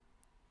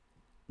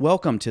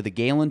Welcome to the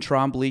Galen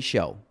Trombley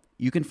Show.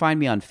 You can find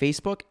me on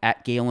Facebook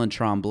at Galen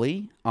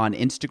Trombley, on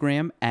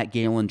Instagram at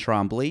Galen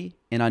Trombley,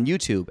 and on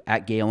YouTube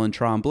at Galen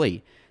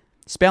Trombley.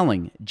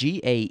 Spelling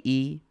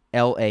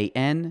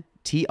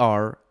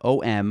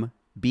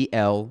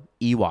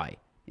GaelanTrombley.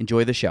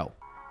 Enjoy the show.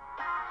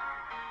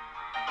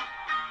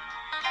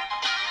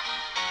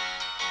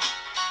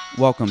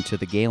 Welcome to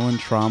the Galen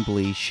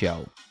Trombley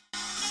Show.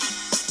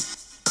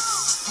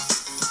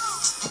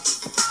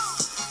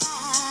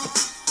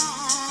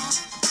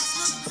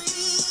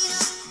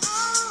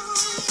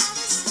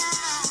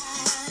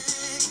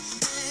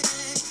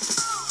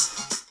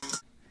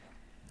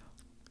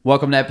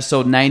 Welcome to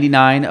episode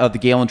 99 of the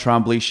Galen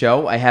Trombley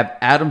Show. I have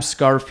Adam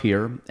Scharf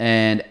here,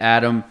 and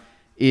Adam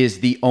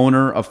is the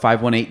owner of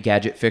 518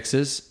 Gadget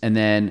Fixes, and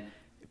then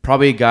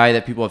probably a guy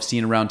that people have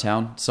seen around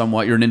town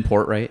somewhat. You're an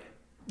import, right?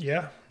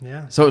 Yeah.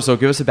 So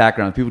give us a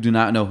background. People do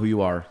not know who you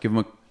are. Give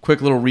them a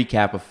quick little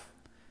recap of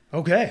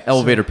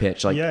elevator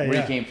pitch, where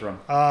you came from.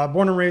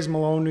 Born and raised in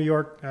Malone, New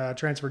York.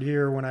 Transferred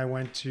here when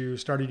I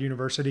started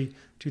university,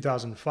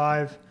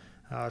 2005.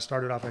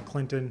 Started off at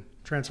Clinton,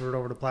 transferred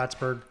over to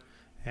Plattsburgh,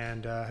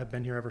 and have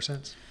been here ever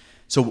since.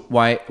 So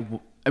why?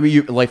 I mean,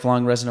 you're a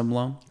lifelong resident of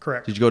Malone?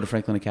 Correct. Did you go to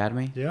Franklin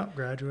Academy? Yeah,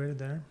 graduated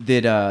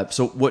there.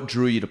 So what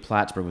drew you to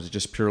Plattsburgh? Was it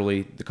just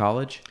purely the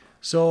college?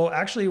 So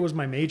actually, it was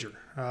my major.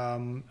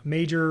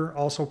 Major,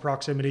 also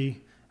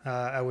proximity.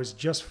 I was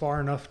just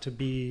far enough to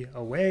be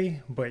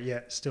away, but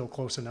yet still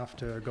close enough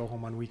to go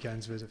home on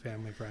weekends, visit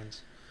family, friends.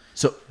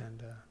 So,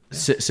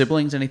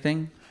 siblings,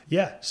 anything?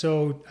 Yeah.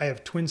 So I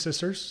have twin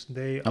sisters.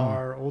 They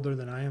are older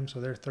than I am, so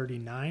they're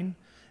 39.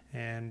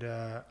 And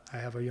I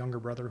have a younger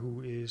brother who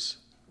is,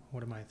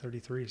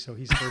 33, so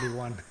he's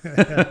 31.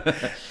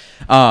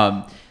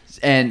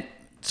 And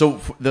so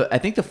I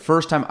think the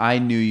first time I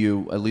knew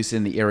you, at least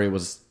in the area,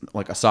 was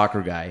like a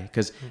soccer guy.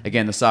 Because,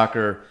 again,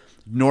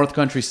 North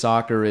Country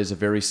soccer is a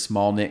very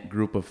small-knit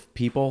group of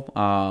people.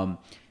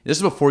 This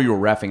is before you were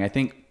reffing.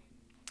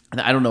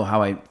 I don't know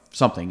how I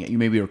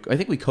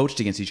think we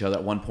coached against each other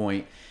at one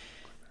point.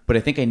 But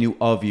I think I knew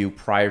of you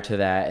prior to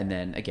that. And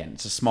then, again,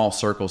 it's a small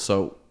circle.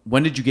 So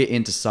when did you get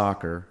into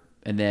soccer?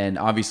 And then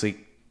obviously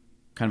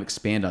kind of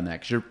expand on that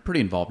because you're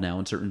pretty involved now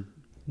in certain...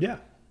 Yeah.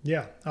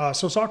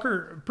 So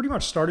soccer pretty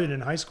much started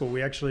in high school.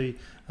 We actually,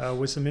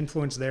 with some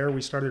influence there,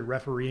 we started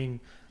refereeing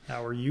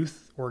our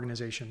youth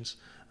organizations.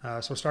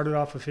 So started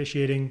off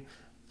officiating,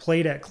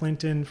 played at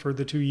Clinton for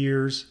the 2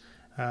 years,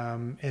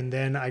 and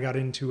then I got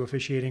into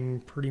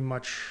officiating pretty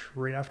much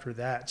right after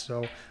that.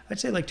 So I'd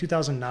say like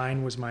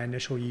 2009 was my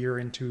initial year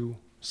into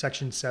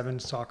Section 7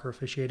 soccer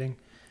officiating,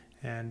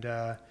 and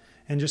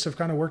just have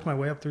kind of worked my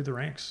way up through the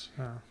ranks.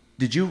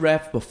 Did you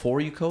ref before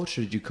you coached,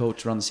 or did you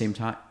coach around the same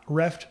time?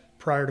 Refed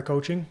prior to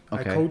coaching.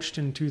 Okay. I coached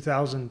in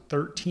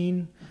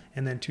 2013,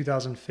 and then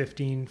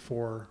 2015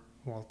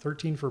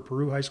 13 for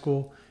Peru High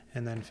School,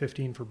 and then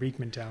 15 for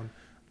Beekmantown.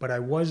 But I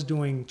was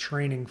doing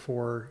training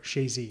for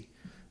Shazy.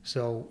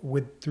 So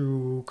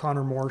through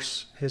Connor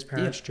Morse, his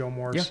parents, Joe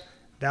Morse,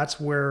 that's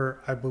where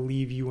I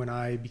believe you and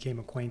I became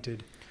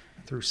acquainted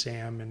through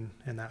Sam and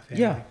that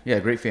family. Yeah,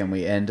 great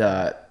family. And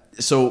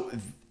so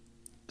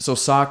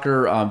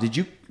soccer,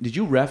 did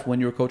you ref when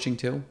you were coaching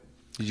too?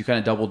 Did you kind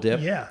of double dip?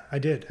 Yeah, I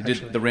did. You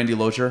did the Randy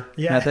Lozier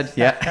method?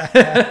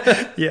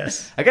 Yeah.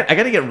 Yes. I got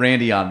to get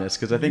Randy on this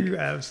because I think you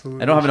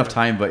absolutely I don't have enough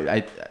time,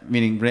 but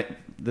meaning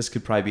this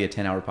could probably be a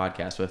 10-hour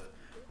podcast with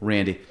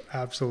Randy.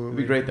 Absolutely. It'd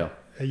be great though.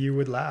 You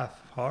would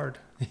laugh hard.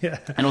 Yeah.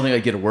 I don't think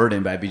I'd get a word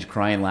in, but I'd be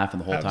crying, laughing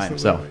the whole time.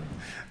 So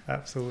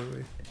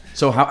absolutely.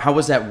 So how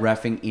was that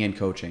reffing and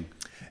coaching?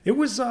 It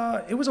was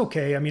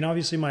okay. I mean,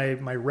 obviously my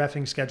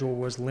reffing schedule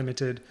was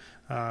limited,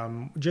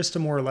 just to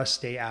more or less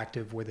stay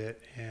active with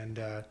it. And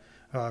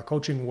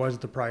coaching was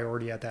the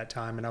priority at that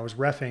time. And I was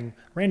reffing.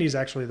 Randy's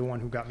actually the one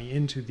who got me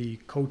into the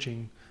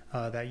coaching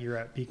that year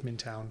at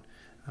Beekmantown.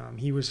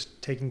 He was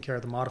taking care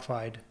of the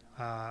modified.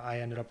 I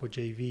ended up with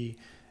JV.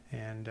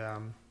 And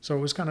so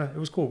it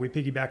was cool. We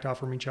piggybacked off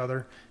from each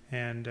other.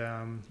 And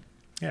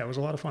it was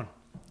a lot of fun.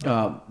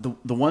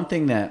 The one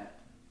thing that,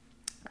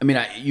 I mean,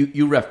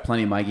 you ref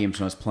plenty of my games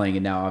when I was playing,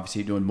 and now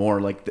obviously you're doing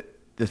more. Like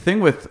the thing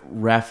with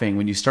reffing,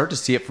 when you start to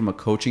see it from a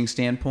coaching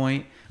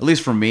standpoint, at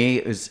least for me,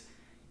 is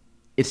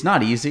it's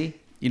not easy.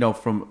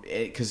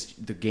 Because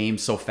the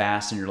game's so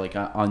fast and you're like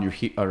on your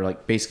or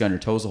like basically on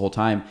your toes the whole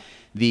time.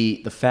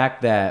 The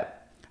fact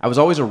that I was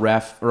always a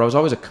ref, or I was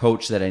always a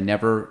coach that I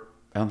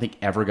don't think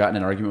ever got in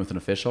an argument with an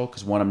official,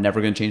 because one, I'm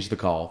never going to change the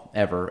call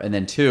ever, and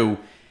then two,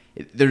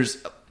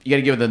 you got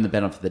to give them the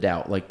benefit of the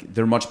doubt. Like,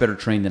 they're much better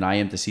trained than I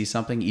am to see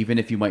something, even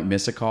if you might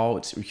miss a call.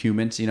 It's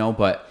humans,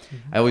 but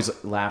I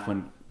always laugh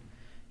when,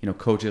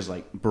 coaches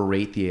like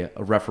berate the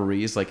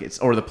referees,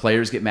 or the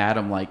players get mad.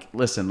 I'm like,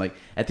 listen, like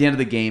at the end of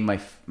the game, my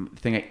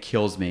thing that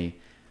kills me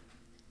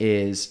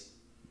is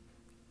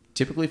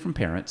typically from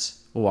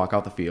parents will walk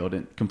out the field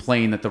and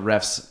complain that the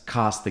refs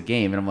cost the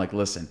game. And I'm like,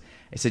 listen,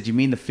 I said, you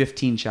mean the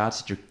 15 shots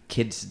that your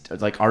kids,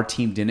 like our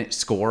team didn't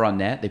score on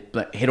net? They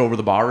hit over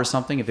the bar or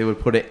something. If they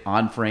would put it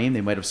on frame, they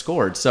might have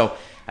scored. So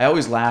I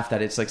always laugh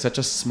that it's like such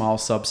a small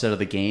subset of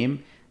the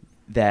game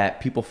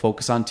that people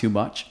focus on too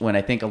much. When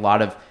I think a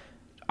lot of,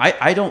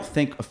 I don't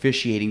think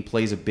officiating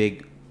plays a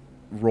big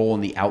role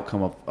in the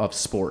outcome of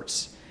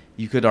sports.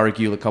 You could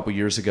argue a couple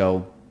years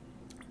ago,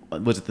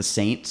 was it the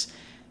Saints?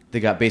 They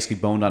got basically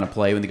boned on a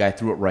play when the guy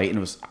threw it right, and it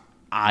was,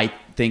 I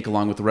think,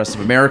 along with the rest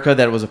of America,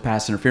 that it was a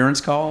pass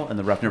interference call, and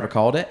the ref never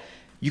called it.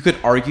 You could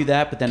argue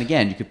that, but then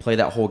again, you could play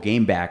that whole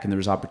game back, and there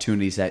was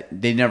opportunities that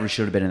they never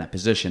should have been in that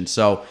position.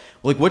 So,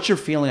 like, what's your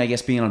feeling, I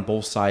guess, being on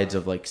both sides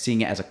of, like,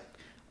 seeing it as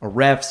a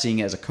ref, seeing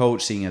it as a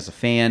coach, seeing it as a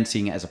fan,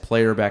 seeing it as a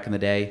player back in the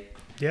day?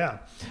 Yeah,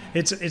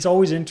 it's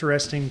always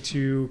interesting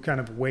to kind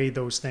of weigh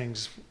those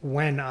things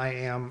when I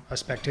am a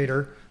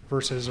spectator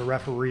versus a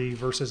referee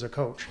versus a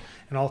coach.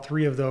 And all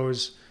three of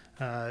those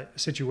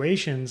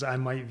situations, I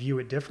might view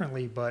it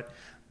differently. But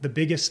the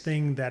biggest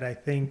thing that I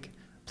think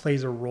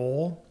plays a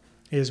role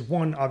is,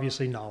 one,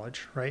 obviously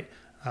knowledge, right?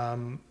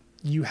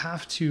 You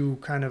have to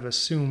kind of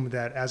assume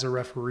that as a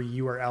referee,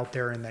 you are out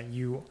there and that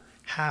you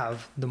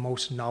have the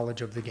most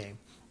knowledge of the game.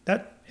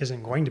 That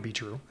isn't going to be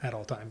true at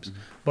all times,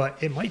 but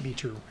it might be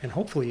true, and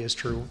hopefully is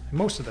true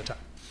most of the time.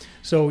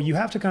 So you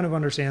have to kind of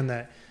understand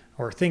that,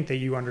 or think that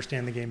you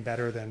understand the game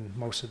better than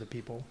most of the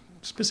people,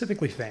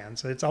 specifically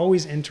fans. It's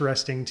always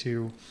interesting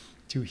to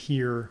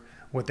hear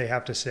what they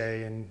have to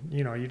say, and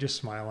you just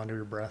smile under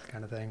your breath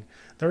kind of thing.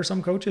 There are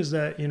some coaches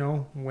that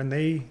when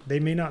they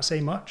may not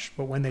say much,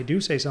 but when they do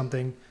say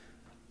something,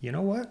 you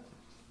know what,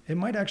 it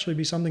might actually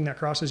be something that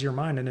crosses your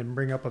mind and then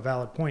bring up a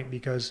valid point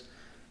because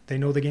they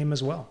know the game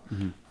as well.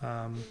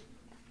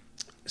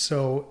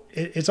 So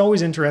it's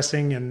always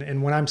interesting,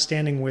 and when I'm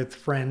standing with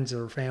friends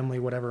or family,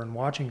 whatever, and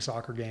watching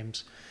soccer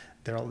games,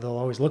 they'll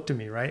always look to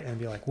me, right, and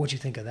be like, "What'd you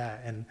think of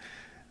that?" And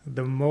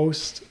the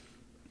most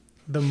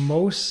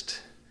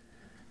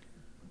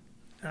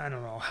I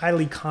don't know,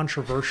 highly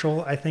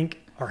controversial, I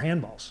think, are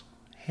handballs.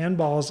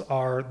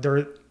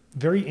 They're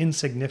very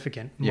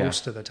insignificant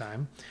most of the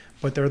time,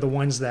 but they're the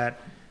ones that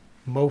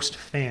most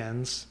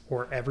fans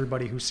or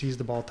everybody who sees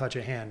the ball touch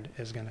a hand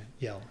is going to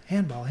yell,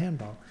 handball,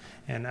 handball.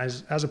 And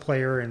as a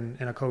player and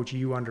a coach,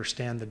 you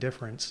understand the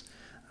difference.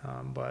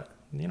 But,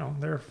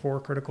 there are four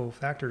critical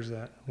factors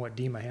that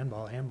deem a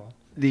handball a handball.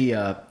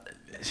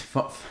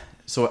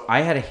 So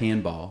I had a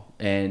handball,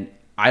 and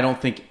I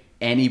don't think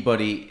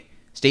anybody,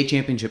 state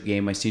championship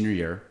game my senior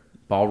year,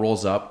 ball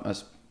rolls up, I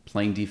was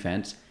playing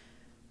defense.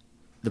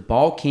 The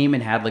ball came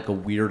and had like a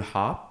weird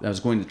hop. I was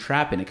going to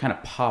trap it, and it kind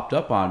of popped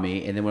up on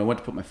me. And then when I went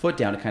to put my foot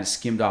down, it kind of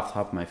skimmed off the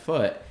top of my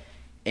foot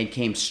and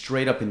came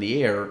straight up in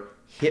the air,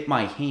 hit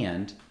my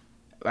hand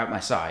at my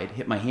side,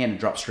 hit my hand and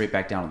dropped straight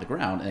back down on the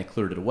ground, and I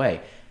cleared it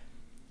away.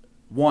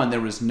 One,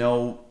 there was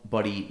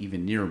nobody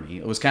even near me.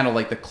 It was kind of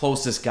like the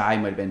closest guy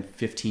might have been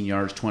 15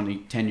 yards,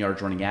 10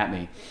 yards running at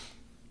me.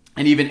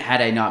 And even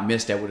had I not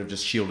missed, I would have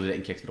just shielded it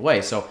and kicked it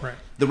away. So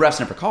the refs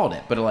never called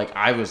it. But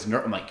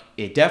I'm like,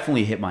 it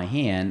definitely hit my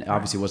hand.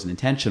 Obviously, it wasn't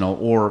intentional,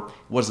 or it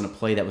wasn't a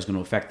play that was going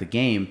to affect the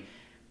game.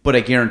 But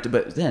I guarantee.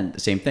 But then the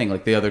same thing.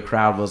 Like the other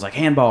crowd was like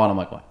handball, and I'm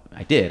like, well,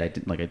 I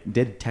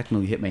did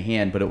technically hit my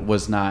hand, but it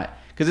was not,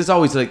 because it's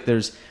always like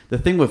there's the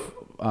thing with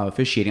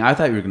officiating. I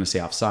thought you were going to say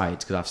offsides,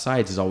 because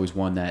offsides is always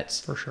one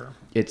that's for sure.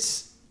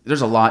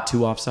 There's a lot to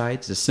offsides.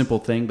 It's a simple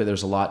thing, but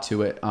there's a lot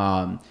to it.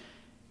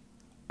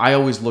 I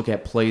always look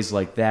at plays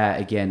like that,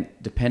 again,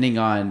 depending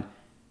on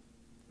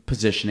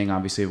positioning,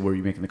 obviously, where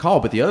you're making the call.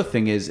 But the other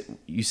thing is,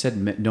 you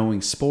said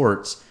knowing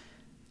sports,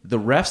 the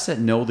refs that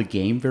know the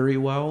game very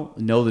well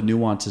know the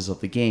nuances of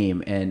the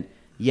game. And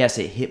yes,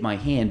 it hit my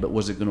hand, but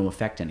was it going to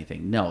affect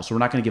anything? No. So we're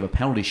not going to give a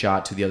penalty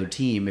shot to the other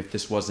team if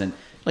this wasn't,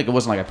 like, it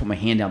wasn't like I put my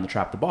hand down to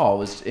trap the ball. It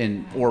was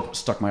or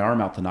stuck my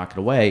arm out to knock it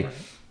away. Right.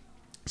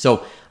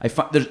 So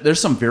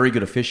there's some very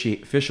good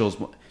officials.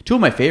 Two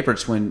of my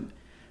favorites when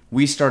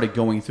we started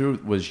going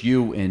through was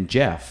you and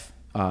Jeff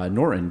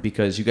Norton,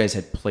 because you guys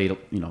had played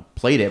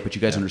it, but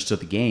you guys understood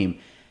the game,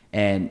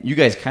 and you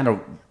guys kind of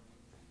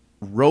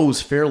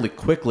rose fairly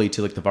quickly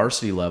to like the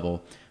varsity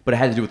level, but it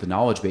had to do with the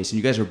knowledge base. And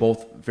you guys are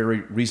both very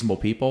reasonable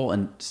people.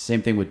 And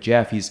same thing with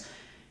Jeff.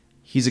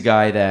 He's a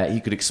guy that he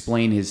could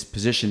explain his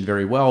position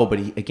very well, but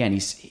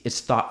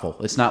it's thoughtful.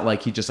 It's not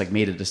like he just like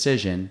made a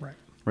decision. Right.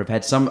 Where I've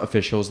had some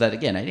officials that,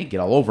 again, I didn't get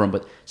all over them,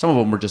 but some of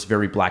them were just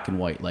very black and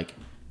white, like,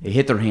 they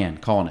hit their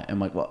hand, calling it. I'm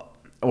like, well,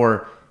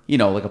 or,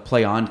 like a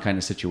play on kind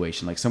of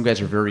situation. Like some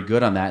guys are very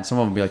good on that. And some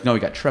of them be like, no, he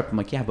got tripped. I'm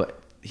like, yeah,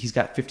 but he's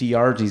got 50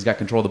 yards and he's got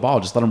control of the ball.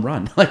 Just let him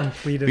run. Like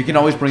we can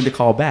always bring the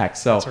call back.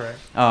 So that's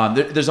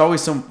right. There's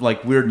always some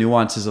like weird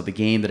nuances of the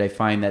game that I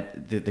find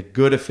that the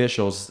good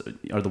officials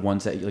are the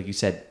ones that, like you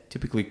said,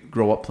 typically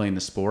grow up playing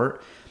the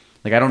sport.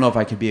 Like, I don't know if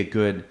I could be a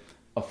good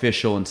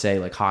official and say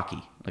like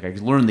hockey. Like, I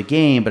learned the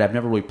game, but I've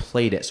never really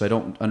played it. So I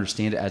don't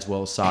understand it as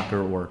well as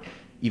soccer or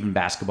even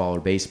basketball or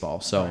baseball.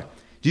 So right.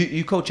 Do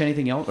you coach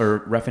anything else or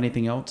ref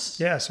anything else?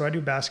 Yeah, so I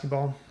do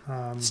basketball.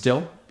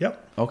 Still?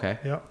 Yep. Okay.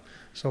 Yep.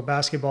 So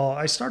basketball,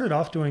 I started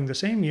off doing the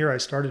same year I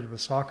started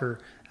with soccer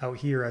out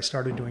here. I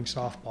started doing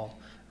softball.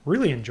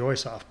 Really enjoy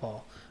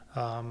softball.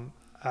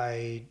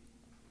 I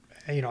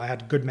I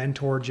had a good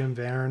mentor. Jim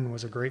Varen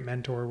was a great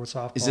mentor with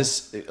softball. Is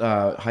this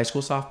high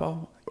school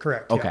softball?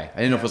 Correct. Okay. Yeah. I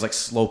didn't know if it was like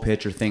slow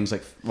pitch or things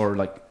like, or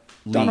like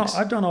leagues.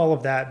 I've done all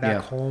of that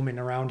back home and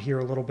around here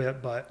a little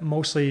bit, but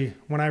mostly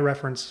when I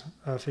reference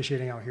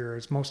officiating out here,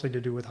 it's mostly to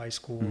do with high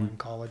school and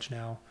college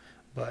now.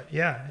 But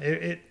yeah,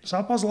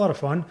 softball's a lot of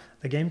fun.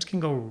 The games can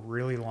go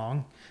really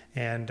long,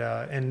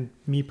 and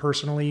me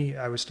personally,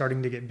 I was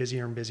starting to get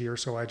busier and busier,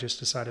 so I just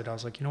decided, I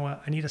was like, you know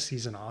what, I need a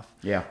season off.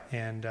 Yeah.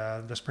 And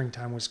the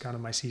springtime was kind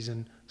of my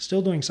season.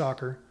 Still doing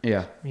soccer.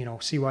 Yeah.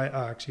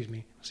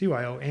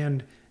 CYO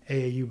and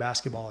AAU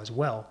basketball as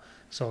well.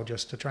 So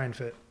just to try and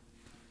fit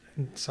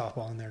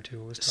softball in there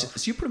too, it was tough.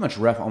 So you pretty much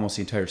ref almost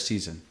the entire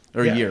season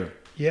or year.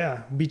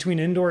 Yeah, between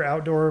indoor,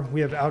 outdoor,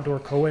 we have outdoor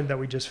co-ed that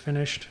we just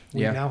finished.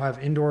 We now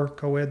have indoor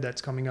co-ed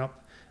that's coming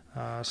up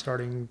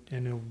starting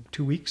in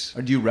 2 weeks.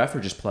 Or do you ref or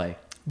just play?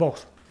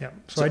 Both, yeah.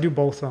 So I do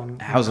both on.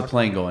 How's the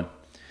playing going?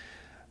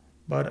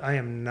 But I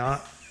am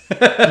not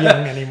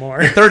young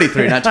anymore. You're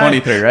 33, not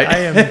 23, right? I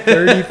am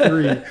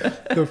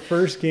 33. The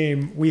first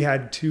game, we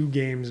had 2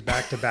 games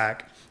back to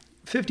back,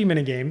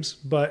 50-minute games.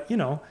 But,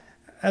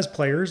 as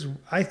players,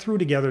 I threw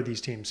together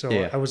these teams. So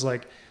I was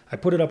like, I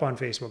put it up on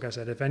Facebook. I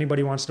said, if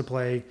anybody wants to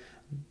play,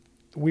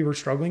 we were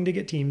struggling to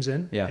get teams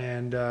in. Yeah.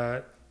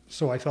 And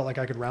so I felt like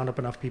I could round up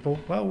enough people.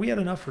 Well, we had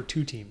enough for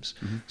 2 teams.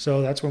 Mm-hmm.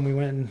 So that's when we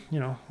went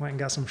and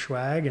got some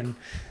swag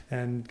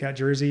and got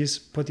jerseys,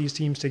 put these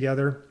teams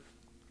together.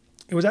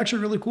 It was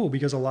actually really cool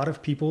because a lot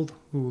of people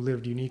who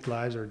lived unique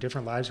lives or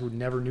different lives who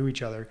never knew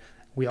each other,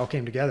 we all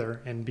came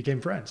together and became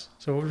friends.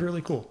 So it was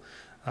really cool.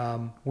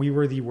 We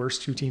were the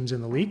worst 2 teams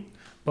in the league,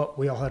 but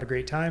we all had a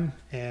great time.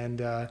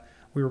 And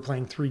we were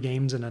playing 3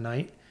 games in a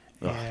night.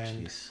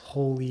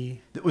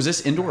 Was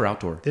this indoor or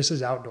outdoor? This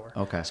is outdoor.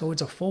 Okay. So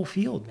it's a full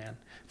field, man.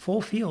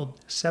 Full field,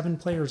 7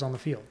 players on the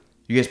field.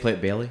 You guys play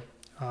at Bailey?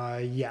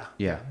 Yeah.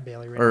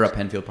 Bailey Rangers. Or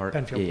Penfield Park?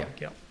 Penfield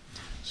Park, yeah.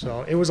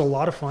 So it was a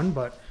lot of fun,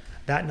 but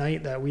that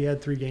night that we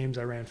had 3 games,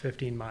 I ran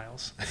 15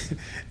 miles.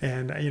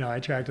 And,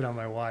 I tracked it on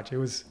my watch. It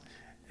was,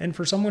 and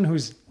for someone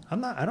who's, I'm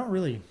not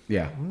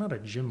a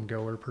gym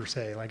goer per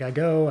se. Like I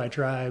go, I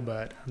try,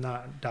 but I'm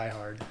not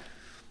diehard.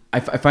 I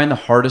find the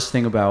hardest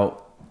thing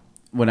about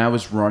when I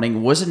was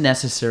running wasn't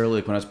necessarily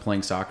like when I was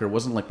playing soccer. It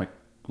wasn't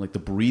like the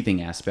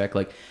breathing aspect.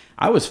 Like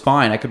I was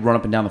fine. I could run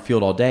up and down the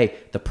field all day.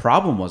 The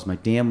problem was my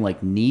damn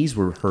knees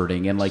were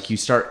hurting. And you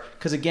start,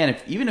 because again,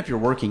 even if you're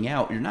working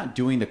out, you're not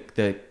doing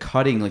the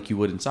cutting like you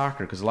would in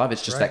soccer because a lot of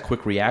it's just that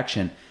quick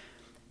reaction.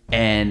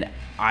 And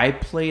I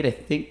played, I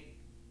think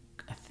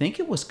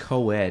it was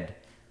co-ed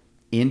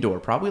indoor,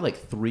 probably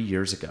 3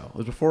 years ago. It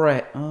was before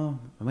I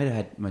might have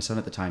had my son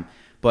at the time,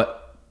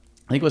 but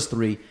I think it was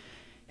 3.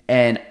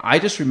 And I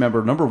just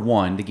remember, number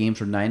one, the games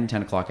were 9 and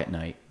 10 o'clock at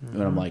night. Mm-hmm.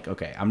 And I'm like,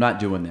 okay, I'm not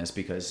doing this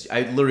because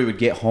I literally would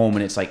get home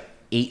and it's 8:30.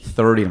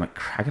 And I'm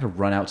like, I got to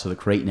run out to the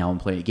crate now and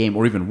play a game.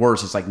 Or even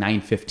worse, it's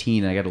 9:15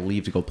 and I got to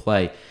leave to go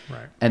play.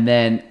 Right. And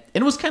then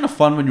it was kind of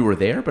fun when you were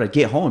there, but I'd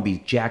get home and be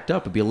jacked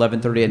up. It'd be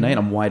 11:30 at night.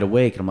 I'm wide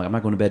awake. And I'm like, I'm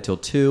not going to bed till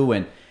 2.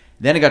 And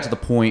then it got to the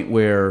point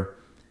where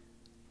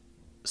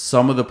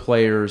some of the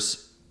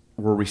players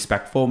were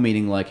respectful,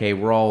 meaning hey,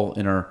 we're all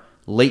in our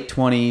late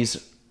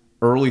 20s,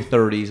 early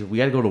 30s. We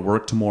got to go to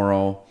work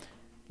tomorrow.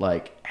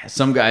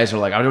 Some guys are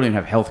like, I don't even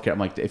have health care. I'm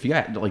like, if you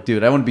got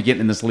dude, I wouldn't be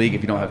getting in this league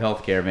if you don't have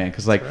health care, man.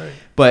 Because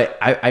but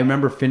I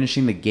remember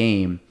finishing the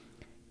game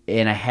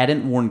and I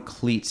hadn't worn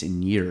cleats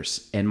in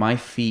years and my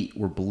feet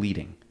were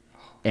bleeding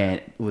and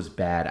it was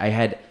bad.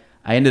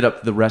 I ended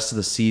up the rest of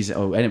the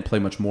season. I didn't play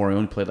much more. I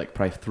only played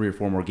probably 3 or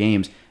 4 more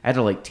games. I had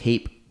to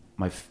tape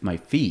my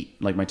feet,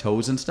 my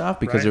toes and stuff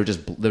because they're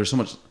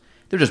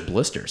just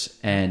blisters.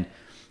 And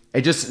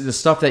it just, the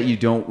stuff that you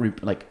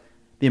don't,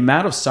 the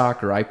amount of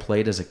soccer I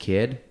played as a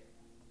kid,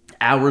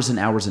 hours and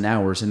hours and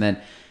hours, and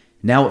then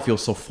now it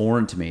feels so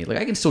foreign to me.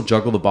 I can still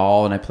juggle the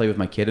ball and I play with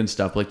my kid and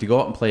stuff. To go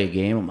out and play a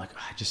game, I'm like,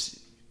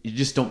 you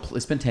just don't,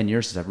 it's been 10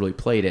 years since I've really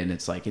played it. And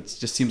it's it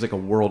just seems like a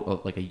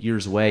world, a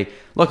years away.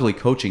 Luckily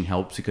coaching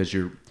helps because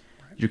you're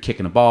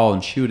kicking a ball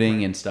and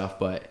shooting and stuff,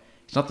 but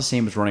it's not the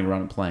same as running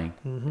around and playing.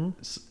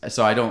 Mm-hmm.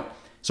 So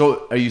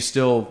are you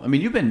still,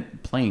 you've been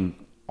playing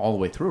all the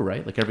way through,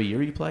 right? Every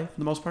year you play for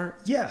the most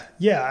part? Yeah.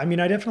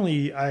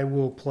 I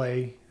will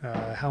play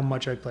how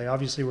much I play.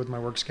 Obviously with my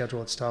work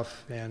schedule, it's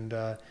tough, and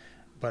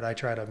but I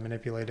try to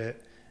manipulate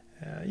it.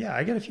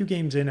 I get a few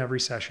games in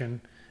every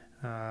session,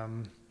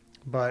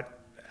 but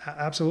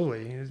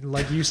absolutely,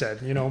 like you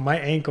said, my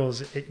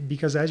ankles,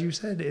 because as you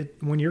said,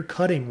 when you're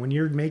cutting, when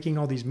you're making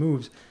all these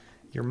moves,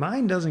 your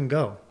mind doesn't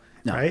go.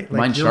 No, right?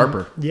 Mine's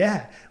sharper.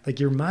 Yeah.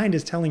 Your mind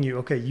is telling you,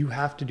 okay, you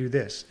have to do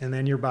this. And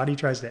then your body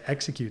tries to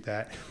execute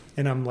that.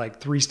 And I'm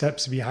 3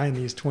 steps behind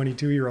these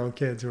 22-year-old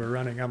kids who are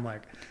running. I'm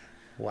like,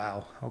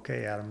 wow,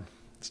 okay, Adam,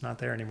 it's not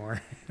there anymore.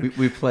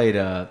 we played,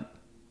 I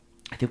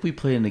think we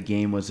played in the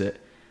game, was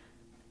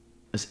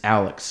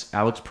Alex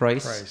Price?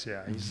 Price,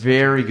 yeah. He's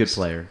very good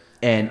player.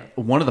 And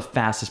one of the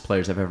fastest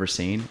players I've ever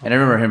seen. And I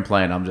remember him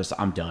playing,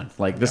 I'm done.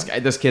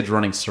 This kid's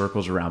running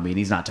circles around me and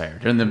he's not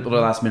tired. And the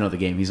last minute of the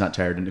game, he's not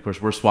tired. And of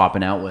course, we're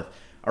swapping out with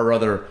our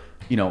other,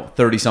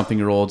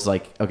 30-something-year-olds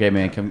like, okay,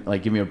 man, come,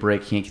 like, give me a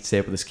break. Can't stay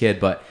up with this kid.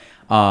 But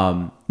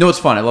no, it's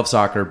fun. I love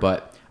soccer,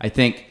 but I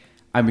think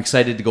I'm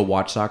excited to go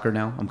watch soccer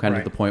now. I'm kind of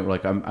at the point where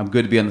like I'm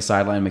good to be on the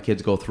sideline. My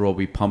kids go through. I'll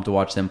be pumped to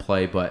watch them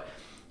play.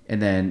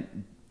 And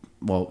then,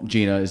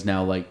 Gina is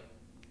now like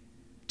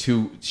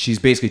she's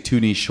basically 2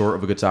 knees short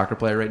of a good soccer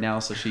player right now.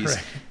 So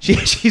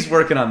she's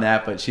working on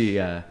that, but she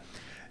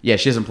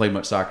hasn't played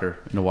much soccer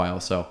in a while.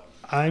 So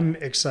I'm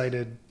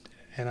excited,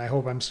 and I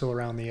hope I'm still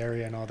around the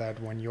area and all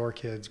that when your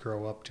kids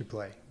grow up to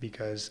play,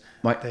 because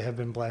they have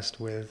been blessed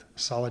with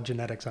solid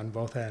genetics on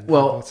both ends,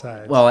 both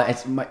sides. Well,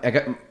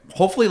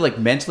 hopefully, like,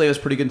 mentally I was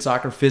pretty good in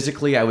soccer.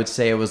 Physically, I would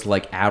say I was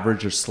like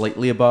average or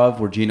slightly above,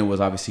 where Gina was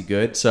obviously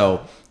good.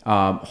 So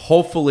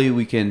hopefully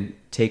we can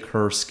take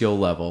her skill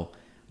level.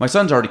 My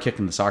son's already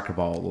kicking the soccer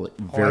ball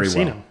very I've well.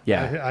 seen him.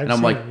 Yeah, and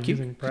I'm like, keep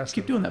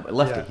doing that. But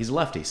lefty, he's a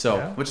lefty, so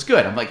which is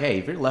good. I'm like, hey,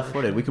 if you're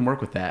left-footed, we can work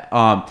with that.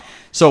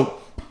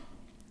 So,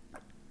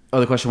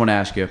 other question I want to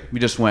ask you: we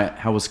just went.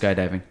 How was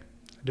skydiving?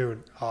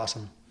 Dude,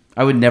 awesome.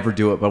 I would never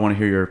do it, but I want to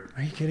hear your.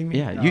 Are you kidding me?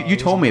 Yeah, you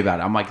told me about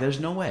it. I'm like, there's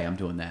no way I'm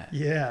doing that.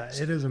 Yeah,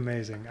 it is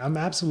amazing. I'm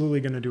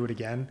absolutely going to do it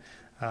again,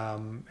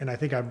 and I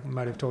think I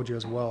might have told you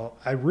as well.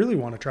 I really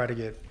want to try to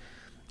get.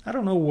 I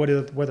don't know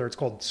whether it's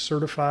called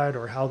certified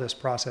or how this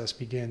process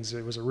begins.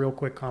 It was a real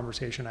quick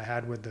conversation I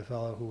had with the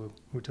fellow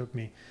who took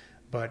me.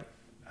 But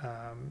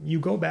you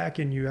go back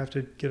and you have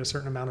to get a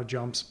certain amount of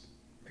jumps,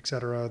 et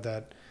cetera,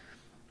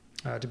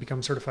 to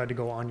become certified to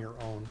go on your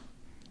own.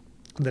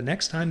 The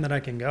next time that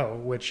I can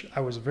go, which I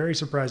was very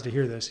surprised to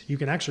hear this, you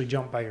can actually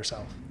jump by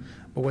yourself.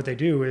 But what they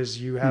do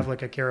is you have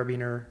like a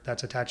carabiner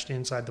that's attached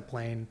inside the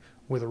plane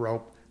with a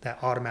rope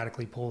that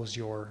automatically pulls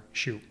your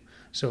chute.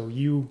 So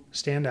you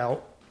stand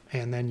out,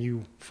 and then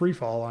you free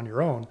fall on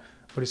your own.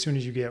 But as soon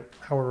as you get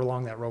however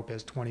long that rope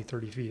is, 20,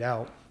 30 feet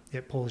out,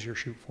 it pulls your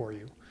chute for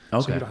you.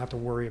 Okay. So you don't have to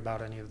worry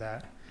about any of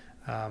that.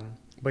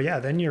 But yeah,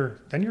 then you're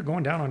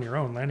going down on your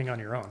own, landing on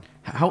your own.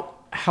 How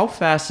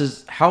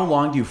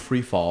long do you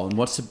free fall, and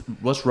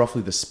what's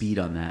roughly the speed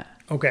on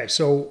that? Okay,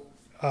 so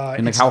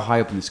and like how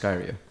high up in the sky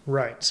are you?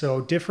 Right.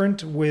 So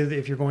different with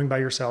if you're going by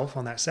yourself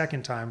on that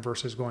second time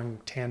versus going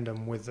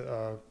tandem with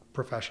a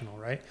professional,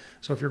 right?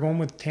 So if you're going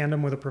with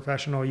tandem with a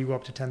professional, you go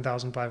up to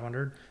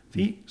 10,500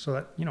 feet. So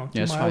that,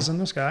 2 miles in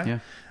the sky.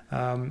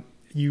 Yeah.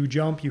 You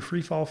jump, you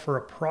free fall for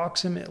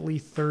approximately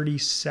 30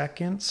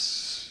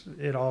 seconds.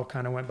 It all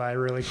kind of went by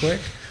really quick.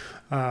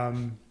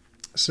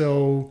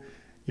 So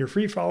you're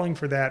free falling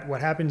for that.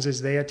 What happens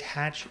is they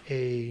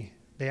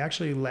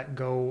actually let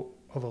go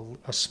of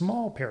a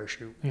small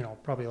parachute,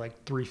 probably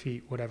like 3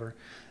 feet, whatever,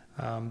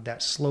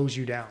 that slows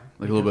you down.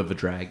 Like a little bit of a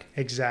drag.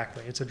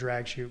 Exactly. It's a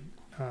drag chute.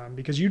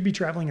 Because you'd be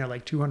traveling at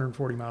like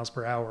 240 miles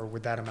per hour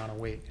with that amount of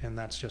weight, and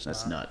that's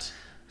nuts.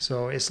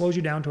 So it slows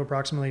you down to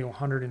approximately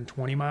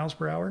 120 miles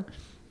per hour.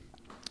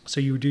 So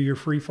you do your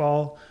free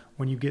fall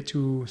when you get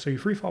to, so you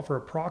free fall for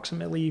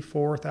approximately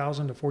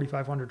 4,000 to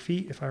 4,500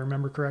 feet, if I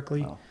remember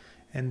correctly. Wow.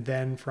 And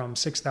then from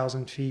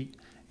 6,000 feet,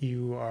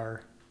 you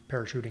are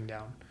parachuting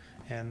down.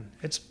 And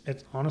it's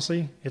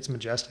honestly, it's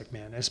majestic,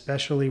 man.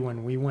 Especially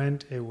when we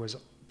went, it was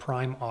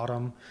prime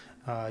autumn.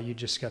 You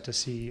just got to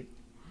see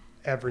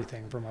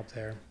everything from up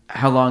there.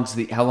 How long's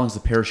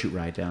the parachute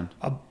ride down?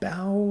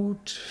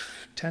 About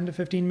 10 to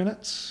 15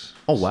 minutes.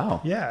 Oh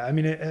wow! Yeah, I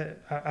mean,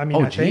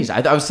 oh geez,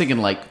 I was thinking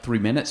like 3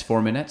 minutes,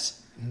 4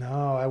 minutes.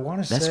 No, I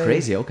want to say that's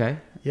crazy. Okay.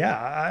 Yeah,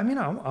 I mean,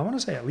 I want to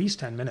say at least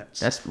 10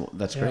 minutes.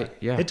 That's great.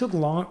 Yeah. It took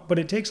long, but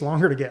it takes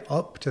longer to get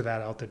up to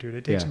that altitude.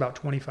 It takes about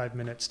 25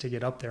 minutes to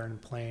get up there in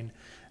plane.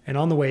 And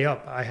on the way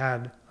up, I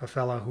had a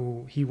fella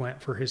who he went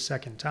for his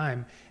second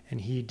time, and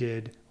he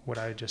did what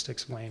I just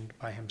explained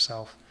by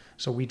himself.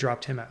 So we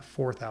dropped him at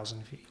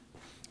 4,000 feet.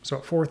 So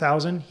at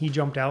 4,000, he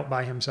jumped out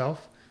by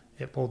himself.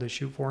 It pulled his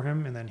chute for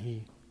him, and then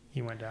he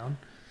went down.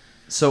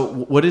 So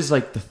what is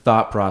like the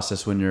thought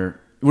process when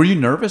were you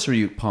nervous or were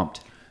you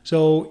pumped?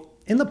 So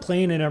in the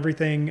plane and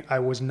everything, I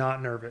was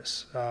not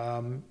nervous.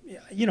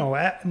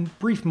 At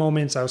brief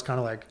moments, I was kind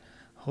of like,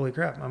 holy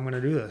crap, I'm going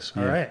to do this.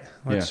 All right,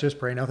 let's just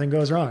pray nothing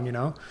goes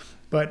wrong,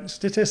 But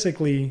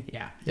statistically,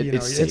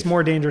 it's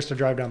more dangerous to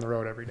drive down the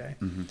road every day.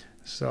 Mm-hmm.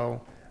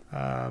 So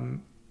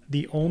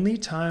the only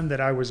time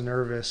that I was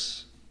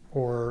nervous,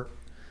 or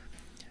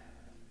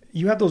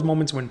you have those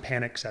moments when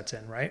panic sets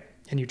in, right?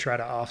 And you try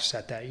to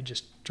offset that. You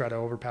just try to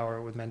overpower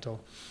it with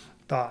mental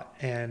thought.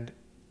 And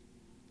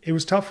it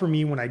was tough for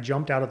me when I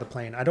jumped out of the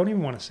plane. I don't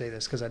even want to say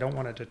this because I don't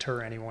want to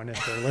deter anyone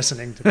if they're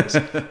listening to this.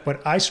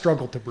 But I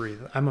struggle to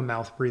breathe. I'm a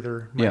mouth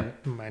breather.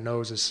 My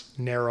nose is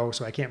narrow,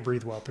 so I can't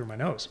breathe well through my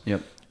nose.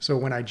 Yep. So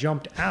when I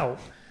jumped out,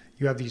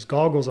 you have these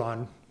goggles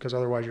on because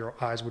otherwise your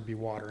eyes would be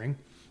watering.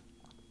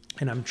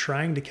 And I'm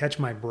trying to catch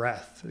my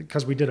breath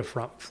because we did a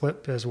front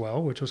flip as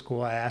well, which was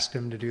cool. I asked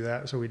him to do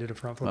that, so we did a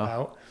front flip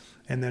out.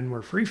 And then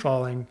we're free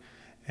falling,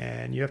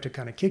 and you have to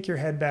kind of kick your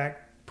head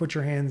back, put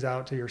your hands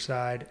out to your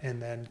side,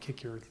 and then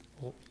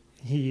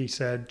he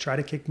said, try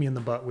to kick me in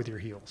the butt with your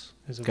heels.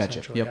 Is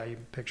essentially how you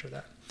picture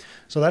that.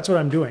 So that's what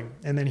I'm doing.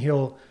 And then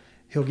he'll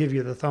he'll give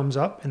you the thumbs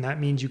up, and that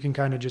means you can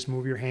kind of just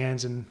move your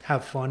hands and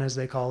have fun, as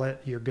they call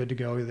it. You're good to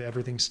go.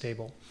 Everything's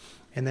stable.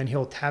 And then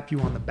he'll tap you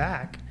on the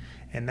back,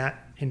 and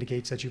that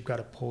indicates that you've got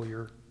to pull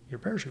your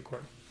parachute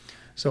cord.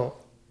 So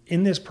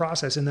in this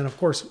process, and then of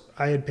course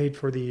I had paid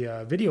for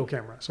the video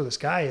camera. So this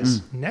guy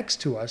is next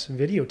to us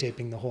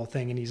videotaping the whole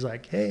thing, and he's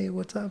like, "Hey,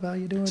 what's up? How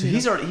you doing?" So he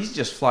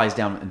just flies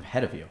down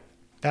ahead of you.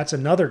 That's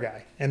another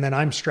guy. And then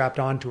I'm strapped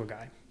onto a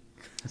guy.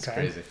 That's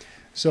crazy.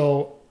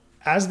 So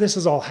as this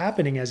is all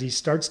happening, as he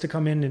starts to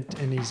come in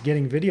and he's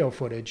getting video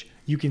footage,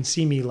 you can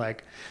see me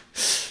like,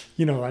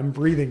 I'm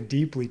breathing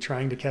deeply,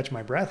 trying to catch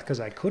my breath because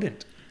I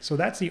couldn't. So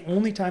that's the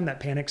only time that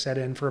panic set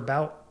in for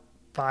about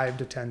 5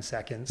 to 10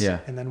 seconds. Yeah.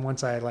 And then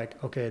once I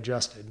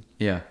adjusted.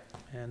 Yeah.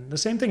 And the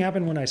same thing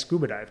happened when I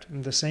scuba dived.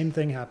 And the same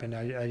thing happened.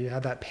 I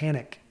had that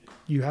panic.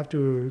 You have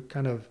to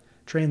kind of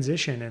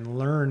transition and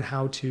learn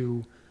how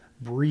to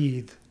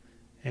breathe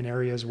in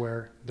areas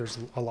where there's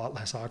a lot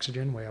less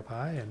oxygen way up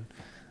high. And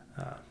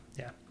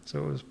so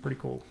it was pretty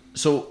cool.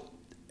 So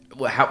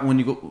when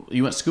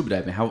you went scuba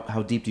diving,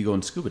 how deep do you go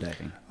in scuba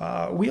diving?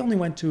 We only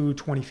went to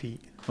 20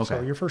 feet. Okay.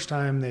 So your first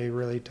time, they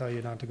really tell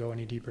you not to go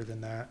any deeper than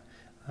that.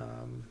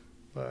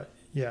 But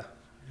yeah,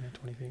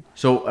 20 feet.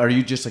 So are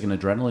you just like an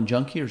adrenaline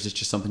junkie, or is this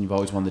just something you've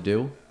always wanted to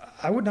do?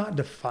 I would not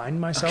define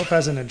myself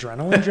as an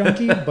adrenaline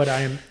junkie, but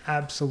I am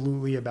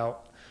absolutely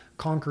about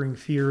conquering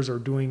fears or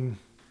doing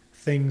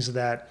things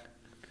that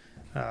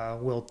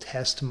will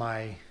test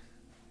my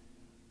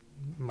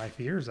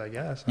fears, I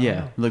guess. I don't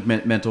know.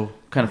 Like mental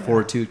kind of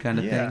fortitude kind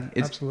of thing.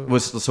 Absolutely.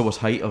 Was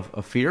height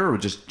of fear, or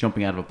just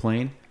jumping out of a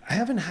plane? I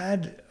haven't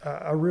had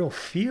a real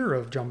fear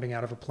of jumping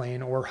out of a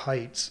plane or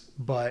heights,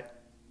 but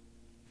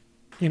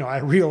I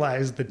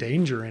realize the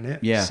danger in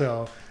it. Yeah.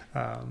 So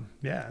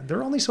there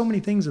are only so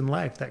many things in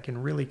life that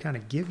can really kind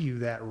of give you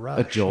that rush.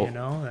 A jolt.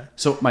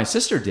 So my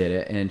sister did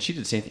it, and she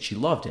did the same thing. She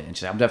loved it, and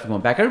she said, "I'm definitely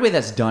going back." Everybody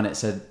that's done it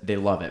said they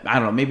love it. I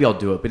don't know. Maybe I'll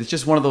do it, but it's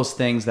just one of those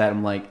things that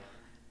I'm like,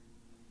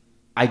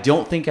 I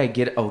don't think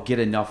I'll get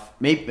enough.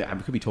 Maybe I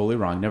could be totally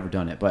wrong. Never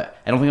done it, but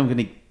I don't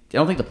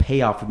think the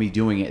payoff for me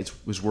doing it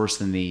was worse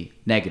than the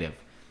negative.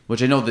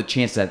 Which I know the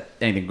chance that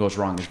anything goes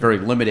wrong is very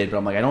limited, but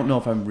I'm like, I don't know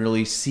if I'm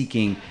really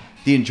seeking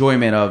the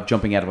enjoyment of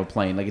jumping out of a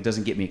plane. Like, it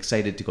doesn't get me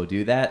excited to go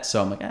do that.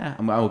 So I'm like,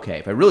 I'm okay.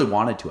 If I really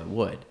wanted to, I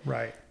would.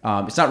 Right.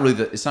 It's not really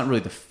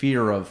the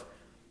fear of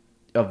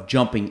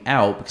jumping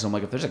out, because I'm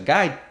like, if there's a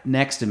guy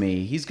next to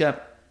me, he's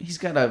got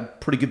a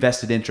pretty good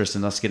vested interest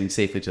in us getting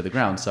safely to the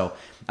ground. So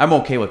I'm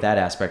okay with that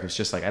aspect. It's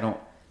just like, I don't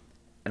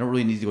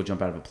really need to go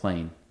jump out of a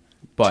plane.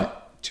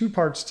 But two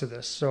parts to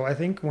this. So I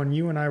think when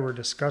you and I were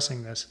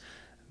discussing this,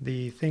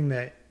 the thing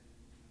that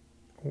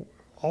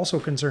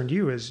also concerned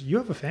you is you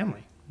have a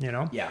family,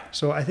 Yeah.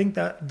 So I think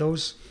that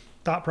those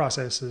thought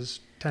processes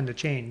tend to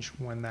change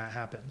when that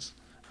happens.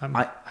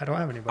 I don't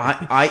have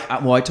anybody.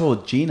 I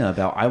told Gina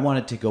I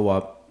wanted to go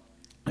up.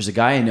 There's a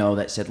guy I know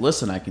that said,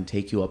 "Listen, I can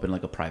take you up in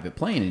like a private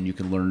plane, and you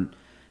can learn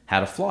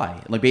how to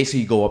fly." Like, basically,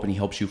 you go up and he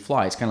helps you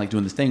fly. It's kind of like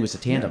doing this thing with a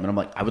tandem. Yeah. And I'm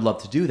like, I would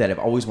love to do that. I've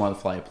always wanted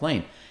to fly a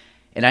plane,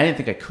 and I didn't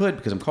think I could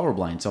because I'm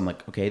colorblind. So I'm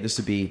like, okay, this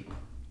would be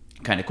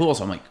kind of cool.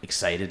 So I'm like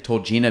excited.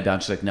 Told Gina about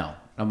it. She's like, no.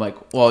 I'm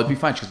like, well, it'd be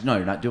fine. She goes, no,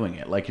 you're not doing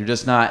it. Like, you're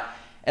just not.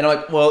 And I'm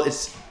like, well,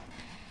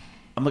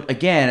 I'm like,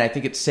 again, I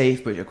think it's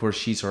safe, but of course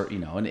she's her,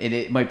 and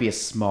it might be a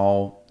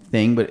small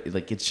thing, but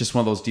like, it's just one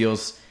of those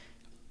deals.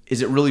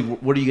 Is it really,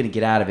 what are you going to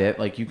get out of it?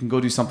 Like, you can go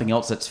do something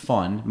else that's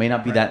fun. It may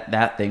not be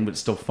that thing, but it's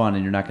still fun,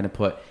 and you're not going to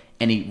put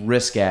any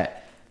risk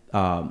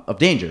of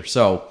danger.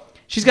 So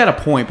she's got a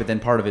point, but then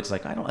part of it's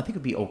like, I think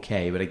it'd be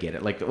okay, but I get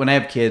it. Like, when I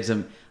have kids,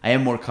 I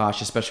am more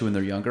cautious, especially when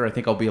they're younger. I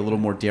think I'll be a little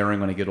more daring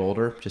when I get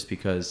older, just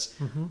because,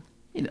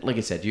 like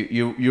I said,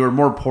 you're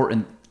more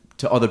important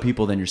to other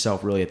people than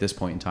yourself, really, at this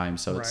point in time.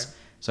 So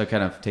so I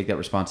kind of take that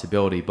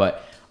responsibility.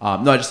 But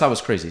no, I just thought it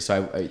was crazy.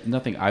 So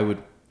nothing I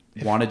would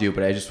want to do,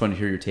 but I just want to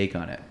hear your take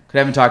on it. Because I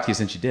haven't talked to you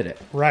since you did it.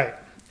 Right.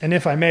 And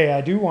if I may,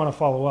 I do want to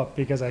follow up,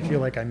 because I feel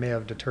like I may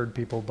have deterred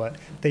people, but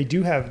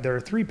there are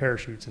 3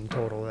 parachutes in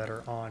total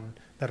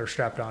that are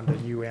strapped onto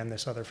you and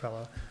this other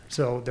fellow.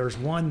 So there's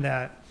one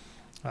that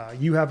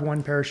you have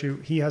one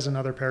parachute, he has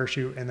another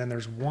parachute, and then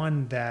there's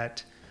one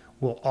that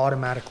will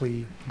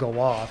automatically go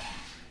off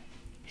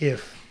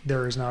if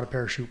there is not a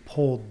parachute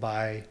pulled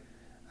by,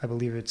 I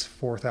believe it's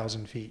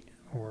 4,000 feet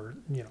or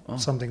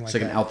something like that.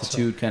 It's like an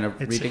altitude kind of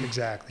reading?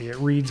 Exactly. It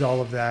reads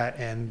all of that,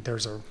 and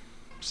there's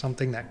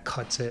something that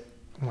cuts it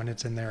when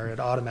it's in there.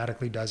 It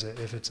automatically does it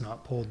if it's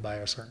not pulled by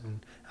a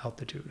certain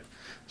altitude.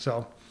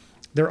 So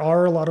there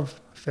are a lot of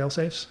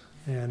fail-safes,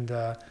 and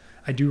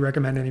I do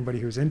recommend anybody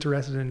who's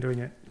interested in doing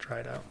it,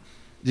 try it out.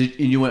 And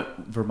you went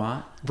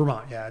Vermont?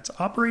 Vermont, yeah. It's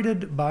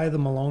operated by the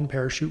Malone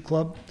Parachute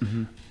Club,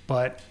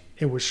 but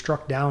it was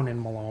struck down in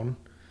Malone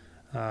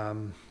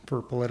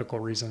for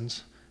political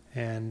reasons,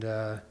 and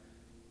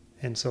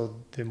so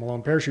the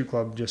Malone Parachute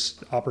Club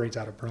just operates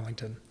out of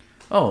Burlington.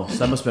 Oh, so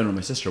that must have been when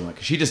my sister went,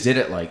 because she just did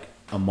it like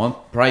a month,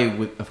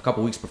 probably a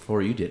couple weeks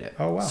before you did it.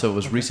 Oh, wow. So it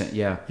was recent,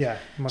 yeah. Yeah.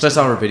 So I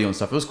saw her video and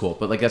stuff. It was cool,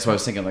 but like that's what I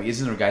was thinking. Like,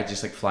 isn't there a guy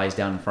just like flies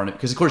down in front of it?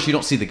 Because of course you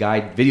don't see the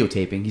guy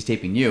videotaping; he's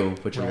taping you,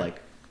 but you're like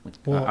Like,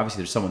 Well,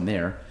 obviously, there's someone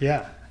there.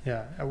 Yeah.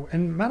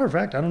 And matter of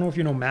fact, I don't know if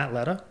you know Matt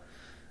Letta.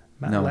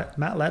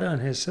 Matt Letta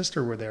and his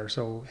sister were there.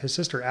 So his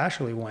sister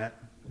Ashley went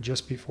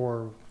just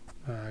before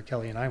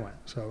Kelly and I went.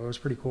 So it was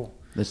pretty cool.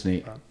 That's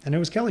neat. And it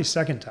was Kelly's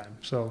second time.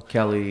 So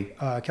Kelly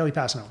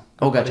Passano.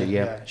 Oh, gotcha.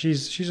 Yeah.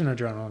 She's an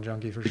adrenaline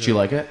junkie for sure. Did she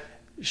like it?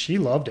 She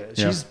loved it.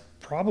 Yeah. She's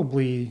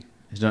probably.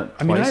 He's done it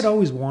I mean, twice? I'd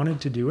always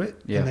wanted to do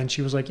it, Yeah. and then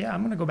she was like, "Yeah, I'm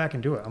going to go back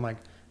and do it." I'm like,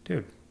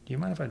 "Dude, do you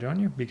mind if I join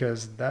you?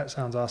 Because that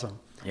sounds awesome."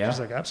 Yeah. She's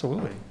like,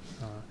 "Absolutely."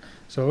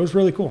 So it was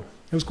really cool.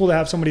 It was cool to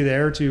have somebody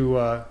there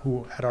to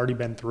who had already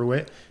been through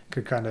it,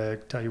 could kind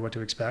of tell you what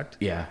to expect.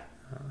 Yeah.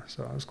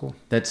 So it was cool.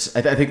 That's.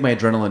 I think my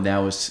adrenaline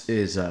now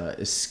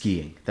is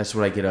skiing. That's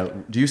what I get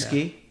out. Do you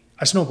ski?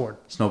 I snowboard.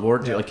 Snowboard?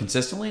 Do Yeah. you, like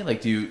consistently?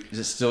 Like, is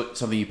it still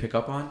something you pick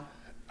up on?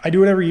 I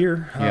do it every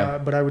year, Yeah.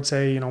 but I would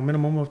say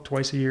minimum of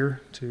twice a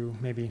year to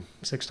maybe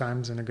 6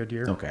 times in a good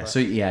year. Okay, But, so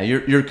yeah,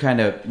 you're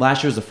kind of.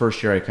 Last year was the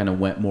first year I kind of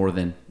went more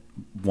than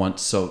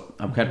once, so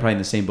I'm kind of probably in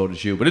the same boat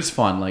as you. But it's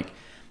fun. Like,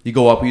 you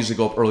go up. We usually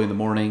go up early in the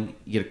morning.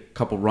 You get a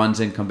couple runs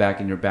in, come back,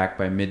 and you're back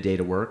by midday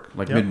to work,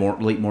 like Yep.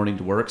 late morning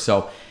to work.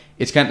 So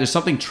it's kind of, there's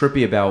something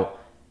trippy about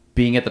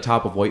being at the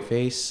top of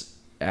Whiteface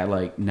at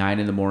like 9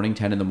 in the morning,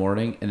 10 in the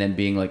morning, and then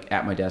being like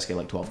at my desk at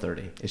like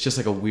 12:30. It's just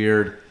like a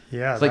weird.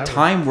 Yeah, It's like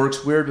time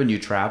works weird when you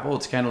travel.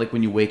 It's kind of like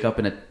when you wake up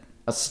in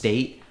a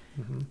state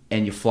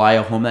and you fly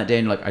home that day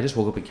and you're like, I just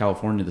woke up in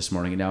California this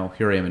morning and now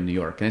here I am in New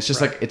York. And it's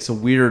just like, it's a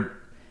weird,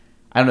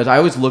 I don't know. I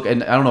always look,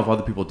 and I don't know if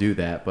other people do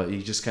that, but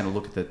you just kind of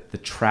look at the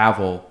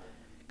travel,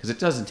 because it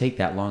doesn't take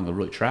that long to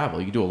really travel.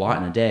 You can do a lot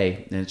in a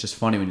day. And it's just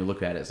funny when you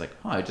look at it. It's like,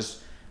 I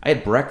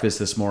had breakfast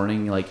this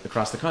morning, like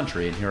across the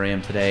country, and here I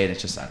am today. And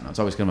it's just, I don't know. It's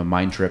always kind of a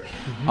mind trip.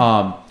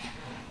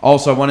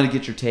 Also, I wanted to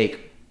get your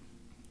take.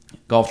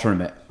 Golf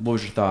tournament. What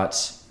was your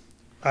thoughts?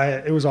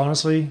 It was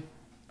honestly.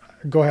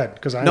 Go ahead,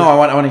 because I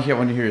want to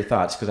hear your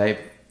thoughts, because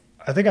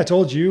I think I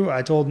told you.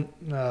 I told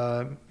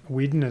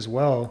Whedon as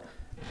well.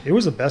 It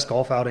was the best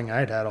golf outing I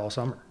had all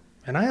summer,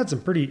 and I had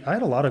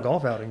a lot of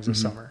golf outings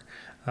this summer,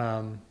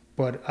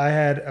 but I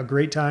had a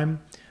great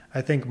time.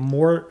 I think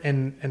more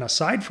and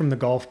aside from the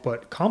golf,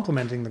 but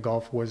complementing the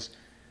golf was,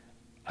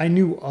 I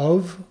knew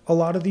of a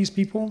lot of these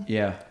people.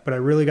 Yeah. But I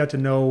really got to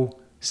know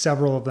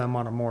several of them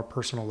on a more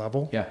personal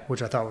level. Yeah.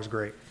 Which I thought was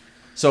great.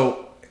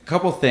 So a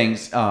couple of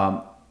things.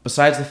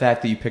 Besides the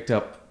fact that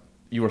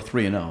you were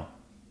 3-0,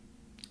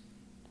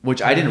 which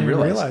I didn't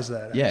realize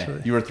that. Yeah,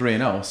 Actually. you were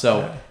 3-0.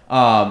 So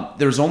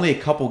there was only a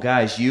couple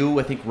guys.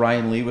 I think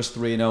Ryan Lee was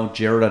 3-0.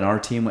 Jared on our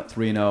team went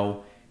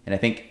 3-0, and I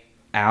think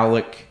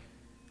Alec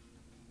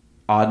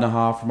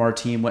Odnaha from our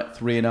team went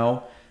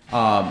 3-0.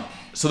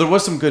 So there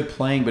was some good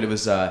playing, but it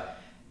was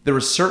there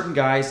were certain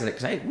guys that,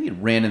 because we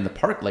ran in the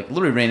park, like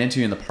literally ran into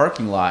you in the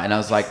parking lot, and I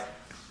was like,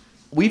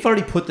 we've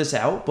already put this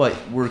out, but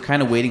we're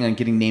kind of waiting on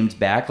getting names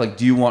back. Like,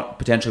 do you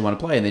potentially want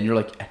to play? And then you're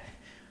like,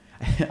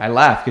 I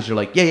laugh because you're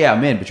like, yeah,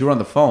 I'm in, but you were on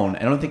the phone.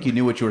 I don't think you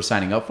knew what you were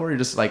signing up for. You're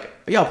just like,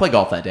 yeah, I'll play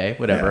golf that day,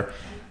 whatever. Yeah.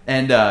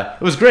 And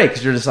it was great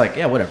because you're just like,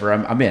 yeah, whatever,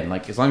 I'm in.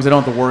 Like, as long as I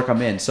don't have to work,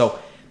 I'm in. So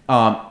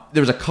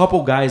there was a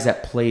couple guys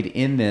that played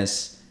in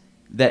this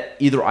that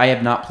either I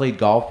have not played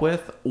golf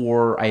with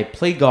or I had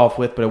played golf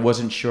with, but I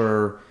wasn't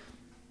sure,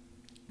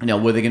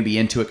 were they going to be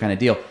into it kind of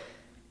deal.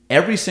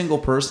 Every single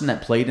person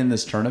that played in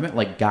this tournament,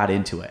 like, got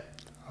into it.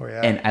 Oh,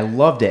 yeah. And I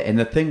loved it. And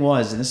the thing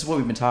was, and this is what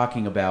we've been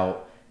talking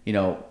about,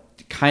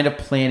 kind of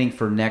planning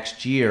for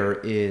next year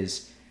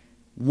is,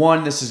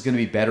 one, this is going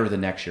to be better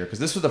than next year. Because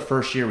this was the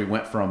first year we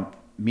went from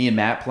me and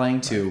Matt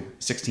playing to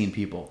 16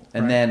 people.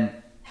 And then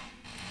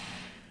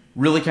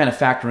really kind of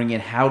factoring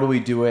in how do we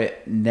do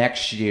it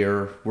next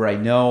year, where I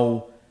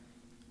know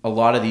a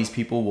lot of these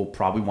people will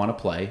probably want to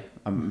play.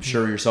 I'm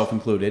sure yourself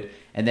included.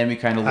 And then we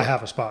kind of... I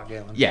have a spot,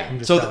 Galen.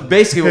 Yeah. So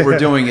basically what we're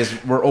doing is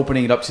we're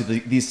opening it up to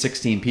these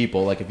 16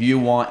 people. Like, if you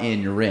want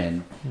in, you're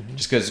in.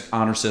 Just because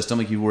honor system,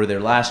 like you were there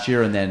last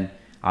year, and then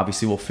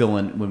obviously we'll fill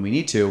in when we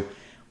need to.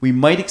 We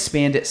might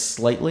expand it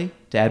slightly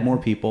to add more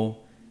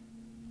people.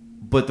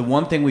 But the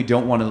one thing we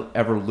don't want to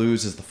ever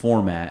lose is the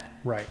format.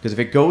 Right. Because if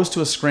it goes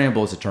to a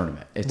scramble, it's a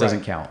tournament. It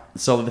doesn't count.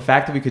 So the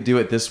fact that we could do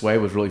it this way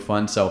was really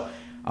fun. So,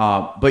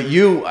 but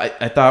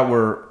I thought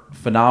were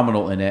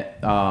phenomenal in it.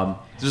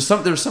 There's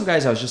some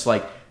guys I was just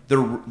like, they're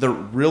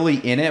really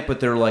in it, but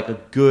they're like a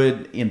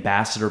good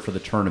ambassador for the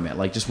tournament.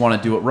 Like, just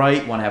want to do it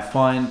right, want to have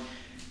fun,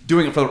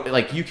 doing it for,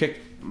 like, you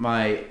kicked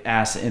my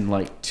ass in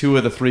like 2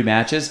 of the 3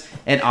 matches,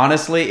 and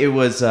honestly, it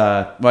was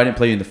I didn't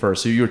play you in the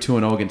first, so you were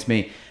 2-0 against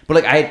me.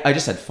 But like, I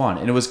just had fun,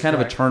 and it was kind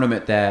of a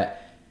tournament that,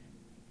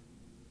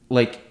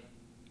 like,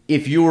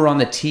 if you were on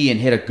the tee and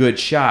hit a good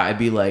shot, I'd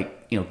be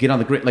like, get on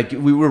the green. Like,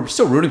 we were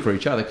still rooting for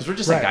each other because we're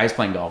just like guys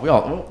playing golf.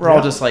 We're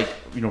all just like,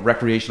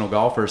 recreational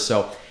golfers.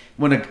 So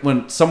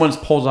when someone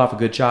pulls off a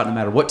good shot, no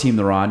matter what team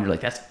they're on, you're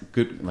like, that's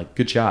good, like,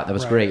 good shot. That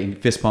was great, and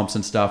fist pumps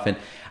and stuff. And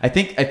I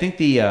think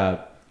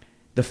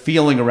the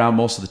feeling around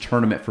most of the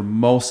tournament for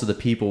most of the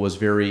people was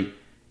very.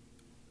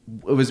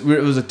 It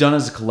was done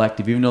as a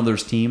collective, even though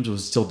there's teams. It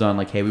was still done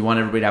like, hey, we want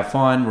everybody to have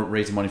fun. We're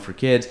raising money for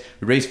kids.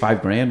 We raised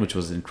 $5,000, which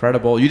was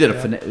incredible. You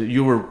did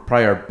you were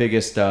probably our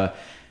biggest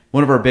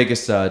one of our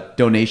biggest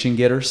donation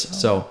getters.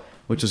 So,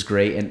 which was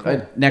great. And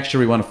Cool. Next year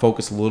we want to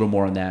focus a little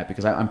more on that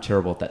because I'm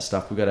terrible at that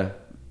stuff. We got to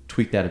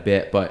tweak that a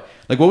bit. But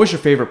like, what was your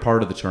favorite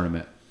part of the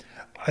tournament?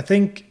 I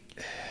think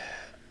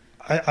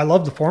I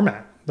love the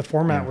format. The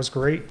format was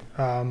great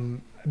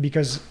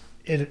because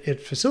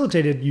it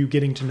facilitated you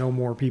getting to know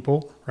more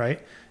people,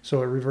 right?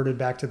 So it reverted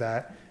back to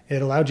that.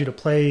 It allowed you to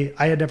play.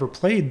 I had never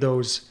played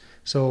those.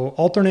 So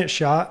alternate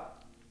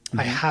shot,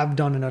 I have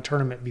done in a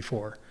tournament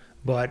before,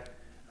 but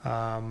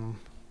oh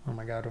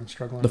my God, I'm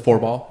struggling. The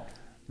 4-ball?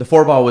 The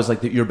 4-ball was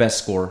like your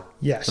best score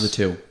Yes. of the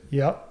two.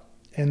 Yep.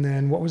 And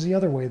then what was the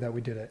other way that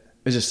we did it?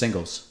 It was just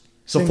singles.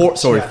 So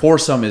Singles, yeah.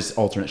 foursome is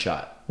alternate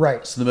shot.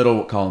 Right. So the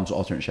middle column's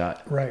alternate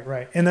shot.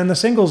 Right. And then the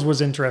singles was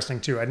interesting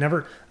too. I've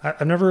never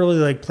really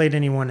like played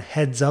anyone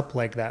heads up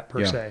like that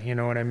per se. You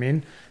know what I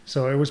mean?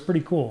 So it was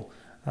pretty cool.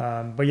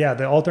 But yeah,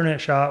 the alternate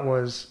shot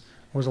was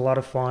a lot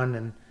of fun,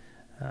 and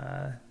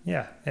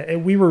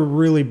we were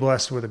really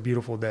blessed with a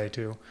beautiful day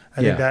too.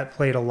 I think that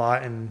played a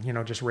lot in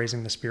just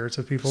raising the spirits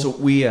of people. So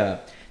we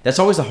that's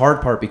always the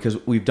hard part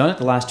because we've done it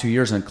the last 2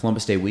 years on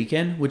Columbus Day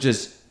weekend, which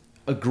is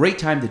a great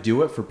time to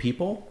do it for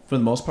people for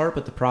the most part.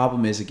 But the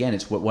problem is, again,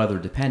 it's weather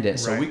dependent.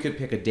 So we could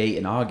pick a date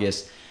in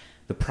August.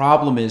 The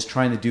problem is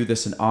trying to do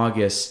this in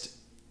August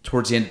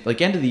towards the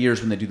end of the year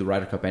is when they do the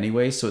Ryder Cup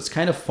anyway. So it's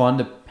kind of fun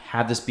to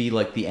have this be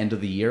like the end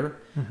of the year,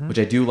 which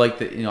I do like.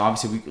 That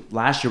obviously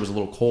last year was a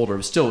little colder,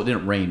 but still it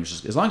didn't rain.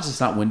 As long as it's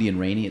not windy and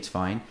rainy, it's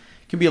fine.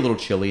 It can be a little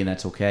chilly, and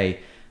that's okay.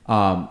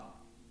 But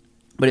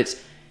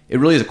it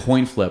really is a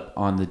coin flip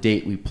on the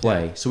date we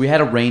play. Yeah. So we had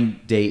a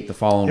rain date the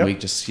following week,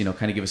 just kind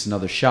of give us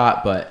another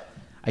shot. But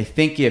I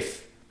think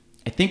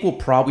we'll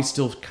probably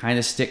still kind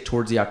of stick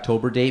towards the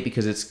October date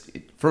because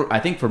I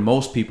think for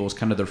most people it's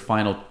kind of their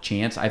final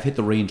chance. I've hit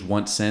the range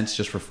once since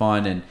just for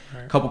fun, and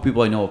a couple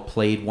people I know have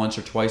played once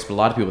or twice, but a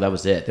lot of people that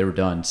was it. They were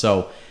done.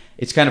 So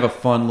it's kind of a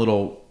fun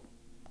little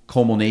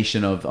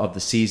culmination of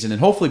the season,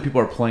 and hopefully people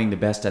are playing the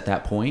best at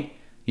that point.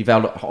 You've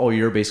had all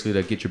year basically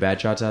to get your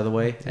bad shots out of the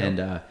way,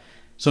 and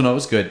so no, it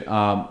was good.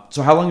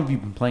 So how long have you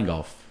been playing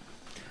golf?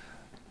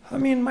 I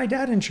mean, my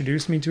dad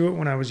introduced me to it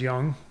when I was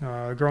young.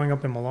 Growing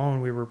up in Malone,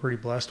 we were pretty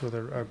blessed with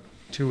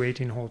two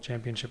 18-hole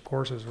championship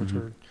courses, which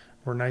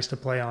were nice to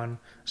play on.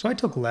 So I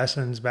took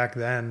lessons back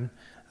then.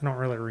 I don't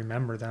really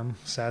remember them,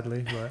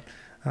 sadly,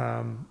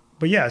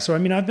 but yeah. So I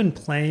mean, I've been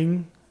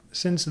playing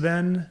since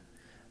then.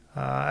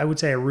 I would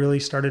say I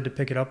really started to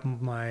pick it up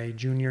my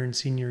junior and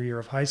senior year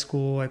of high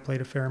school. I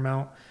played a fair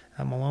amount.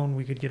 At Malone,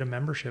 we could get a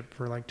membership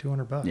for like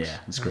 $200. Yeah,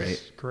 that's great.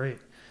 It's great.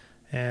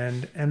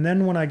 And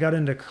then when I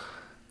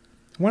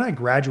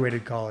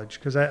graduated college,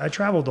 because I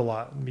traveled a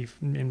lot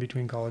in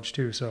between college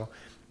too. So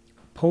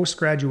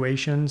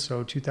post-graduation,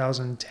 so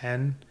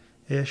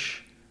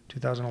 2010-ish,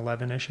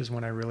 2011-ish is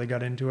when I really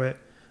got into it.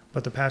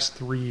 But the past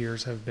 3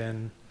 years have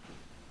been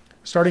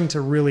starting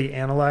to really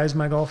analyze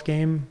my golf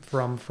game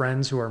from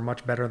friends who are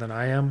much better than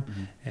I am,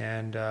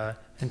 and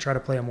try to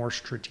play a more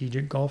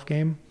strategic golf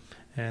game.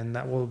 And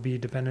that will be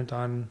dependent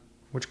on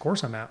which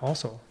course I'm at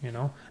also,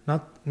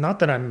 not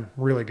that I'm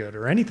really good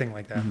or anything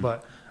like that,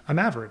 but I'm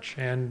average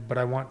but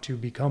I want to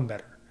become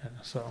better.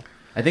 So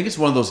I think it's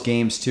one of those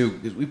games too.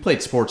 We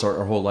played sports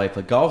our whole life.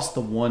 Like golf's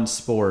the one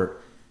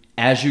sport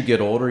as you get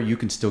older, you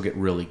can still get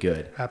really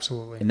good.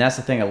 Absolutely. And that's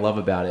the thing I love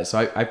about it.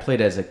 So I played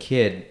as a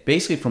kid,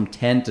 basically from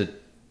 10 to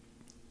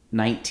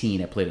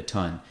 19, I played a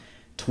ton.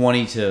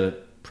 20 to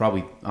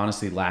probably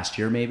honestly last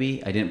year,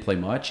 maybe I didn't play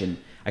much. And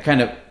I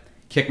kind of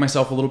kicked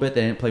myself a little bit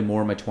that I didn't play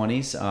more in my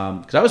 20s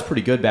because I was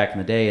pretty good back in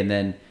the day, and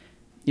then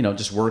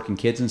just work and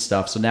kids and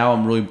stuff. So now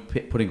I'm really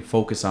putting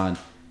focus on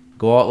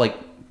go out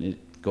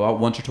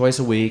once or twice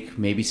a week,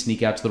 maybe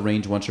sneak out to the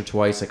range once or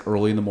twice like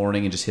early in the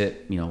morning and just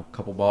hit a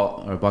couple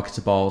buckets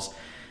of balls.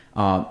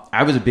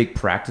 I was a big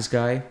practice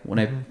guy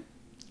when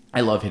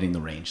I love hitting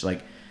the range.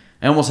 Like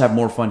I almost have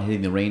more fun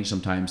hitting the range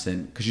sometimes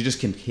than because you just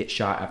can hit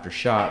shot after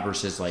shot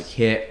versus like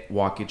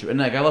walk into it. And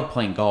like I love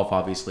playing golf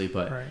obviously,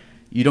 but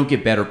you don't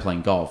get better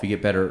playing golf. You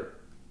get better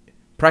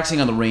practicing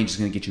on the range is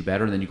going to get you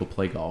better, and then you go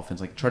play golf. And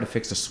it's like try to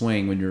fix a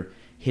swing when you're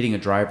hitting a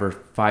driver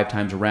 5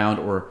 times around,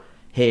 or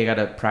hey, I got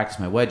to practice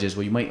my wedges.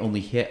 Well, you might only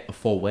hit a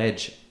full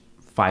wedge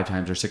 5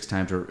 times or 6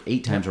 times or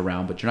 8 times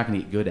around, but you're not going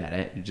to get good at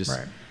it. You just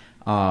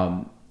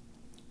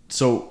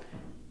so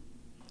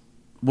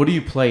what do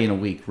you play in a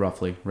week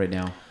roughly right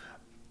now?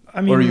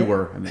 I mean, or you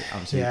were? I mean,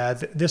 obviously. Yeah,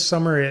 this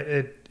summer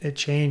it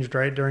changed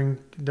right during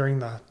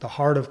the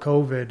heart of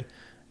COVID.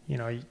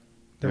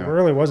 There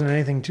really wasn't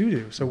anything to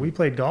do. So we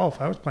played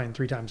golf. I was playing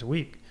 3 times a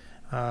week.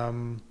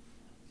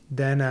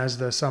 Then as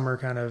the summer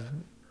kind of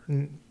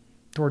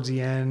towards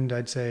the end,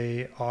 I'd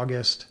say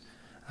August,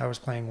 I was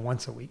playing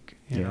once a week,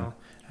 you know.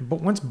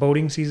 But once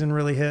boating season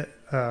really hit,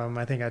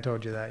 I think I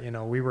told you that,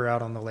 we were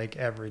out on the lake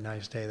every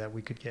nice day that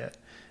we could get.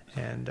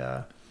 And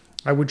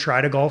I would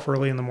try to golf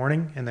early in the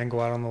morning and then go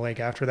out on the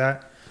lake after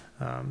that.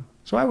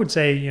 So I would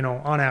say,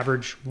 on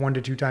average, 1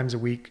 to 2 times a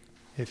week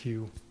if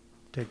you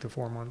take the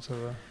 4 months of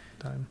the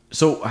time.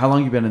 So how long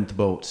have you been into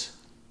boats?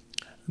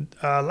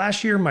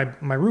 Last year,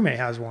 my roommate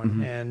has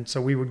one, and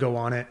so we would go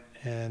on it.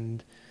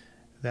 And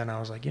then I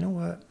was like, you know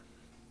what?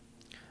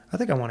 I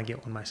think I want to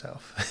get one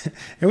myself.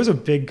 It was a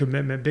big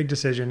commitment, big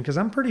decision, because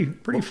I'm pretty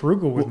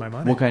frugal with my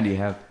money. What kind do you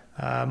have?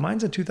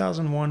 Mine's a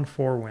 2001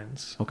 Four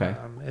Winds. Okay.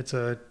 It's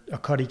a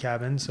cuddy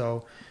cabin,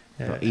 so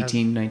About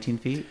 18, 19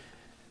 feet?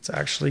 it's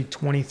actually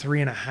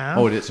 23 and a half.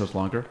 Oh, it is, so it's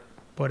longer?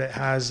 But it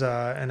has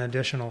an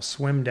additional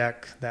swim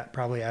deck that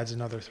probably adds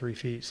another 3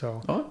 feet.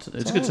 So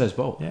It's a good sized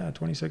boat. Yeah,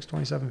 26,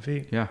 27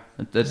 feet. Yeah,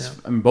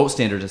 I mean, boat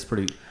standards, that's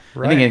pretty.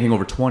 Right. I think anything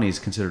over 20 is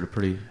considered a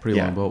pretty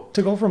long boat.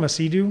 To go from a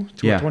Sea-Doo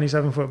to a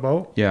 27-foot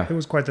boat, yeah, it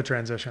was quite the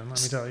transition,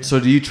 let me tell you.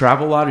 So do you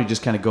travel a lot, or you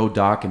just kind of go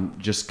dock and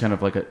just kind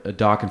of like a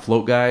dock and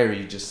float guy, or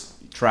you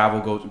just travel,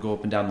 go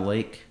up and down the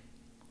lake?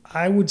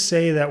 I would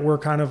say that we're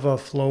kind of a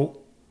float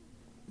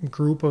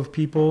group of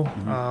people.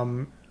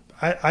 Mm-hmm.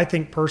 I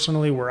think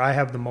personally where I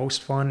have the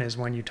most fun is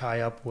when you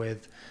tie up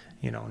with,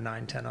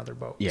 9, 10 other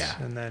boats. Yeah.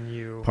 And then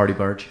you... Party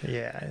barge?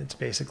 Yeah, it's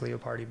basically a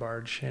party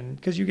barge. And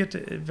because you get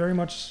to, very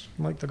much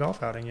like the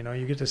golf outing,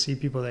 you get to see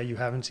people that you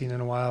haven't seen in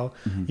a while.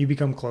 Mm-hmm. You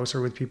become closer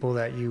with people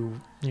that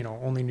you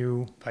only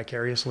knew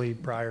vicariously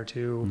prior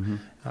to.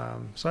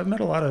 Mm-hmm. So I've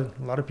met a lot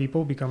of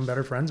people, become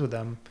better friends with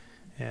them.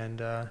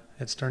 And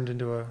it's turned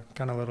into a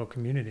kind of little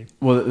community.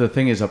 Well, the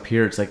thing is up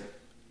here, it's like,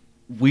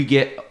 we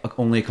get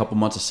only a couple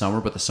months of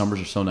summer, but the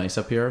summers are so nice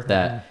up here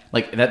that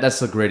that's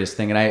the greatest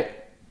thing. And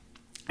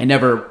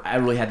I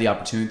really had the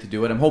opportunity to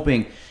do it. I'm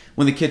hoping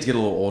when the kids get a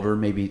little older,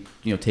 maybe,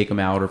 take them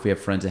out, or if we have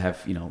friends that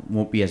have,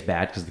 won't be as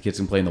bad because the kids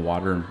can play in the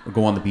water and or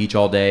go on the beach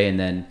all day. And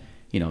then,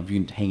 you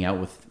can hang out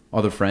with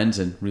other friends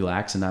and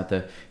relax and not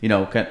the,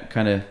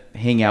 kind of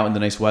hang out in the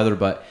nice weather.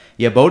 But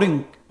yeah,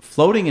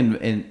 floating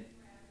and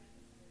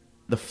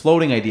the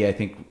floating idea, I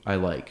think I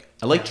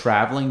like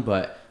traveling,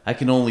 but I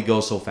can only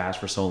go so fast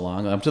for so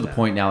long. I'm to the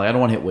point now, I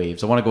don't want to hit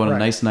waves. I want to go on a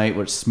nice night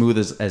where it's smooth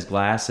as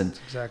glass, and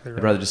exactly right.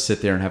 I'd rather just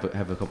sit there and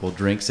have a couple of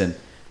drinks and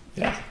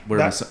wear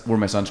my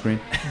sunscreen.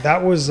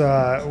 That was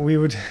we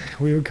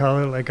would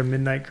call it like a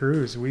midnight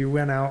cruise. We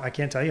went out. I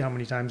can't tell you how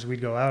many times we'd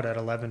go out at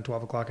 11,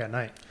 12 o'clock at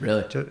night.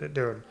 Really,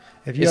 dude?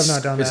 If you have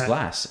not done that, it's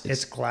glass.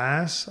 It's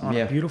glass on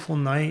a beautiful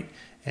night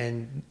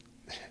and.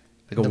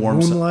 Like the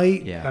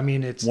moonlight. Yeah. I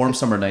mean, it's warm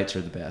summer nights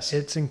are the best.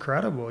 It's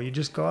incredible. You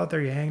just go out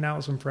there, you hang out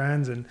with some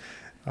friends, and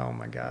oh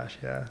my gosh,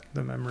 yeah,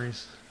 the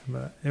memories.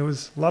 But it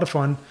was a lot of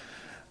fun.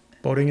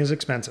 Boating is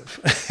expensive.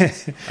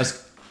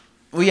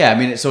 Well, yeah, I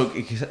mean, so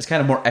it's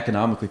kind of more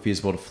economically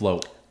feasible to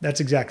float. That's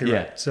exactly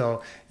right.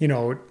 So,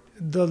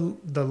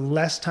 the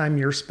less time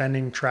you're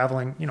spending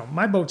traveling,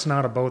 my boat's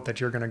not a boat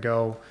that you're going to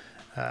go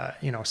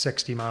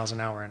 60 miles an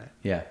hour in it.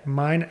 Yeah.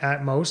 Mine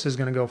at most is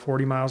going to go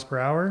 40 miles per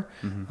hour.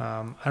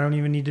 Mm-hmm. I don't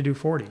even need to do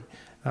 40.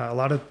 A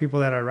lot of the people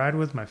that I ride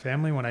with, my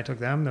family, when I took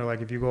them, they're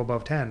like, if you go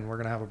above 10, we're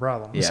going to have a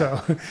problem. Yeah.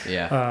 So,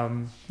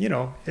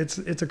 yeah.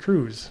 It's a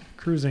cruise.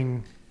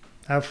 Cruising,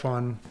 have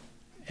fun.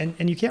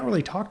 And you can't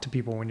really talk to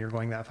people when you're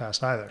going that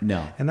fast either.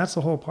 No. And that's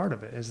the whole part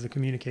of it, is the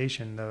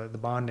communication, the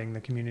bonding,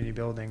 the community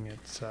building.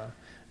 It's,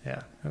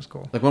 it was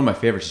cool. Like one of my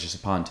favorites is just a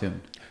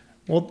pontoon.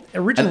 Well,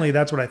 originally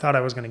that's what I thought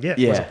I was going to get,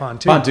 was a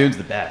pontoon. Pontoon's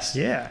the best.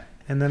 Yeah.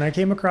 And then I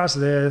came across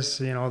this,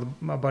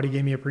 my buddy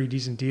gave me a pretty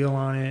decent deal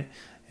on it.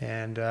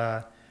 And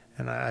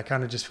I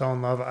kind of just fell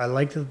in love. I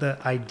liked the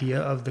idea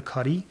of the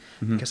cuddy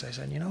because I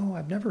said,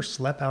 I've never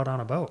slept out on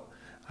a boat.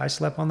 I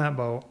slept on that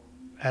boat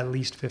at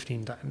least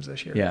 15 times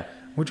this year. Yeah.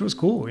 Which was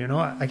cool.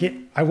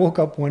 I woke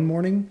up one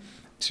morning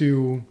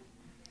to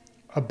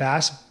a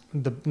bass,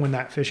 when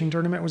that fishing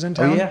tournament was in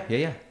town. Oh,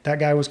 yeah. That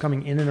guy was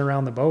coming in and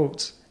around the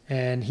boats.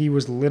 And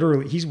he's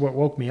what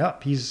woke me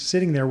up. He's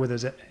sitting there with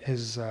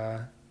his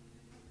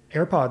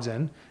AirPods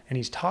in, and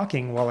he's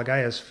talking while a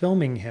guy is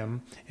filming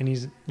him, and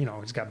he's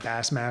got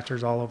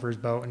Bassmasters all over his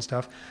boat and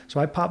stuff. So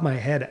I pop my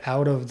head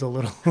out of the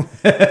little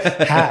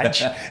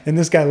hatch, and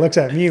this guy looks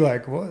at me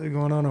like, "What's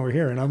going on over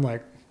here?" And I'm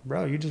like,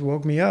 "Bro, you just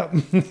woke me up."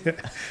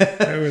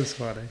 It was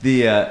funny.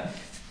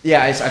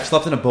 I've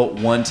slept in a boat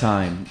one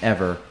time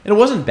ever, and it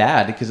wasn't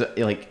bad because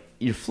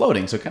you're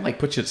floating, so it kind of like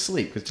puts you to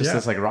sleep. It's just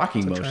this like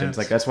rocking motion. It's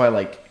like that's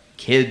why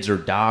kids or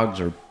dogs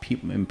or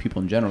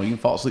people in general, you can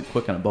fall asleep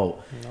quick on a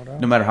boat,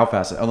 no matter how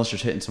fast, unless you're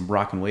hitting some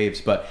rocking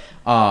waves. But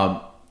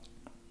I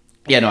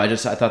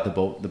thought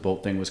the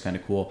boat thing was kind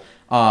of cool.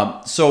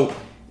 So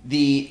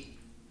the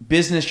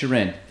business you're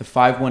in, the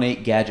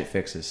 518 Gadget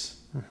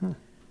Fixes,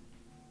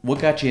 what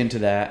got you into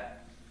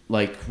that?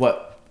 Like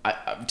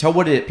tell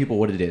people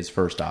what it is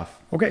first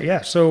off. Okay,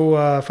 yeah. So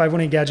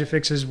 518 Gadget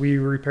Fixes, we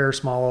repair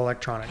small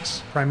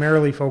electronics,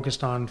 primarily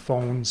focused on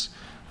phones,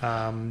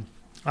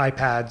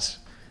 iPads,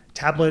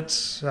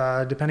 tablets,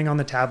 depending on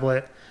the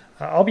tablet.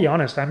 I'll be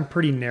honest, I'm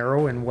pretty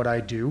narrow in what I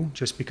do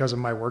just because of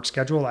my work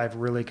schedule. I've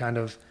really kind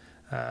of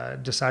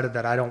decided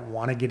that I don't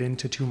want to get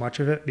into too much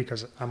of it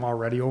because I'm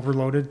already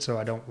overloaded, so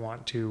I don't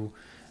want to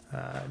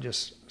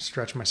just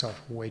stretch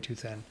myself way too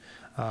thin.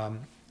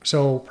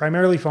 So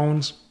primarily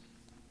phones,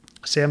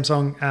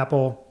 Samsung,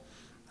 Apple.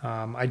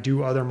 I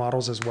do other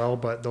models as well,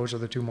 but those are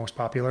the two most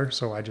popular,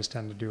 so I just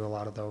tend to do a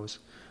lot of those.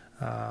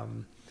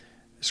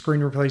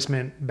 Screen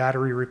replacement,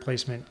 battery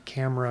replacement,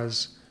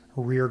 cameras,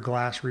 rear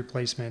glass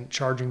replacement,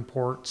 charging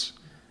ports,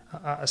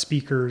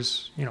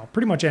 speakers,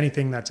 pretty much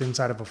anything that's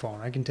inside of a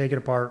phone. I can take it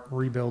apart,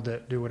 rebuild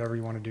it, do whatever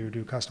you want to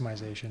do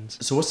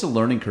customizations. So what's the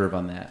learning curve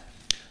on that?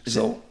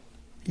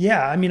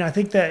 Yeah, I mean, I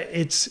think that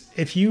it's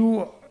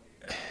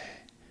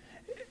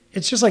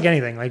just like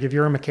anything. Like if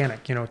you're a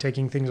mechanic,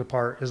 taking things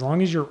apart, as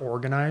long as you're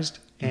organized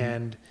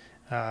and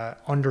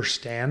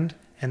understand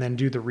and then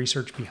do the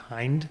research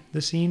behind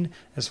the scene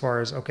as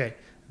far as, okay,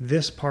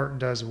 this part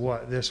does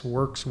what, this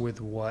works with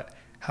what,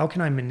 how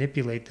can I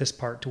manipulate this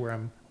part to where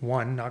I'm,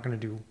 one, not going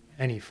to do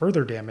any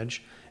further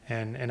damage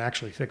and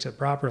actually fix it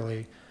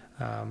properly.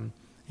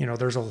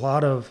 There's a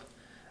lot of,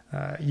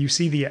 I've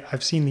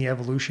seen the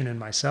evolution in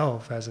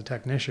myself as a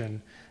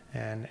technician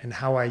and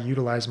how I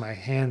utilize my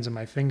hands and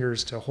my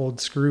fingers to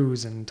hold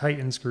screws and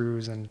tighten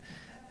screws. And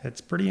it's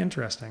pretty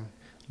interesting.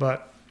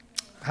 But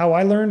how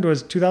I learned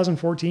was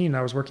 2014,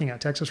 I was working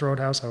at Texas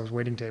Roadhouse. I was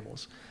waiting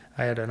tables.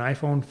 I had an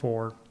iPhone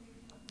 4,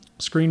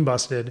 screen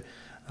busted.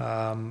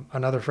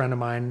 Another friend of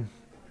mine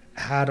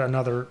had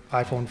another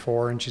iPhone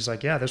 4 and she's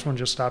like, yeah, this one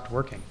just stopped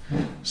working.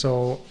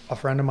 So a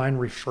friend of mine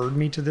referred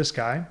me to this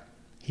guy.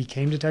 He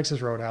came to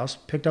Texas Roadhouse,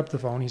 picked up the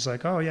phone. He's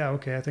like, oh yeah,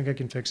 okay, I think I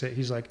can fix it.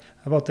 He's like,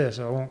 how about this?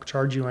 I won't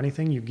charge you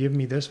anything. You give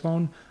me this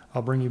phone,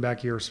 I'll bring you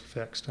back yours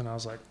fixed. And I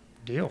was like,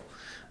 deal.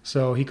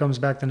 So he comes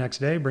back the next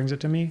day, brings it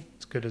to me.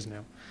 It's good as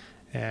new.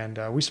 And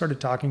we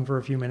started talking for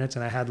a few minutes,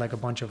 and I had like a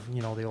bunch of,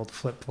 the old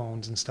flip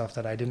phones and stuff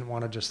that I didn't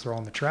want to just throw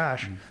in the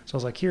trash. So I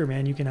was like, here,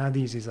 man, you can have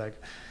these. He's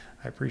like,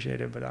 I appreciate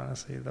it, but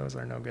honestly, those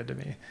are no good to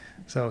me.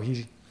 So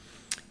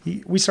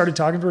we started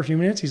talking for a few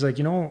minutes. He's like,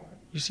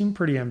 you seem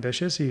pretty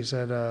ambitious. He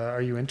said,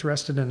 are you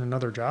interested in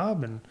another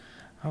job? And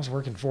I was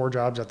working 4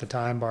 jobs at the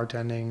time,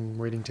 bartending,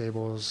 waiting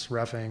tables,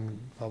 reffing,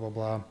 blah, blah,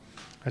 blah.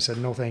 I said,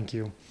 no, thank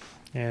you.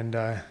 And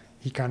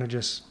he kind of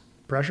just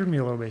pressured me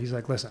a little bit. He's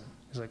like, listen,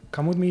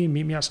 come with me,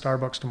 meet me at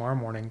Starbucks tomorrow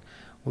morning.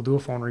 We'll do a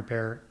phone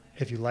repair.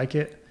 If you like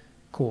it,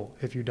 cool.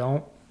 If you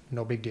don't,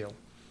 no big deal.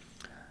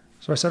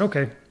 So I said,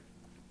 okay.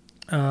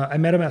 I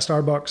met him at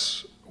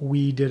Starbucks.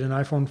 We did an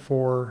iPhone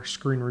 4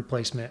 screen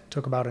replacement. It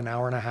took about an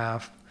hour and a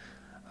half.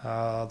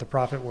 The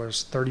profit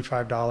was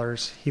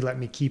 $35. He let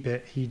me keep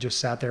it. He just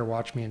sat there,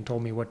 watched me, and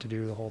told me what to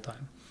do the whole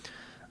time.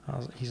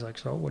 He's like,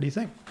 so what do you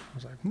think? I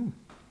was like,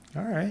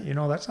 all right.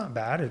 That's not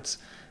bad. It's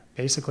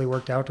basically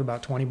worked out to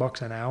about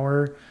 $20 an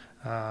hour.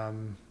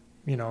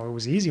 It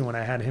was easy when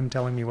I had him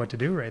telling me what to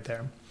do right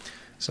there.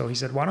 So he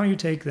said, why don't you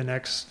take the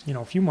next,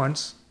 few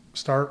months,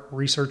 start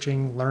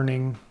researching,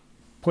 learning,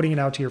 putting it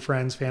out to your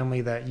friends, family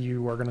that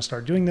you are going to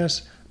start doing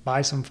this,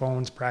 buy some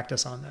phones,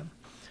 practice on them.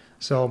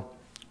 So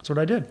that's what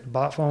I did.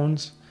 Bought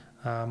phones.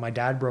 My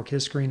dad broke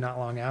his screen not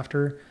long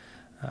after.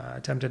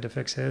 Attempted to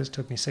fix his.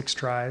 Took me 6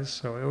 tries.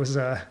 So it was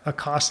a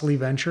costly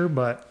venture,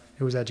 but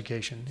it was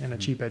education and a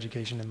cheap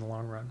education in the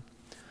long run.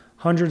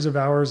 Hundreds of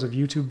hours of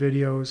YouTube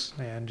videos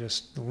and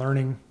just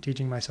learning,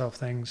 teaching myself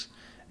things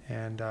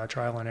and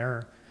trial and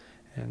error.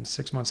 And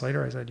 6 months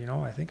later, I said,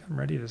 I think I'm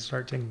ready to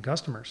start taking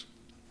customers.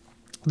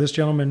 This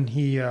gentleman,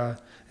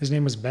 his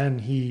name was Ben.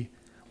 He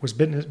was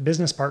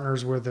business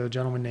partners with a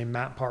gentleman named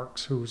Matt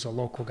Parks, who's a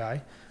local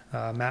guy.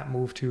 Matt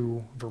moved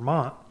to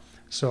Vermont,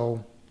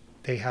 so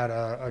they had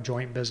a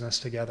joint business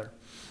together.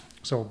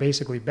 So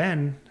basically,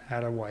 Ben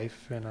had a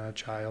wife and a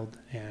child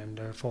and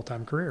a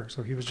full-time career,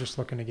 so he was just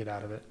looking to get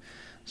out of it.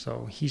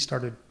 So he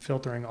started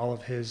filtering all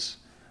of his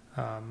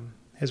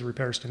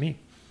repairs to me,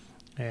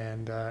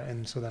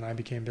 and so then I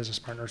became business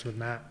partners with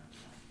Matt,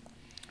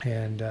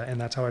 and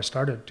that's how I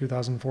started,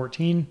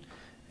 2014,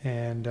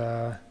 and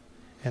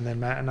then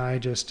Matt and I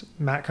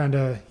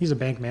he's a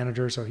bank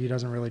manager, so he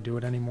doesn't really do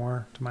it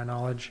anymore, to my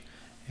knowledge,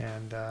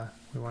 and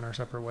we went our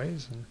separate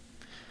ways, and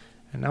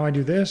now I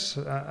do this.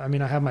 I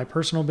have my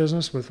personal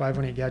business with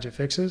 518 Gadget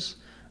Fixes,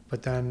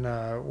 but then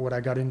what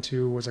I got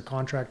into was a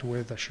contract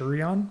with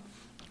Asurion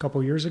a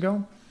couple years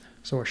ago.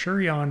 So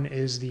Asurion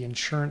is the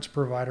insurance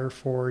provider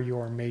for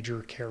your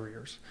major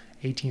carriers,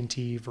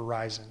 AT&T,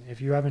 Verizon.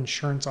 If you have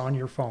insurance on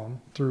your phone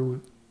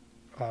through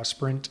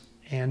Sprint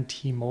and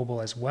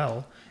T-Mobile as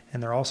well,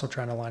 and they're also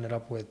trying to line it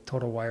up with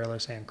Total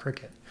Wireless and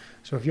Cricket.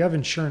 So if you have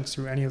insurance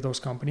through any of those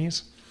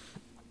companies,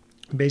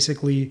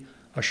 basically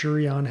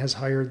Asurion has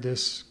hired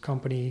this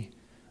company,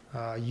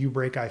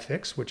 U-Break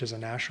iFix, which is a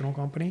national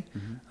company.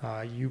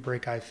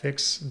 U-Break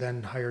iFix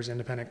then hires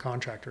independent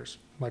contractors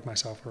like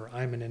myself, or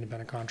I'm an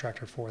independent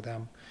contractor for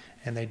them,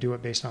 and they do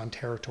it based on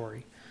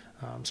territory.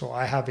 So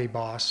I have a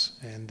boss,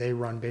 and they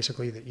run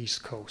basically the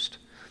East Coast.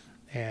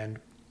 And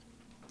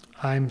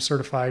I'm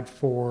certified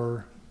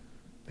for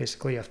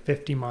basically a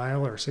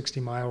 50-mile or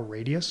 60-mile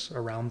radius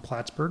around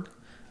Plattsburgh.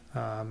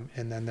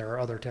 And then there are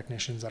other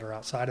technicians that are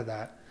outside of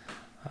that.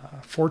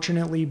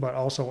 Fortunately, but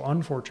also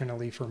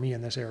unfortunately for me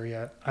in this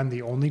area, I'm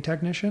the only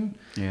technician.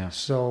 Yeah.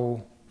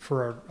 So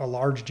for a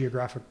large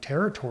geographic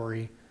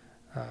territory,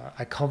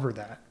 I cover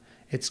that.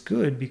 It's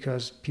good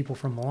because people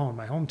from Malone,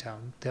 my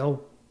hometown,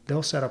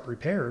 they'll set up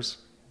repairs.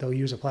 They'll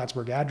use a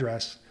Plattsburgh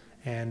address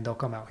and they'll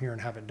come out here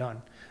and have it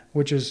done,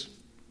 which is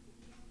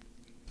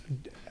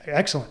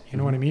excellent. You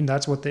know what I mean?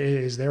 That's what it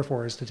is there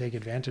for, is to take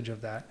advantage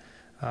of that.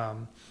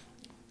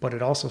 But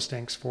it also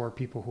stinks for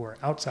people who are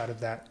outside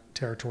of that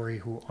territory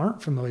who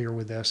aren't familiar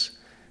with this,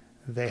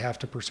 they have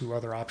to pursue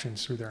other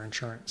options through their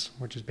insurance,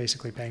 which is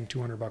basically paying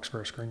 $200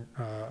 for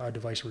a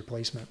device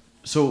replacement.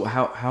 So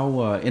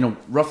how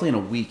roughly in a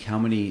week, how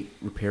many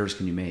repairs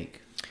can you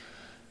make?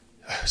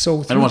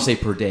 So I don't want to say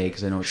per day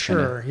because I know it's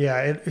sure.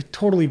 Yeah, it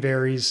totally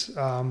varies.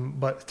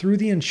 But through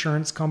the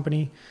insurance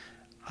company,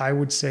 I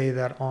would say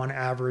that on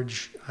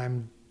average,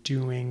 I'm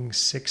doing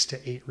 6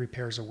 to 8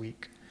 repairs a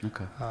week.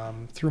 Okay.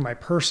 Through my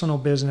personal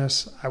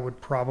business, I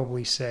would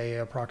probably say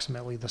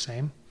approximately the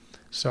same.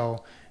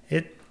 So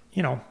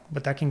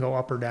but that can go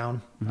up or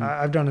down. Mm-hmm.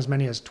 I've done as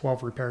many as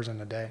 12 repairs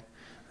in a day.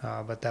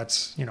 But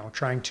that's,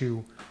 trying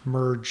to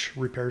merge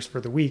repairs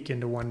for the week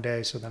into one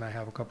day. So then I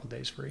have a couple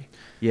days free.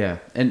 Yeah.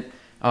 And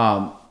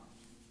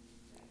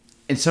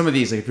some of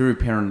these, like if you're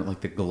repairing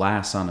like the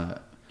glass on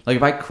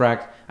if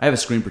I have a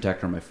screen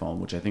protector on my phone,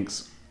 which I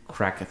think's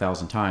cracked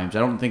 1,000 times. I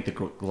don't think the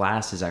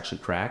glass is actually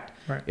cracked.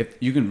 Right. If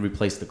you can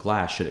replace the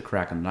glass, should it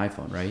crack on an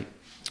iPhone, right?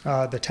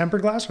 The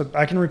tempered glass,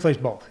 I can replace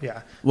both.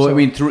 Yeah. Well,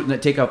 so,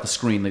 take out the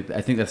screen. Like,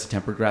 I think that's the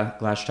tempered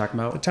glass you're talking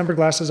about. The tempered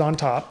glass is on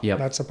top. Yep.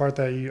 That's the part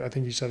that I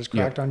think you said is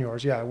cracked on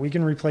yours. Yeah, we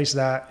can replace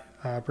that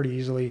pretty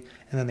easily.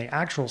 And then the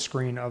actual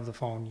screen of the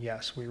phone,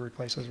 yes, we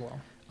replace as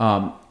well.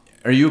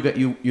 Are you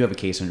have a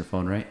case on your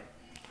phone, right?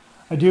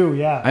 I do.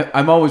 Yeah.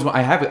 I've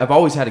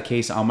always had a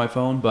case on my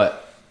phone,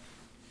 but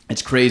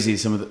it's crazy.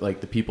 Some of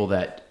the people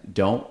that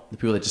don't, the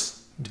people that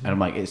just, and I'm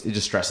like, it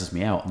just stresses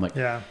me out. I'm like,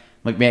 yeah. I'm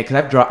like, man,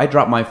 because I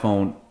drop my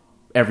phone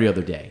every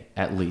other day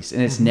at least,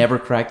 and it's never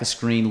cracked the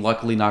screen.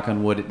 Luckily, knock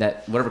on wood,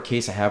 that whatever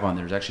case I have on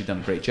there has actually done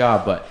a great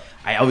job. But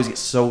I always get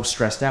so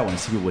stressed out when I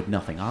see people with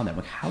nothing on them.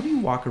 Like, how do you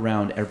walk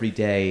around every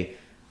day?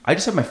 I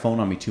just have my phone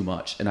on me too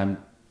much, and I'm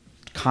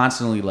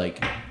constantly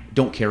like,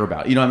 don't care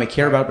about it. I may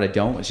care about it, but I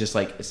don't. It's just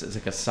like it's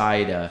like a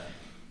side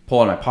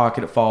pull out of my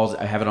pocket. It falls.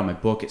 I have it on my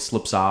book. It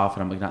slips off,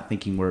 and I'm like not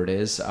thinking where it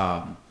is.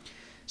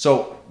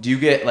 So do you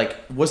get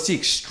what's the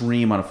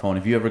extreme on a phone?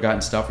 Have you ever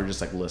gotten stuff or just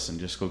like, listen,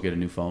 just go get a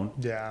new phone?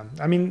 Yeah.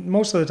 I mean,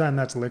 most of the time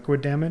that's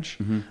liquid damage.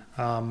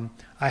 Mm-hmm.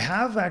 I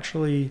have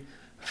actually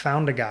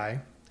found a guy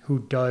who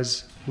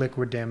does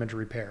liquid damage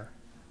repair.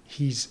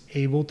 He's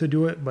able to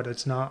do it, but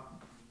it's not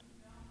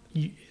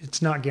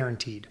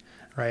guaranteed,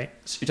 right?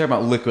 So you're talking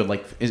about liquid,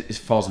 like it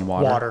falls in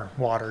water?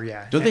 Water,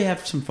 yeah. Don't they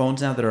have some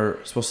phones now that are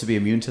supposed to be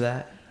immune to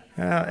that?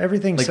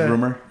 Everything like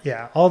rumor?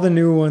 Yeah, all the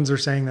new ones are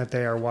saying that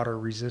they are water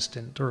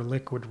resistant or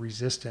liquid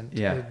resistant.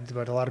 Yeah.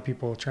 But a lot of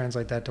people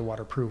translate that to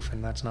waterproof,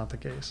 and that's not the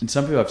case. And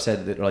some people have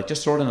said that, like,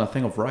 just throw it in a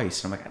thing of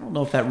rice. And I'm like, I don't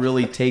know if that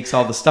really takes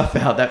all the stuff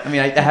out. That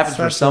it happens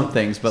for some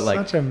things, but like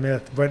such a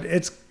myth. But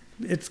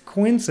it's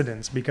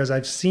coincidence because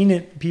I've seen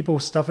it. People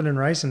stuff it in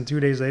rice, and 2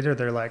 days later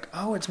they're like,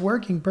 "Oh, it's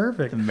working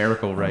perfect." The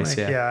miracle rice,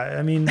 like, yeah. Yeah,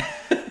 I mean.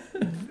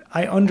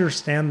 I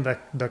understand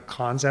the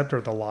concept or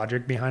the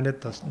logic behind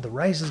it. The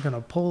rice is going to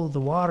pull the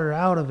water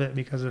out of it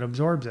because it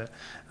absorbs it.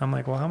 I'm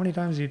like, well, how many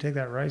times do you take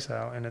that rice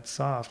out and it's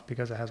soft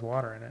because it has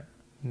water in it?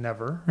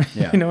 Never.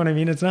 Yeah. You know what I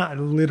mean? It's not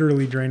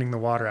literally draining the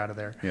water out of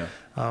there. Yeah.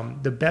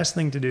 The best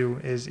thing to do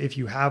is if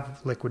you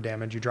have liquid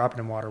damage, you drop it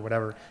in water,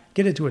 whatever,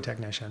 get it to a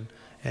technician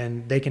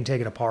and they can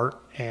take it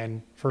apart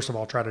and first of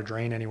all, try to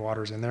drain any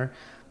waters in there.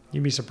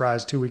 You'd be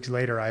surprised 2 weeks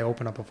later, I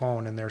open up a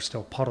phone and there's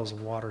still puddles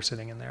of water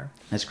sitting in there.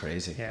 That's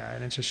crazy. Yeah,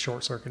 and it's just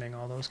short circuiting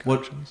all those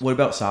connections. What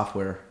about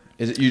software?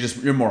 Is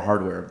it you're more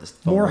hardware of this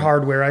phone? More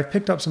hardware. I've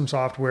picked up some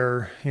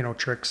software,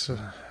 tricks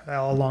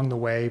along the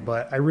way,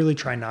 but I really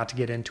try not to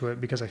get into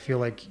it because I feel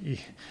like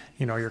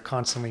you're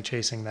constantly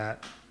chasing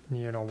that,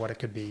 what it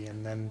could be,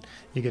 and then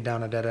you get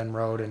down a dead end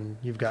road and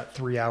you've got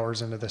 3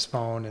 hours into this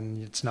phone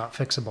and it's not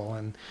fixable.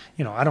 And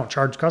I don't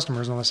charge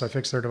customers unless I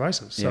fix their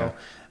devices. So.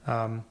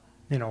 Yeah.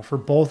 For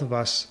both of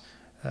us,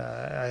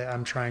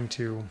 I'm trying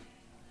to,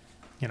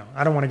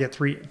 I don't want to get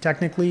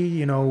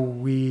technically,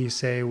 we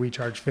say we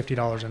charge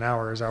 $50 an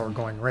hour as our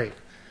going rate.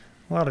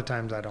 A lot of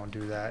times I don't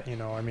do that.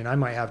 I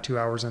might have 2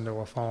 hours into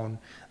a phone.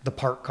 The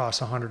part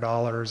costs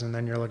 $100 and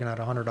then you're looking at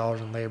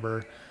 $100 in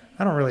labor.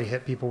 I don't really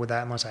hit people with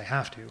that unless I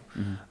have to.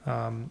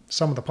 Mm-hmm.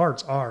 Some of the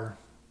parts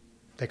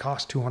they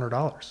cost $200,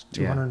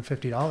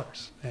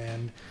 $250.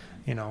 And,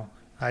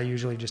 I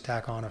usually just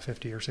tack on a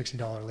 $50 or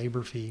 $60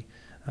 labor fee.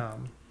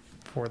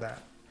 For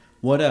that.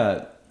 What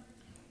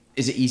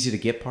is it easy to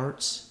get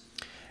parts?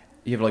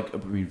 You have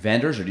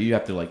vendors, or do you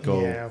have to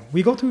go? Yeah,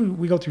 we go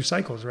through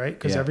cycles, right?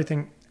 Because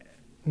everything,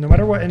 no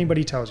matter what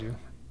anybody tells you,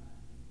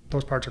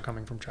 those parts are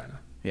coming from China.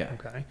 Yeah.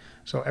 Okay.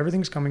 So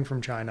everything's coming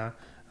from China.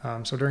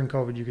 So during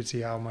COVID, you could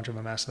see how much of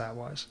a mess that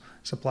was.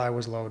 Supply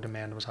was low,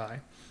 demand was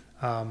high.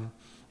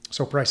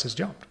 So prices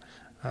jumped.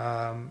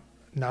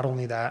 Not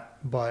only that,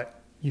 but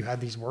you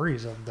had these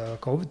worries of the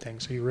COVID thing.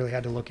 So you really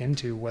had to look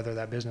into whether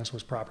that business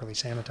was properly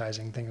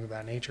sanitizing, things of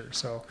that nature.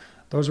 So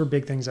those were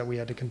big things that we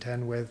had to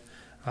contend with.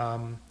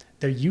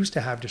 They used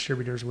to have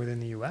distributors within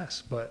the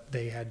US, but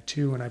they had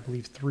 2, and I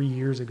believe 3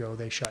 years ago,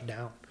 they shut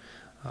down.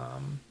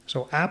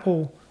 So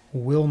Apple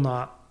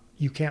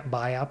you can't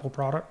buy Apple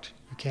product.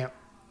 You can't,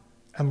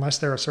 unless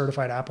they're a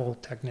certified Apple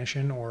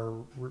technician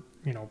or,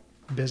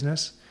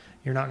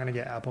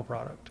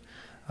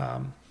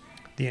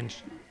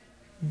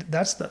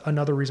 that's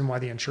another reason why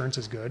the insurance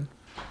is good,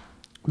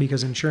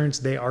 because insurance,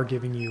 they are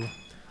giving you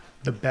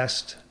the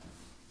best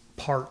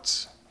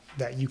parts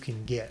that you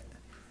can get,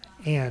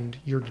 and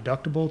your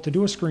deductible to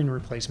do a screen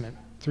replacement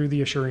through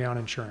the Assurion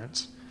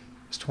insurance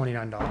is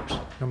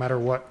 $29, no matter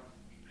what.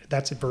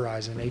 That's at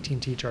Verizon.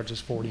 AT&T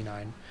charges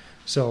 $49.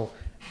 So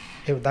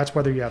that's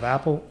whether you have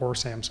Apple or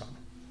Samsung.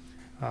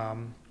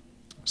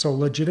 So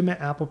legitimate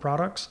Apple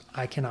products,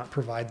 I cannot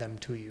provide them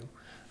to you.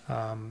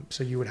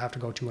 So you would have to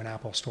go to an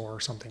Apple store or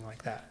something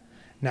like that.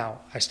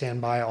 Now, I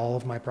stand by all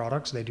of my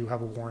products. They do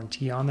have a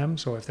warranty on them.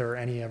 So if there are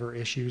any ever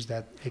issues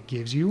that it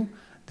gives you,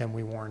 then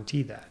we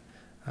warranty that.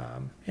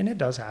 And it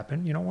does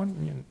happen.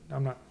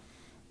 I'm not,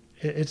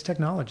 it's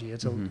technology.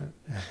 It's they're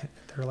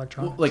electronics.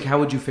 Well, like, how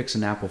would you fix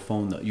an Apple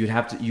phone though? You'd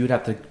have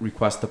to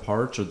request the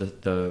parts, or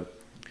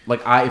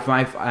if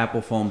my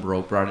Apple phone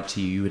brought it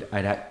to you,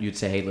 you'd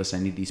say, hey,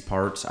 listen, I need these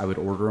parts. I would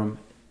order them.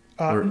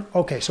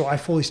 Okay. So I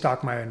fully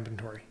stock my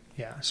inventory.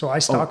 Yeah. So I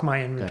stock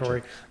my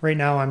inventory. Gotcha. Right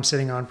now I'm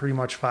sitting on pretty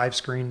much 5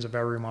 screens of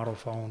every model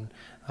phone.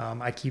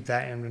 I keep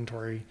that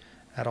inventory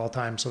at all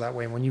times. So that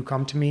way, when you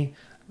come to me,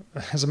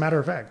 as a matter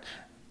of fact,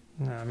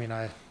 I mean,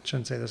 I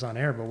shouldn't say this on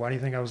air, but why do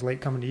you think I was late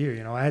coming to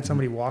you? I had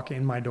somebody walk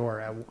in my door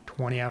at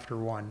 20 after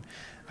 1.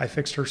 I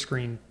fixed her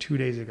screen 2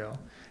 days ago.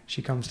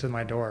 She comes to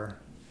my door,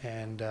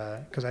 and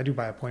because I do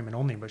by appointment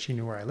only, but she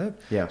knew where I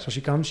lived. Yeah. So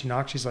she comes, she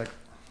knocks, she's like,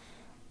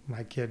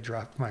 my kid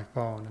dropped my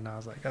phone. And I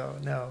was like, oh,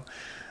 no.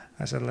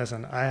 I said,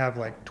 listen, I have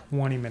like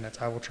 20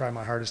 minutes. I will try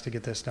my hardest to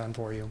get this done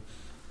for you.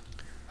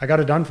 I got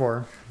it done for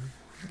her.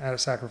 At a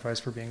sacrifice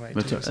for being late.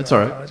 That's all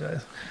right. I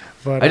apologize.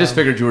 But I just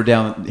figured you were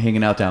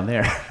hanging out down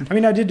there. I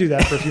mean, I did do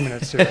that for a few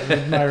minutes too,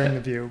 admiring the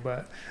view.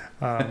 But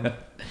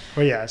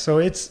yeah. So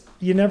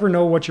you never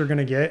know what you're going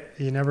to get.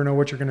 You never know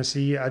what you're going to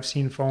see. I've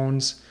seen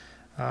phones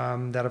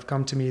that have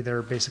come to me.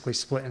 They're basically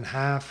split in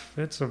half.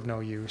 It's of no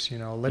use.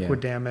 Liquid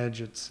damage.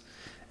 If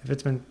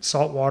it's been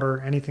salt water,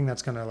 anything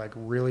that's going to like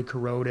really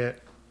corrode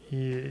it,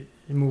 you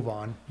move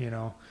on.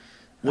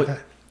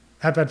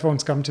 I've had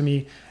phones come to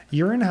me.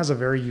 Urine has a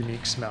very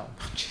unique smell.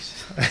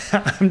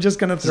 I'm just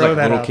going to throw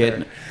that out there.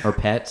 Little kid or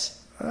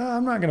pets?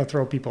 I'm not going to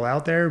throw people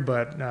out there,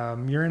 but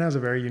urine has a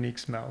very unique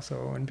smell. So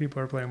when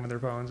people are playing with their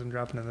phones and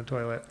dropping in the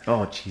toilet.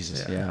 Oh,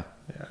 Jesus. Yeah.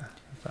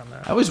 I found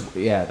that.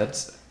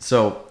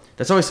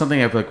 That's always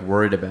something I've like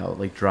worried about,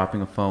 like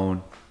dropping a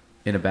phone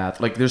in a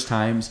bath. Like there's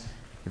times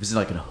if it's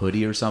like in a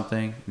hoodie or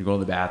something, you go to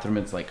the bathroom,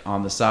 it's like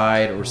on the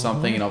side or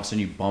something, and all of a sudden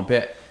you bump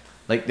it.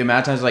 Like the amount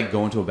of times I like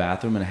go into a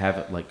bathroom and I have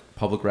it like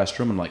public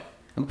restroom, and like,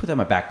 I'm gonna put that in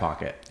my back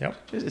pocket. Yep.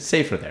 It's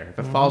safer there. If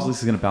it falls, at least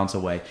it's gonna bounce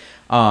away.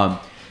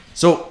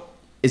 So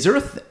is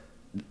there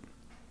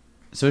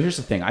so here's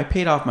the thing. I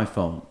paid off my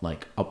phone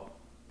like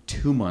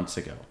 2 months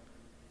ago,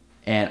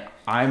 and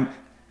and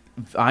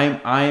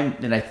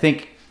I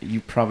think you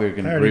probably are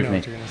gonna agree with me.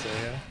 What you're gonna say,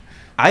 yeah.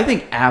 I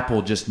think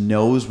Apple just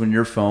knows when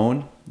your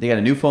phone. They got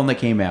a new phone that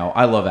came out.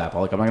 I love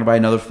Apple. Like I'm not gonna buy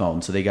another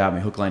phone, so they got me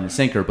hook, line, and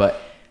sinker.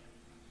 But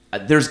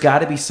there's got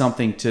to be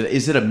something to.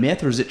 Is it a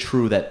myth or is it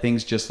true that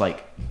things just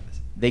like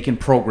they can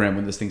program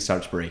when this thing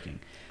starts breaking?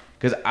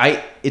 Because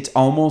I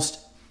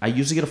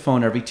usually get a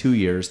phone every 2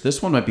 years.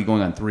 This one might be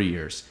going on 3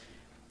 years,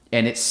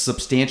 and it's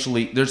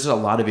substantially. There's a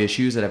lot of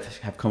issues that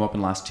have come up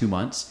in the last 2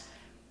 months,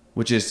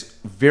 which is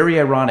very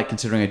ironic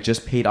considering I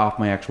just paid off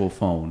my actual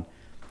phone,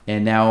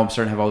 and now I'm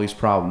starting to have all these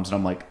problems. And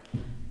I'm like,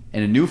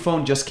 and a new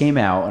phone just came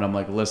out, and I'm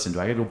like, listen, do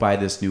I got to go buy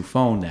this new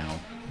phone now?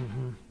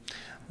 Mm-hmm.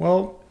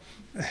 Well,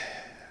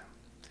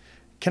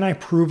 can I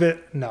prove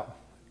it? No.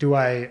 Do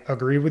I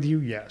agree with you?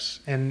 Yes.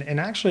 And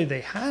actually,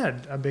 they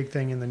had a big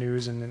thing in the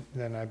news, and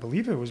then I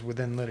believe it was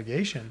within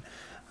litigation,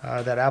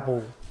 that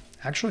Apple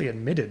actually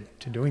admitted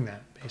to doing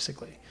that,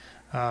 basically.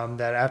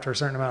 That after a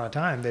certain amount of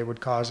time, they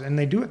would cause, and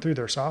they do it through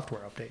their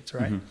software updates,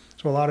 right? Mm-hmm.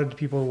 So a lot of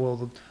people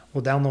will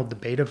download the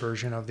beta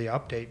version of the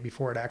update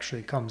before it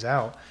actually comes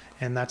out,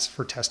 and that's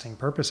for testing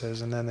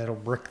purposes, and then it'll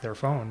brick their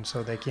phone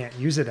so they can't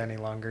use it any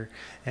longer.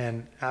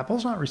 And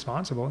Apple's not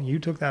responsible. You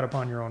took that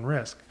upon your own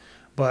risk.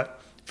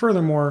 But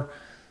furthermore,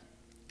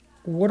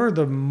 what are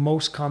the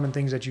most common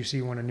things that you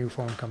see when a new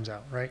phone comes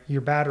out, right?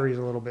 Your battery is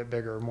a little bit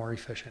bigger, more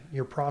efficient.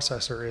 Your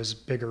processor is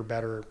bigger,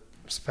 better,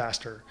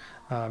 faster.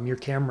 Your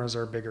cameras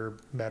are bigger,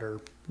 better,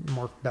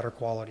 better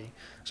quality.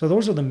 So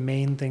those are the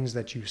main things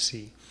that you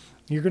see.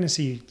 You're going to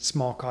see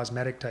small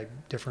cosmetic type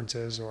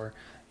differences or,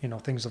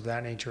 things of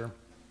that nature.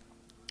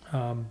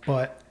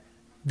 But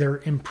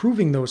they're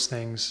improving those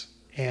things.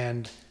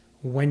 And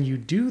when you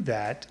do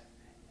that,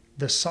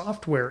 the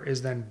software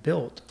is then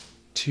built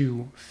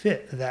to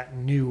fit that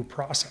new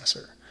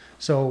processor.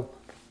 So,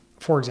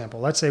 for example,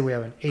 let's say we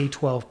have an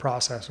A12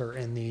 processor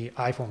in the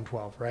iPhone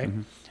 12, right?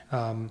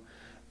 Mm-hmm.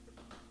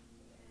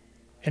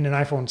 In an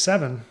iPhone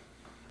 7,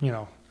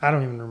 I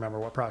don't even remember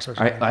what processor.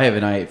 I have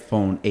an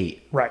iPhone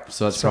 8. Right.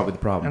 So that's probably the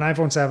problem. An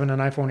iPhone 7, an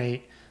iPhone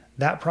 8,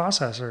 that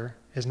processor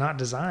is not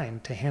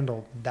designed to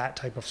handle that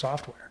type of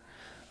software.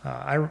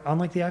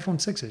 Unlike the iPhone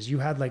 6s, you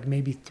had like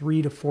maybe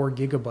 3 to 4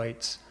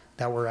 gigabytes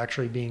that were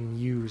actually being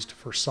used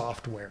for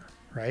software,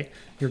 right?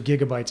 Your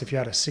gigabytes, if you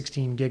had a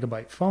 16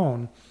 gigabyte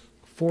phone,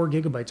 4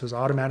 gigabytes was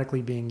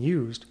automatically being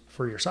used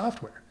for your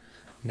software.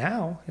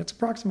 Now it's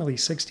approximately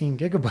 16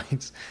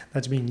 gigabytes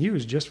that's being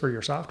used just for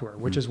your software,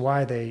 which is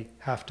why they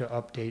have to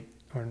update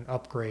or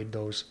upgrade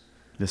those.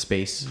 The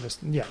space.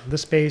 The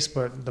space,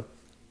 but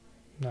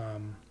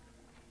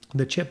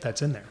the chip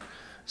that's in there.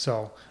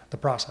 So the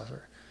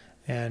processor.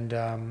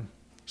 And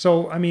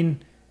so, I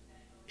mean,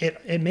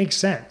 it makes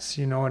sense.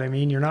 You know what I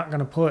mean? You're not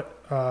going to put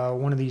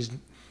one of these.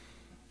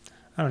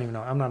 I don't even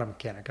know. I'm not a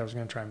mechanic. I was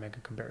going to try and make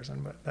a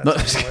comparison, but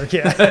that's not going to work.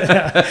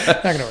 Yeah,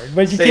 not going to work.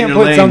 But you can't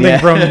put something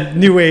from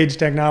new age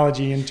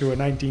technology into a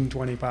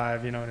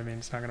 1925. You know what I mean?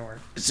 It's not going to work.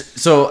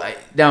 So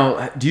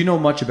now, do you know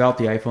much about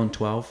the iPhone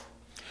 12?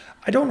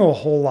 I don't know a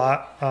whole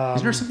lot.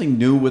 Isn't there something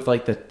new with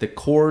like the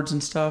cords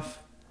and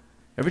stuff?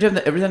 Every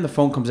time the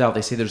phone comes out,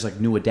 they say there's like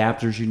new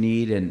adapters you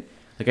need, and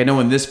like I know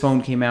when this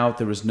phone came out,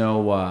 there was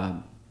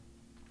no.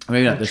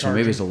 Maybe not this one.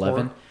 Maybe it's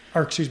 11.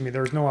 Or excuse me,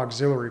 there was no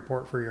auxiliary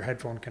port for your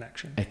headphone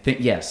connection. I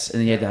think yes, and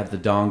then you had to have the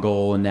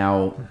dongle, and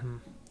now.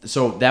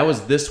 So that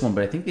was this one,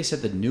 but I think they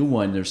said the new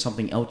one. There's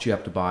something else you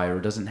have to buy, or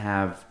it doesn't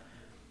have.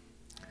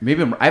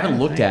 Maybe I haven't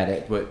looked at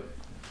it, but.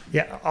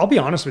 Yeah, I'll be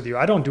honest with you.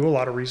 I don't do a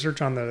lot of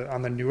research on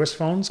the newest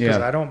phones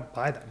because I don't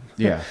buy them.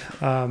 Yeah,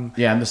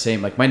 I'm the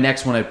same. Like my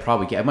next one,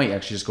 I might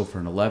actually just go for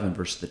an 11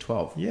 versus the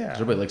 12. Yeah,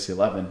 everybody likes the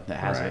 11 that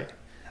has it.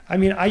 I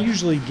mean, I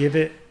usually give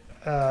it.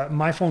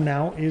 My phone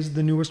now is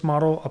the newest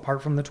model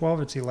apart from the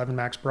 12. It's the 11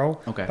 Max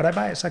Pro. Okay. But I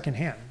buy it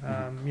secondhand.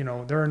 You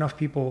know, there are enough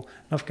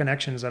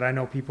connections that I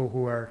know people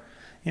who are,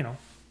 you know,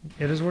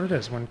 it is what it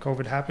is. When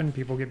COVID happened,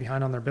 people get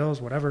behind on their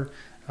bills, whatever,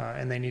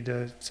 and they need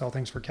to sell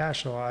things for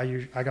cash. So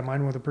I got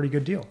mine with a pretty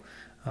good deal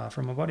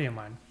from a buddy of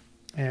mine.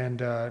 And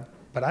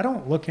but I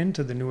don't look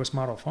into the newest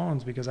model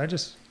phones because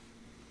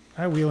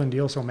I wheel and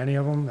deal so many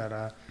of them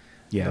that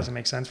it doesn't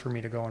make sense for me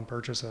to go and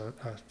purchase a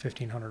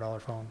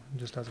 $1,500 phone. It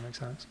just doesn't make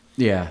sense.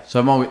 Yeah. So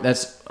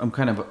I'm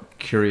kind of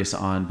curious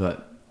on,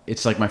 but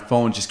it's like my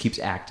phone just keeps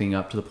acting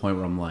up to the point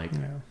where I'm like,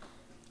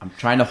 I'm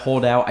trying to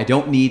hold out. I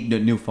don't need a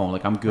new phone.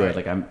 Like I'm good.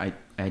 Like I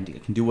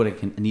can do what I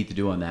need to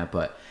do on that,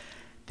 but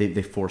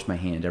they force my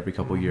hand every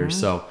couple of years.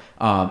 So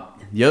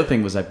the other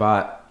thing was I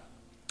bought.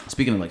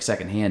 Speaking of like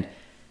secondhand,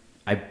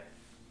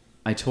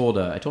 I told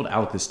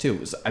Alec this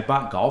too. I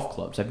bought golf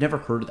clubs. I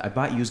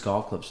bought used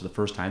golf clubs for the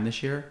first time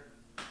this year.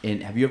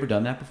 And have you ever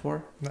done that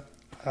before?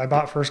 I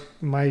bought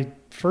my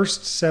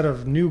first set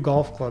of new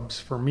golf clubs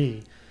for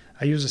me.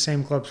 I used the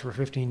same clubs for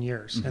 15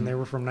 years, and they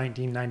were from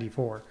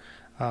 1994.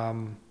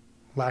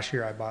 Last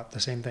year I bought the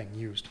same thing,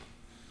 used.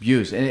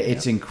 And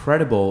it's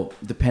incredible.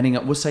 Depending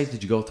on what site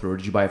did you go through, or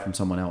did you buy it from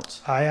someone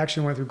else? I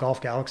actually went through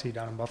Golf Galaxy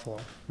down in Buffalo.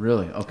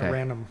 Really? Okay. A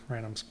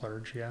random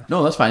splurge, yeah.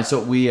 No, that's fine.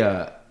 So we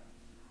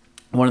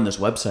one on this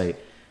website.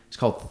 It's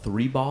called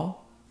 3Ball.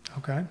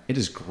 Okay. It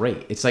is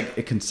great. It's like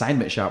a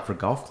consignment shop for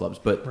golf clubs.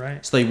 But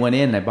so they went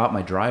in and I bought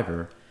my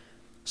driver.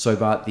 So I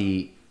bought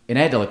and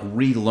I had to like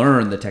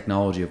relearn the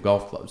technology of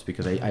golf clubs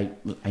because I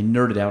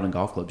nerded out on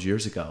golf clubs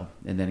years ago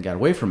and then got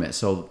away from it.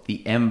 So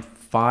the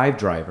M5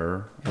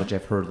 driver, which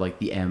I've heard like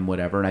the M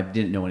whatever, and I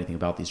didn't know anything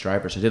about these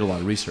drivers. So I did a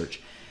lot of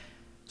research.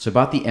 So I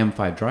bought the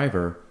M5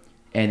 driver,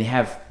 and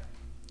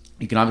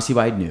you can obviously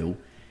buy new.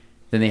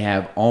 Then they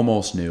have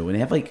almost new, and they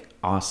have like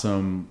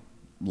awesome,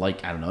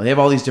 like, I don't know. They have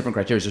all these different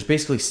criteria. There's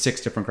basically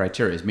 6 different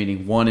criteria,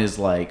 meaning one is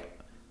like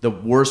the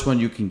worst one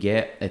you can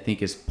get, I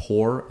think, is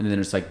poor. And then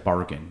it's like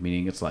bargain,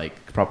 meaning it's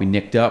like probably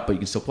nicked up, but you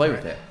can still play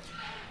with it.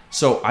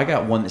 So I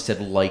got one that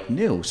said like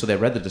new. So they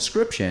read the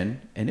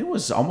description, and it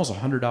was almost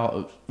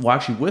 $100. Well,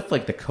 actually, with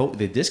like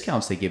the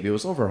discounts they give you, it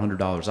was over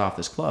 $100 off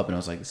this club. And I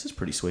was like, this is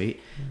pretty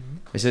sweet.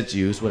 I said it's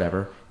used,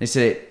 whatever. They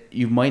said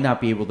you might not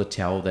be able to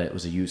tell that it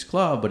was a used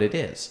club, but it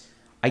is.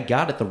 I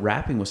got it. The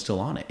wrapping was still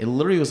on it. It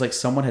literally was like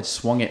someone had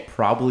swung it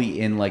probably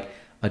in like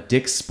a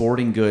Dick's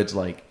Sporting Goods,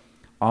 like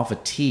off a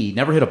tee.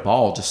 Never hit a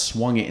ball, just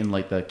swung it in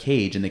like the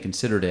cage, and they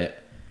considered it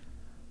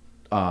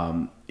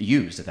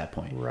used at that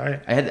point.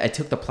 Right. I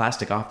took the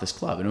plastic off this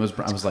club, and I was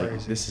crazy.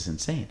 Like, this is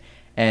insane.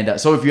 And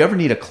so if you ever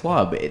need a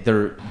club,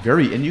 they're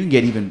very, and you can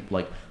get even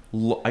like,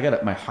 I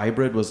got my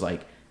hybrid was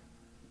like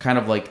kind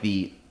of like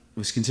it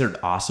was considered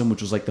awesome,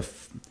 which was like the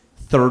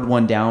third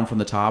one down from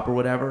the top or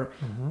whatever,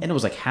 and it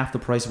was like half the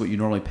price of what you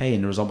normally pay,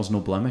 and there was almost no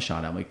blemish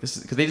on it. I'm like, this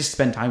is because they just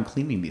spend time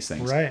cleaning these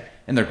things, right?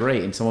 And they're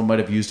great. And someone might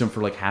have used them for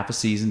like half a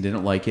season,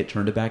 didn't like it,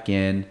 turned it back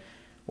in,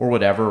 or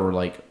whatever, or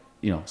like,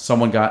 you know,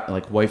 someone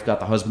wife got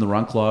the husband the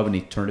wrong club and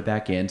he turned it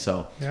back in.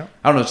 So I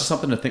don't know, it's just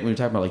something to think when you're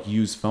talking about like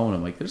used phone.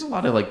 I'm like, there's a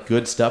lot of like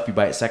good stuff you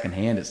buy at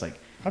secondhand. It's like,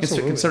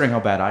 considering how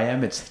bad I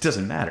am, it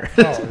doesn't matter.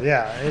 Oh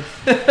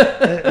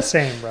yeah,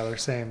 same brother,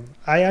 same.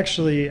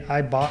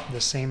 I bought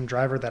the same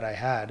driver that I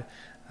had.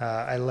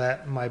 I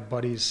let my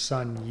buddy's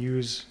son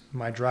use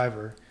my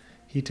driver.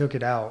 He took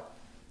it out.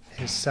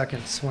 His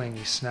second swing,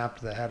 he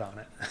snapped the head on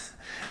it.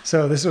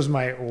 So this was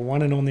my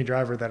one and only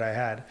driver that I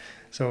had.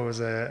 So it was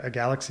a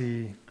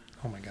Galaxy.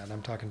 Oh my God,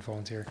 I'm talking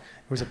phones here.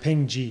 It was a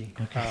Ping G.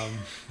 Okay.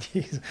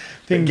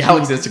 Ping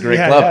Galaxy, that's a great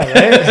club.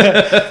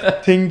 Yeah,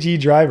 right? Ping G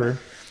driver.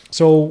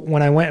 So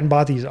when I went and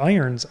bought these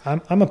irons,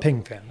 I'm a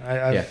Ping fan.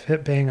 I've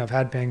hit Ping, I've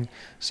had Ping.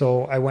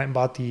 So I went and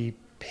bought the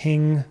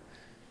Ping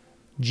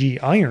G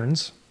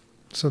irons.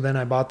 So then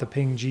I bought the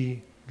Ping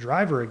G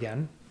driver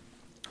again.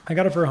 I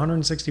got it for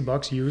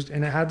 $160 used,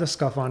 and it had the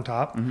scuff on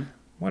top. Mm-hmm.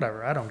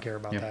 Whatever, I don't care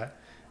about that.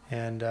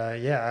 And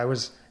I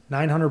was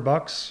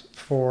 $900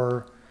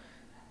 for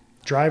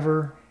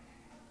driver,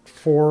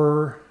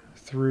 4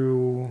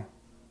 through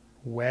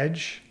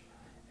wedge,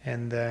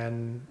 and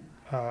then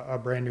a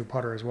brand new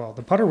putter as well.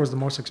 The putter was the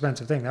most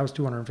expensive thing. That was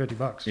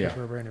 $250 just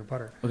for a brand new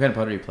putter. What kind of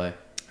putter do you play?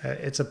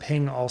 It's a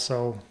Ping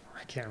also.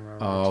 I can't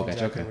remember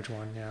exactly which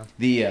one. Yeah.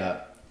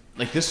 The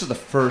like this was the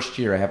first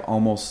year I have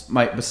almost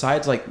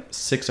besides like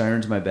 6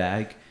 irons in my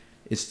bag,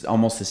 it's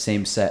almost the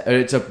same set.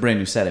 It's a brand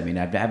new set. I mean,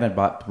 I haven't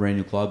bought brand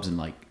new clubs in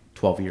like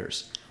 12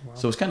 years. Wow.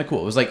 So it was kind of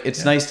cool. It was like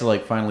it's nice to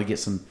like finally get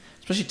some.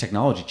 Especially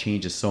technology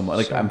changes so much.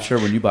 Like I'm sure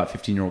when you bought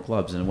 15-year-old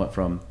clubs and it went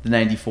from the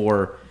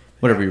 94,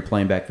 whatever you were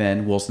playing back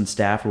then, Wilson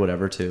Staff or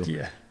whatever, to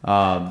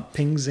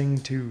Ping Zing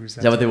 2s. Is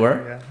that what they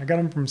were? Yeah, I got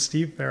them from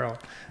Steve Farrell.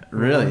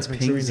 Really, it's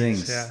Ping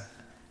Zings. Yeah,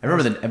 I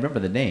remember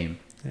the name.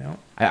 Yeah,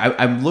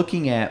 I'm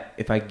looking at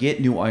if I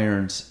get new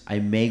irons, I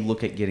may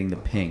look at getting the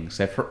Pings.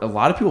 I've heard a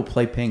lot of people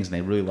play Pings and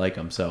they really like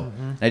them. So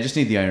I just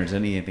need the irons. I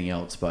don't need anything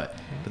else. But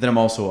then I'm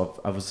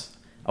also I was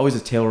always a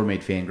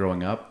TaylorMade fan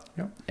growing up.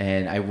 Yep.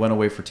 And I went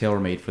away for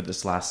TaylorMade for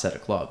this last set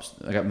of clubs.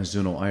 I got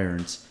Mizuno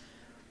irons,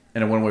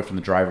 and I went away from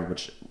the driver,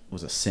 which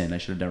was a sin. I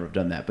should have never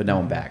done that, but now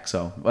I'm back,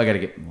 so I got to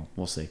get. Well,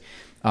 we'll see.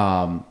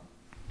 Now,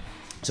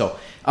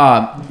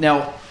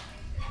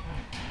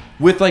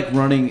 with like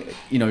running,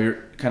 you're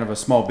kind of a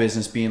small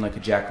business, being like a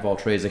jack of all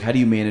trades. Like, how do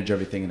you manage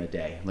everything in a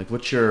day? Like,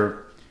 what's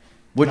your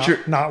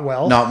not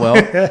well?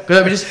 Because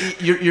I mean,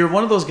 just you're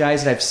one of those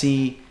guys that I've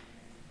seen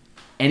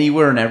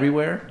anywhere and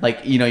everywhere.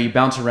 Like, you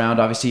bounce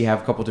around. Obviously, you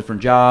have a couple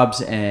different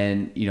jobs,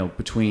 and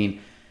between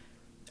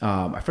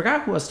I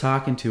forgot who I was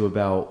talking to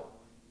about.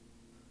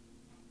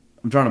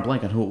 I'm drawing a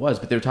blank on who it was,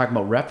 but they were talking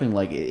about reffing.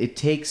 Like it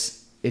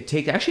takes.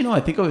 Actually, no. I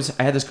think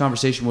I had this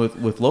conversation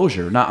with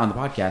Lozier, not on the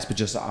podcast, but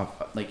just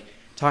like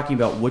talking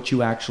about what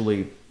you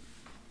actually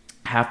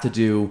have to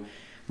do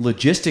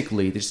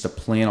logistically just to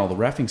plan all the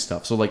reffing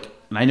stuff. So like,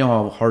 and I know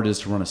how hard it is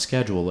to run a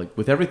schedule. Like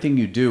with everything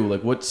you do,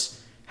 like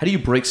how do you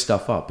break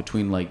stuff up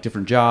between like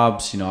different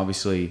jobs?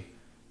 Obviously,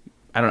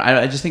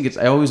 I just think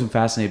I always am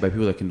fascinated by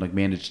people that can like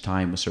manage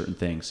time with certain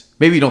things.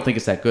 Maybe you don't think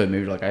it's that good.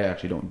 Maybe you're like, I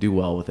actually don't do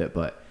well with it,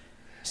 but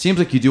it seems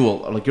like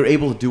you're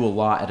able to do a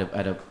lot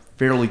at a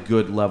fairly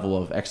good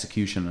level of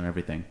execution and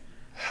everything.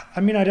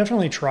 I mean, I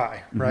definitely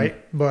try, right?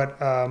 Mm-hmm.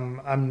 But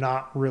I'm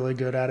not really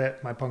good at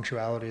it. My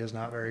punctuality is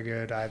not very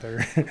good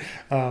either.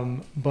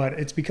 But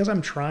it's because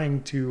I'm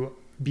trying to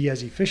be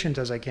as efficient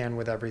as I can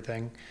with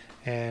everything.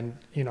 And,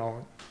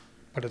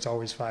 but it's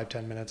always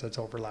 5-10 minutes that's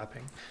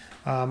overlapping.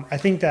 I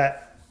think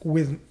that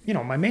with,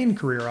 my main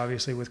career,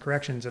 obviously with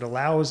corrections, it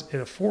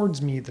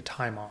affords me the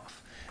time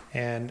off.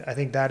 And I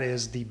think that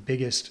is the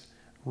biggest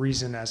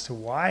reason as to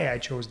why I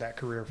chose that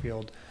career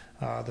field,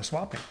 the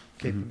swapping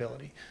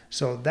capability. Mm-hmm.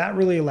 So that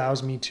really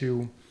allows me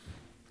to,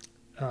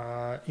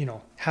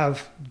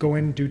 go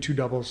in, do 2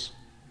 doubles.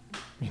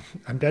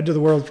 I'm dead to the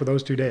world for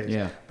those 2 days.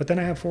 Yeah. But then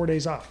I have 4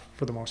 days off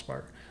for the most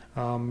part.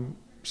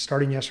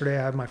 Starting yesterday,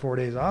 I have my 4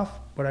 days off,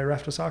 but I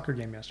reffed a soccer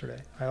game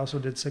yesterday. I also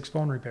did 6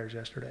 phone repairs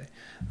yesterday.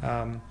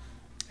 And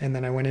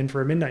then I went in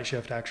for a midnight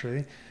shift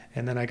actually.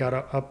 And then I got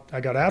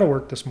out of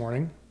work this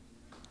morning,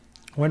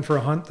 went for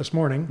a hunt this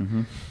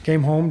morning,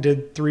 came home,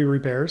 did 3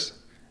 repairs.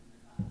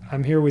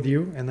 I'm here with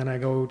you. And then I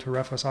go to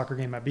ref a soccer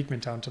game at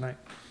Beekmantown tonight.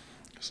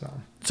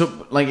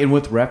 So like, and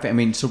with ref, I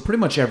mean, so pretty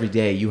much every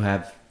day you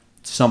have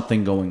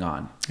something going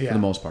on for the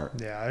most part.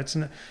 Yeah.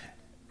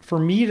 For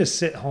me to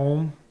sit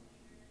home,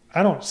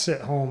 I don't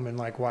sit home and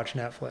like watch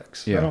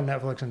Netflix. Yeah. I don't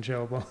Netflix and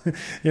chill. But,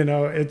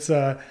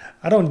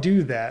 I don't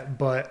do that,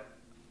 but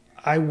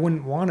I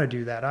wouldn't want to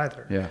do that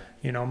either.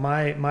 Yeah.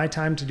 My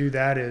time to do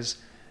that is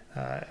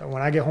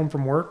when I get home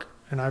from work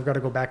and I've got to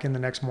go back in the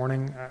next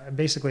morning.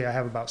 Basically, I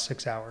have about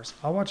 6 hours.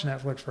 I'll watch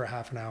Netflix for a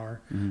half an hour,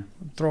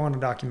 throw on a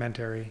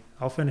documentary.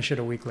 I'll finish it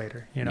a week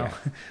later, Yeah.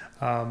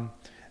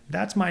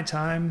 That's my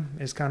time,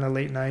 is kind of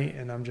late night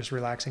and I'm just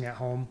relaxing at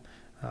home.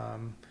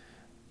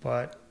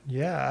 But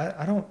yeah,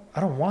 I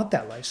don't want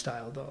that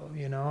lifestyle though.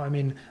 I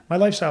mean, my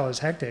lifestyle is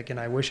hectic and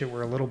I wish it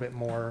were a little bit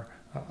more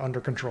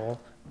under control,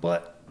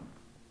 but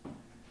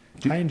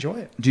I enjoy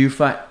it. Do you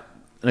find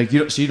like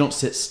you don't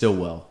sit still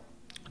well?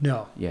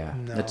 No. Yeah.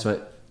 No. That's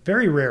what.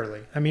 Very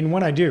rarely. I mean,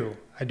 when I do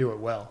it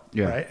well.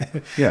 Yeah.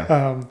 Right.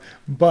 Yeah.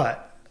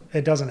 But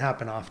it doesn't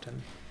happen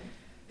often.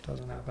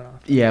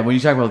 Yeah. When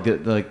you talk about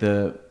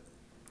the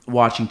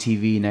watching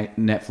TV,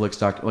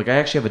 Netflix I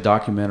actually have a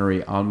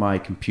documentary on my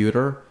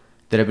computer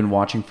that I've been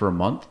watching for a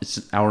month. It's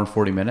an hour and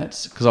 40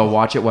 minutes because I'll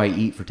watch it while I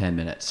eat for 10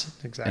 minutes.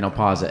 Exactly. And I'll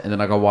pause it and then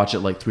I'll go watch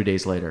it like 3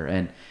 days later.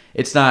 And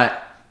it's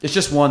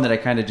just one that I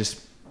kind of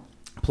just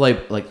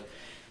play. Like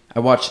I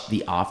watch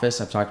The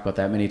Office. I've talked about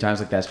that many times.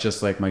 Like that's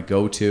just like my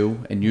go-to.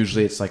 And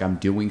usually it's like I'm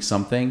doing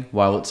something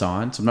while it's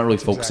on. So I'm not really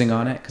focusing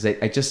on it because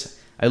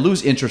I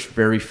lose interest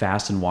very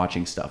fast in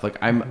watching stuff. Like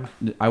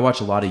I watch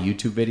a lot of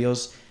YouTube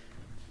videos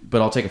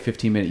but I'll take a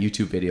 15-minute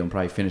YouTube video and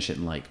probably finish it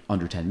in like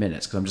under 10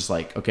 minutes because I'm just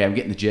like, okay, I'm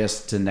getting the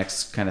gist to the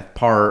next kind of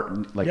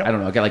part. Like, I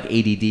don't know, I got like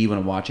ADD when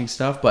I'm watching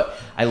stuff, but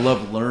I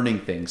love learning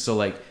things. So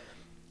like,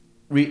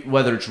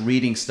 whether it's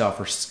reading stuff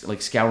or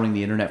like scouring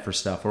the internet for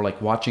stuff or like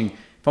watching,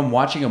 if I'm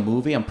watching a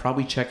movie, I'm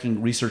probably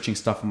researching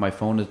stuff on my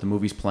phone as the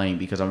movie's playing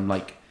because I'm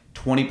like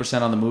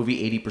 20% on the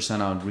movie, 80%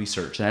 on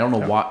research. And I don't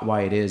know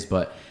why it is,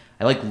 but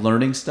I like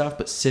learning stuff,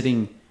 but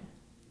sitting,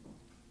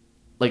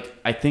 like,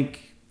 I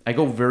think I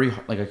go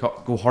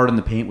go hard in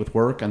the paint with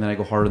work and then I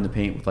go hard in the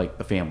paint with like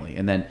the family.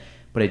 And then,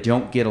 but I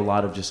don't get a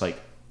lot of just like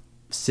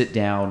sit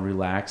down,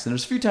 relax. And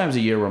there's a few times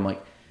a year where I'm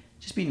like,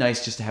 just be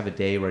nice just to have a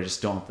day where I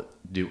just don't have to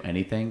do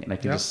anything and I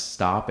can just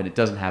stop, and it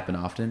doesn't happen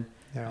often.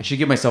 Yeah. I should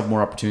give myself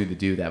more opportunity to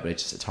do that, but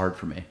it's hard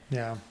for me.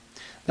 Yeah.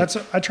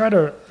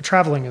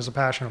 Traveling is a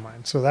passion of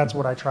mine. So that's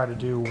what I try to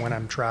do when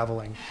I'm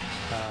traveling.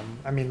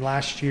 I mean,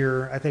 last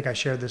year, I think I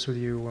shared this with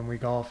you when we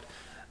golfed.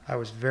 I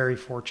was very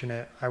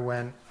fortunate.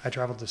 I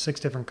traveled to 6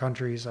 different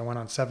countries. I went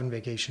on 7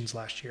 vacations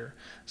last year.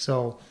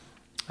 So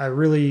I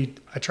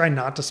try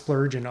not to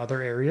splurge in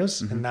other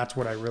areas, and that's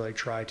what I really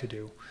try to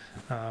do.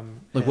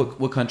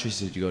 What countries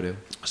did you go to?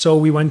 So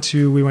we went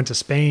to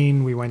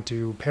Spain, we went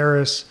to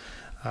Paris,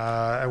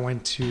 I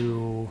went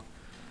to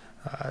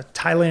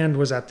Thailand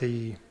was at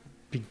the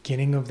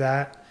beginning of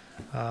that.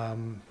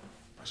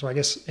 So I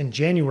guess in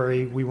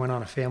January we went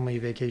on a family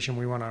vacation.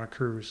 We went on a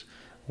cruise.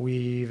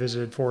 We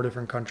visited 4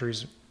 different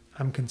countries.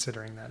 I'm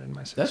considering that in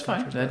my 6 That's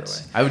fine. By the way.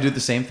 I would do the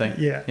same thing.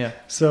 Yeah.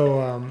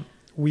 So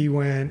we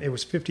went. It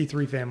was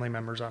 53 family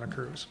members on a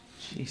cruise.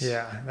 Jeez.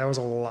 Yeah, that was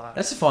a lot.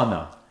 That's fun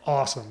though.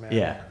 Awesome, man.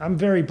 Yeah. I'm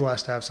very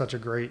blessed to have such a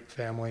great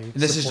family. And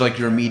this is like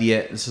your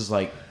immediate, this is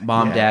like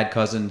mom, dad,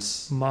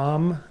 cousins,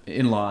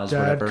 in-laws, dad,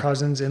 whatever.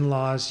 Cousins,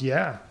 in-laws.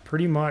 Yeah,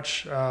 pretty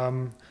much.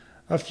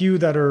 A few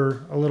that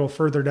are a little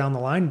further down the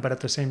line, but at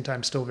the same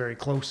time, still very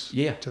close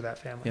to that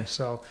family. Yeah.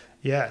 So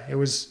yeah, it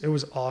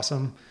was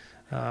awesome.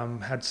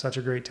 Had such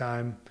a great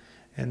time.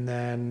 And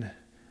then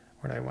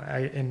when I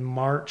went, in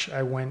March,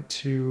 I went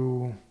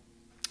to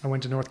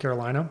North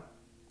Carolina,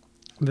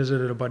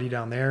 visited a buddy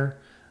down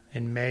there.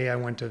 In May, I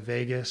went to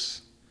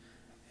Vegas,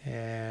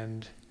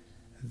 and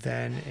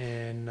then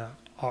in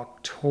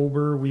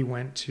October, we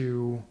went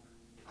to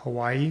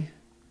Hawaii,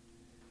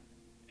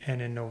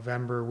 and in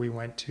November, we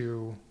went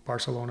to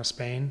Barcelona,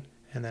 Spain,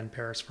 and then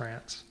Paris,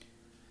 France.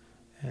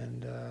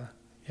 And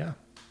yeah.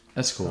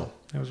 That's cool.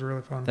 So it was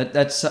really fun.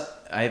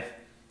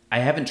 I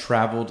haven't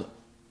traveled,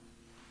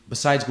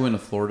 besides going to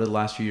Florida the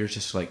last few years,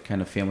 just like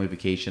kind of family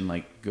vacation,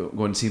 like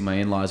going to see my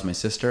in-laws, my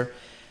sister.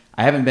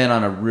 I haven't been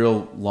on a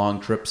real long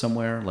trip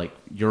somewhere like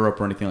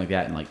Europe or anything like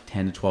that in like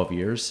 10 to 12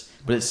 years,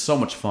 but it's so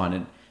much fun.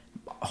 And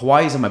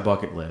Hawaii's on my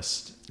bucket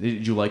list.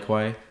 Did you like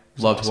Hawaii?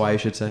 Loved Hawaii, I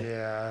should say.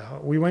 Yeah.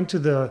 We went to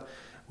the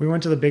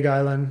Big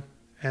Island,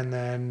 and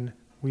then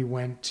we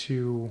went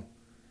to,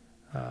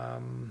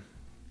 where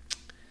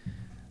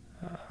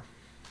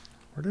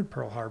did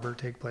Pearl Harbor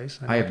take place?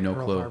 I have no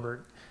clue.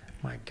 Harbor,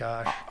 my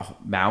gosh.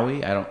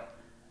 Maui?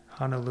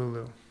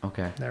 Honolulu.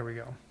 Okay. There we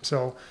go.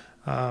 So,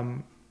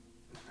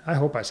 I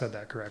hope I said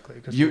that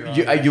correctly. You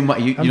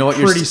know what?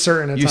 I'm pretty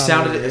certain. You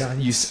sounded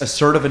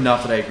assertive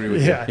enough that I agree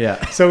with you.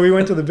 Yeah. So we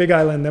went to the Big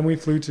Island, then we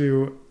flew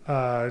to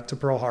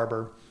Pearl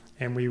Harbor,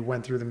 and we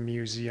went through the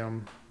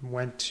museum.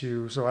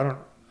 So I don't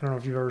know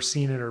if you've ever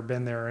seen it or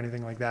been there or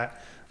anything like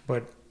that,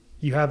 but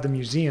you have the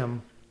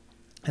museum,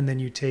 and then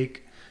you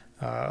take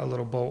a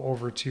little boat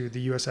over to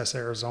the USS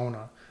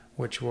Arizona,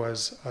 which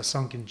was a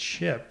sunken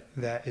ship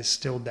that is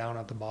still down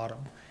at the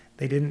bottom.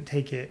 They didn't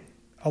take it.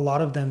 A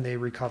lot of them they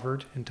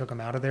recovered and took them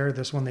out of there.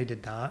 This one they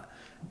did not,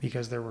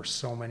 because there were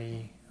so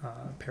many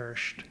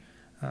perished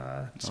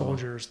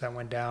soldiers that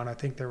went down. I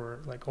think there were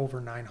like over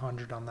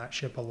 900 on that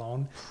ship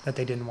alone that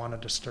they didn't want to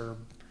disturb,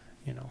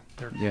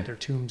 their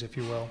tombs, if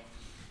you will.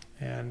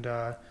 And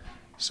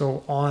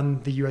so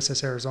on the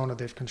USS Arizona,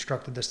 they've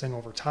constructed this thing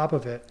over top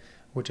of it,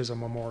 which is a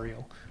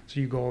memorial. So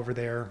you go over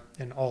there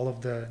and all of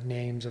the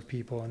names of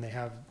people, and they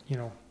have,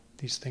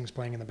 these things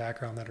playing in the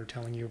background that are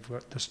telling you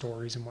what the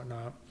stories and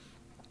whatnot.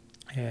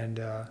 And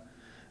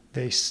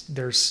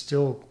there's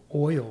still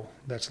oil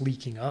that's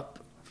leaking up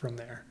from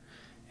there.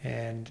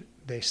 And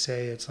they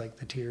say it's like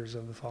the tears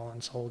of the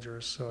fallen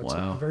soldiers. So it's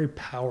a very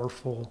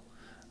powerful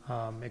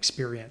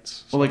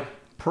experience. Well, like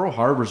Pearl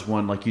Harbor's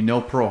one, like,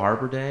 Pearl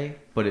Harbor Day,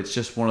 but it's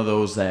just one of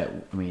those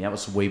that, that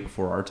was way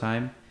before our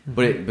time.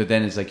 Mm-hmm. But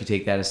then it's like you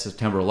take that as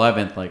September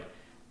 11th. Like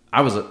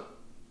I think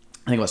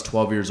I was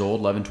 12 years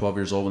old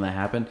when that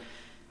happened.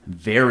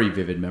 Very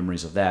vivid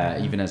memories of that,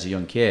 even as a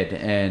young kid.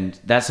 And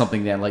that's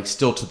something that like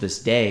still to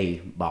this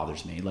day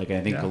bothers me. Like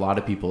I think a lot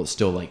of people, it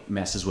still like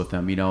messes with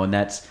them, and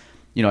that's,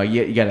 you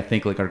got to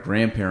think like our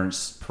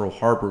grandparents, Pearl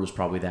Harbor was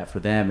probably that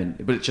for them.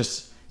 But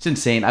it's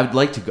insane. I would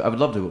love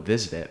to go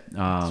visit it.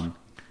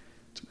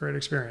 It's a great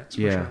experience.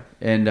 For sure.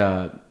 And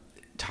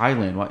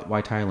Thailand,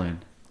 why Thailand?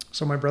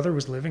 So my brother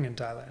was living in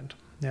Thailand.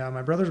 Yeah.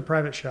 My brother's a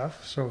private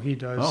chef. So he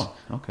does. Oh,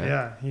 okay.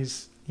 Yeah.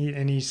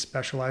 He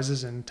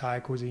specializes in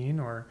Thai cuisine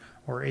or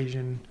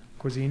Asian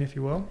cuisine, if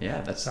you will.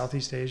 Yeah, that's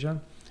Southeast Asia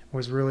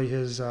was really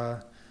his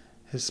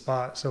his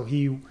spot. So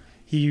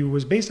he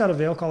was based out of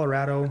Vail,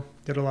 Colorado.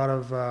 Did a lot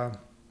of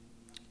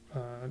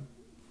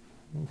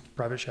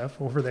private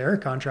chef over there,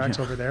 contracts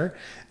over there,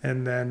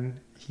 and then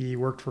he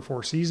worked for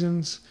Four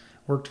Seasons,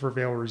 worked for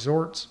Vail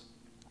Resorts,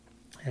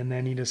 and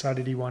then he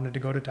decided he wanted to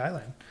go to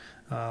Thailand.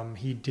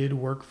 He did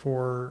work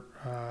for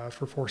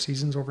Four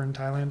Seasons over in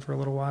Thailand for a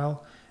little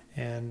while,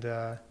 and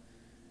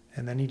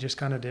then he just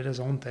kind of did his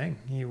own thing.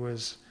 He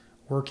was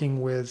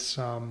working with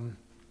some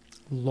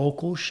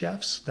local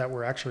chefs that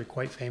were actually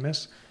quite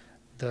famous.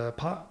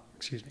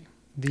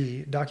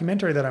 The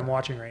documentary that I'm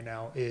watching right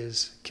now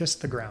is Kiss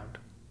the Ground.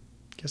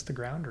 Kiss the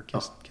Ground or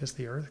Kiss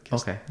the Earth?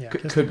 Okay. Yeah,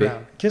 Could the be.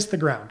 Ground. Kiss the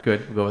Ground.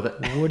 Good. We'll go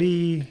with it.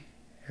 Woody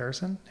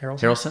Harrelson?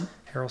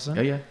 Harrelson?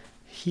 Oh, yeah.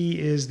 He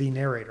is the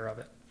narrator of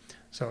it.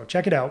 So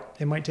check it out.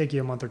 It might take you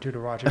a month or two to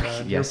watch it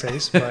at Yes. your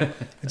pace, but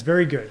it's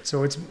very good.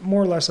 So it's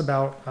more or less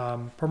about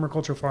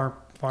permaculture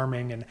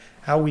farming and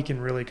how we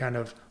can really kind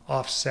of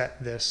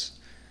offset this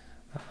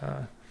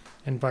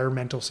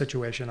environmental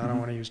situation. I don't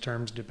want to use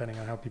terms depending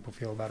on how people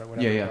feel about it,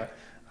 whatever,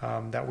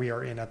 but that we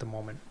are in at the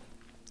moment.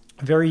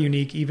 Very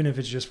unique, even if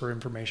it's just for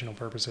informational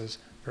purposes.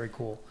 Very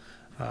cool.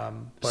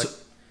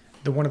 But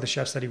one of the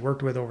chefs that he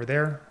worked with over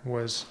there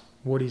was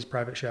Woody's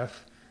private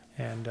chef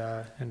and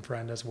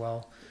friend as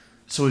well.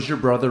 So is your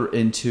brother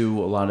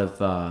into a lot of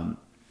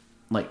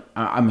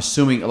I'm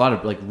assuming a lot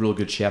of like real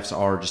good chefs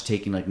are just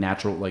taking like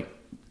natural, like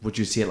what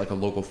you see at like a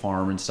local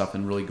farm and stuff,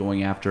 and really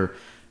going after.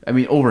 I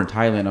mean, over in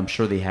Thailand, I'm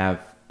sure they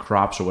have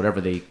crops or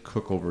whatever they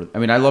cook over. I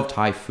mean, I love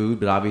Thai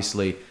food, but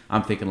obviously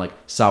I'm thinking like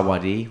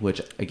sawadi,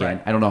 which again,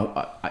 right. I don't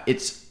know. I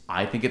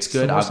think it's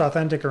good. It's the most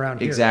authentic around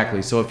here. Exactly.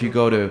 Yeah. So if you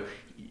go to,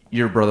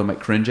 your brother might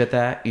cringe at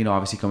that,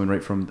 obviously coming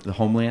right from the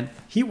homeland.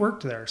 He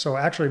worked there. So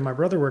actually my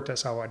brother worked at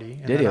Sawadi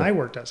and then I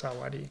worked at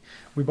Sawadi.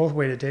 We both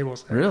waited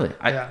tables there. Really?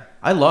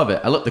 I love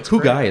it. The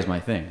Kugai is my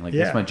thing. Like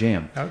that's my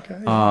jam.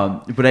 Okay.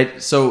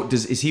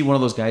 Is he one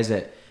of those guys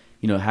that,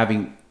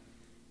 having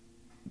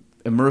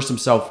immersed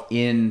himself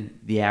in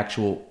the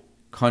actual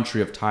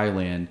country of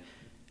Thailand,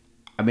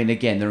 I mean,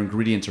 again, their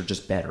ingredients are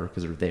just better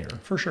because they're there.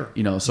 For sure.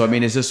 So I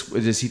mean,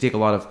 does he take a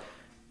lot of,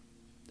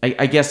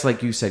 I guess,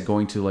 like you said,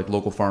 going to like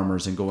local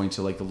farmers and going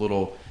to like the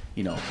little,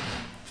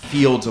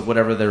 fields of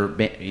whatever they're,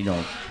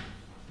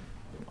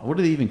 what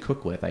do they even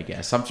cook with? I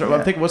guess I'm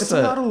thinking, it's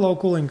a lot of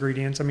local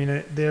ingredients. I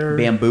mean, they're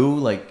bamboo.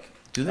 Like,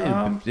 do they?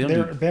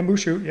 They're bamboo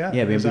shoot. Yeah.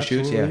 Yeah, bamboo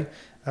shoots. Yeah.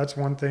 That's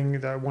one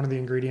thing. One of the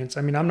ingredients.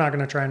 I mean, I'm not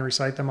going to try and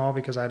recite them all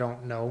because I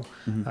don't know.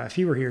 Mm-hmm. If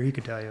he were here, he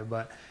could tell you.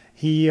 But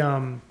he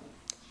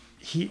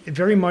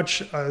very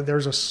much.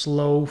 There's a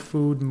slow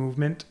food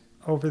movement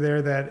over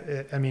there that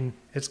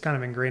it's kind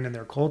of ingrained in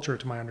their culture,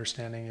 to my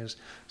understanding, is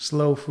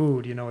slow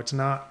food. It's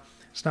not.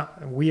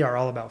 We are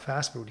all about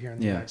fast food here in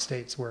the United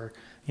States, where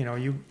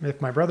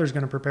if my brother's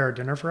going to prepare a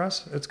dinner for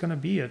us, it's going to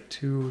be a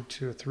 2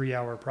 to 3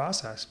 hour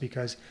process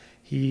because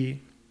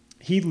he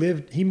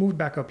moved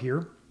back up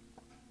here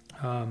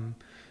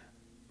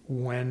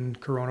when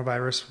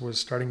coronavirus was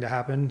starting to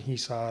happen. He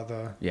saw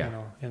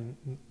and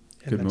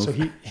then move. So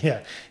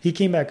he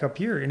came back up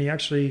here, and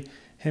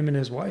him and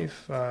his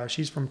wife,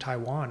 she's from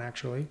Taiwan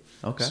actually.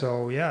 Okay.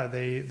 So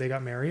they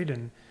got married,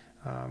 and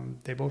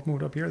they both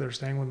moved up here. They're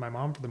staying with my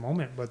mom for the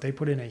moment, but they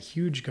put in a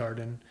huge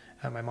garden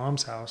at my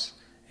mom's house,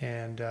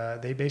 and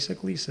they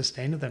basically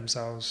sustained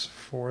themselves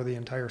for the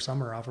entire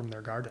summer off from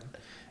their garden.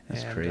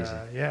 That's crazy.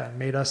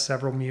 Made us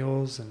several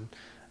meals, and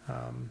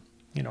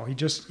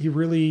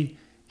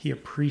he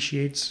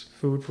appreciates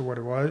food for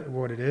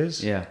what it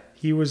is. Yeah.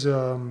 He was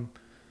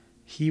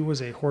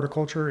a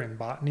horticulture and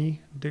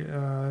botany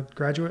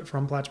graduate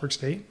from Plattsburgh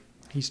State.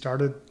 He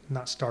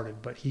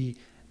he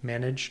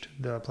managed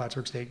the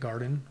Plattsburgh State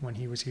Garden when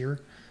he was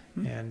here.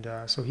 Mm-hmm.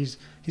 And so he's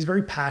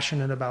very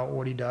passionate about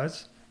what he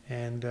does.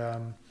 And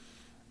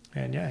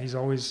he's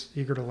always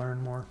eager to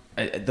learn more.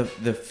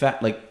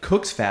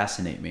 Cooks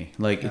fascinate me.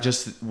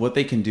 Just what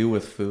they can do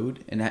with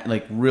food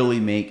and really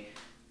make,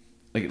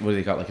 what do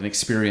they got? An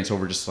experience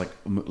over just I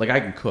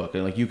can cook,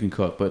 and you can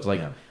cook, but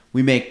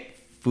we make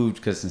food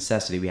because it's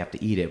necessity. We have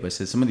to eat it. But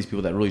some of these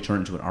people that really turn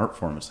into an art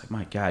form, it's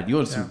my God, you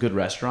go to some good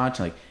restaurants,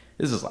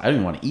 this is, I don't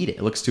even want to eat it.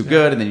 It looks too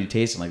good. And then you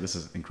taste it, this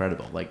is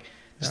incredible.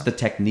 Just the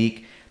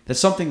technique. That's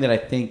something that I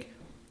think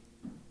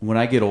when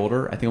I get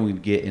older, I think I'm going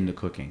to get into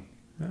cooking.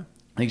 Yeah.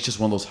 I think it's just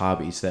one of those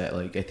hobbies that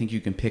I think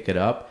you can pick it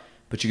up,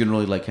 but you can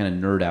really kind of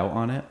nerd out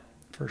on it.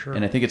 For sure.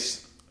 And I think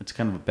it's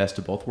kind of a best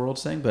of both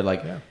worlds thing. But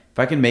if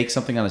I can make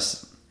something on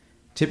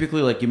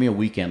typically give me a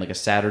weekend, a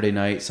Saturday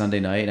night, Sunday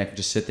night, and I can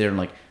just sit there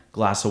and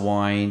glass of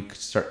wine,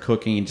 start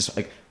cooking, and just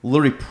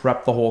literally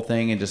prep the whole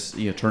thing, and just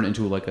turn it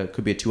into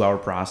could be a 2 hour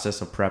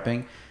process of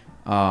prepping.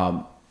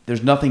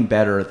 There's nothing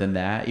better than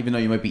that, even though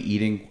you might be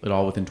eating it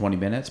all within 20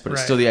 minutes, but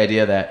it's still the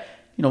idea that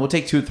we'll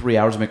take 2 to 3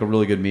 hours to make a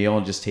really good meal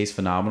and just taste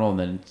phenomenal. And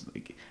then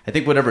I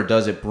think whatever it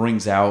does, it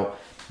brings out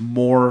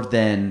more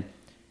than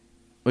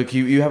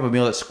you have a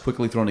meal that's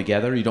quickly thrown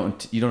together. You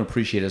don't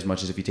appreciate it as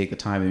much as if you take the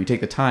time. And you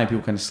take the time,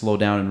 people kind of slow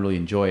down and really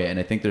enjoy it. And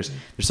I think there's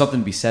something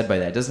to be said by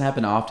that. It doesn't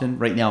happen often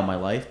right now in my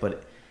life,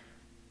 but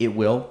it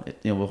will.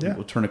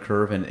 We'll turn a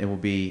curve, and it will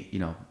be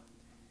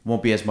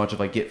won't be as much of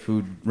like get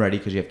food ready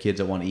because you have kids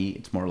that want to eat.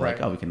 It's more like,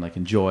 Right. we can like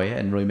enjoy it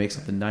and really make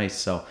something nice.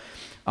 So,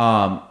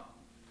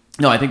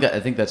 no, I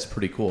think that's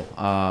pretty cool.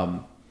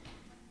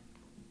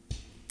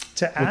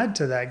 To add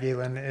to that,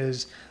 Galen,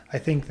 is I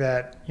think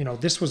that,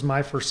 this was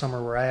my first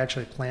summer where I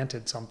actually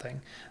planted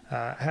something.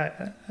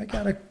 I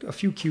got a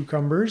few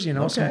cucumbers, some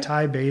Okay.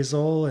 Thai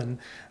basil, and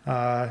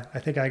I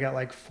think I got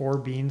like 4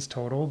 beans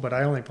total, but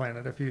I only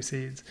planted a few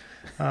seeds.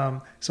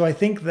 So I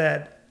think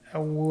that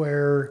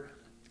where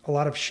a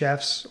lot of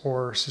chefs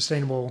or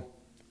sustainable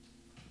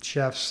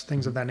chefs,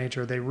 things of that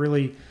nature, they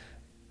really,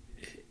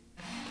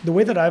 the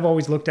way that I've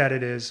always looked at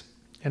it is,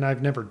 and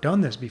I've never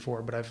done this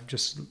before, but I've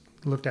just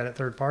looked at it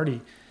third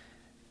party,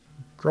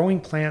 growing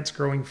plants,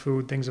 growing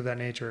food, things of that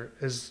nature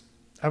is,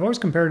 I've always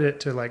compared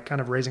it to like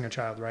kind of raising a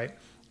child, right?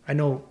 I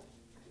know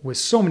with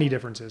so many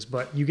differences,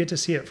 but you get to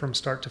see it from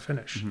start to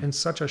finish in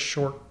such a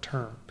short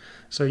term.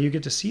 So you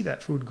get to see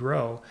that food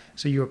grow.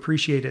 So you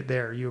appreciate it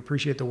there. You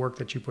appreciate the work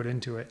that you put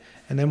into it.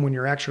 And then when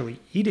you're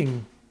actually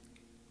eating,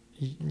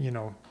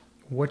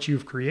 what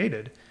you've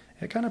created,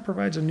 it kind of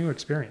provides a new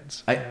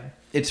experience.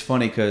 It's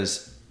funny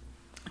because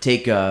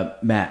take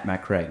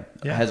Matt Craig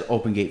has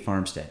Open Gate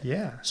Farmstead.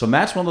 Yeah. So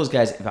Matt's one of those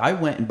guys. If I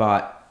went and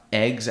bought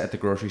eggs at the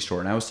grocery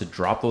store and I was to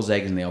drop those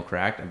eggs and they all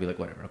cracked, I'd be like,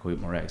 whatever, I'll go eat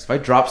more eggs. If I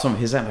drop some of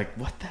his, I'm like,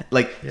 what the?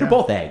 Like, they're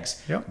both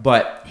eggs. Yep.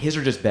 But his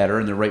are just better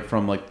and they're right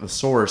from like the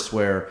source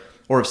or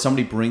if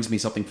somebody brings me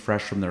something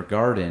fresh from their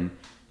garden,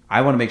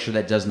 I want to make sure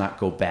that does not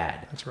go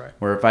bad. That's right.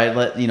 Where if I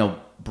let,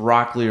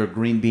 broccoli or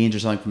green beans or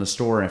something from the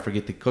store and I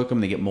forget to cook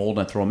them, they get mold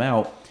and I throw them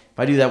out. If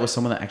I do that with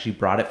someone that actually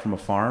brought it from a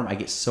farm, I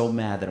get so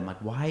mad that I'm like,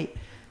 why?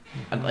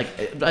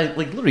 I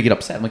literally get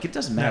upset. I'm like, it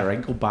doesn't matter. I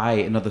can go buy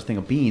another thing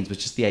of beans. But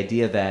it's just the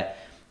idea that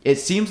it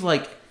seems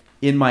like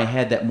in my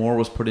head that more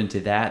was put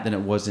into that than it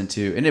was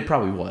into, and it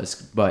probably was,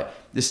 but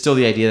it's still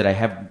the idea that I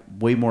have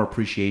way more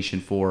appreciation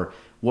for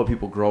what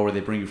people grow, where they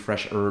bring you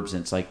fresh herbs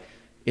and it's like,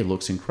 it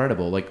looks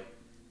incredible. Like,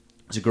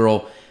 there's a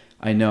girl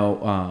I know,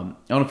 I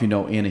don't know if you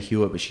know Anna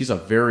Hewitt, but she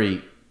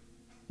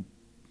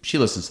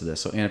listens to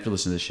this. So Anna, if you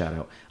listen to this,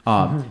 shout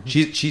out.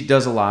 She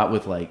does a lot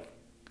with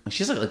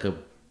she's like a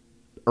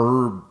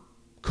herb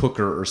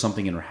cooker or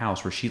something in her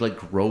house where she like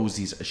grows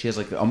these, she has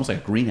like almost like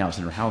a greenhouse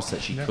in her house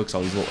that she cooks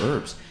all these little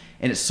herbs,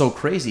 and it's so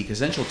crazy because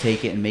then she'll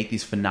take it and make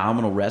these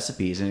phenomenal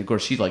recipes, and of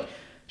course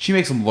she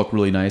makes them look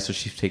really nice, so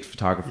she takes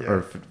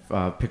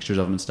pictures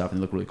of them and stuff and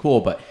they look really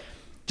cool. But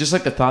just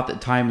like the thought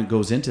that time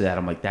goes into that,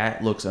 I'm like,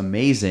 that looks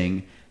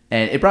amazing,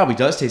 and it probably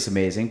does taste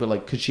amazing, but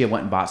like, could she have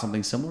went and bought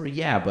something similar?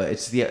 Yeah, but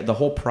it's the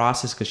whole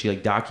process, because she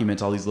like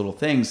documents all these little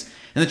things,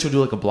 and then she'll do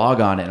like a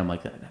blog on it, and I'm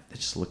like, that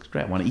just looks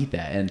great, I want to eat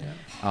that. And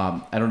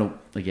I don't know,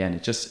 again,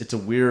 it's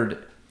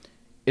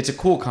a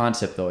cool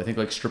concept though. I think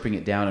like stripping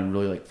it down and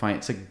really like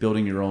it's like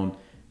building your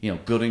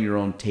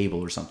own table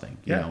or something.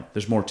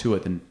 There's more to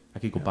it than I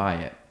could go buy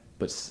it,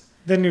 but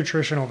the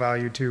nutritional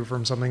value too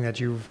from something that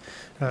you've,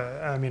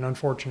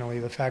 unfortunately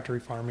the factory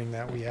farming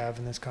that we have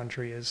in this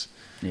country is,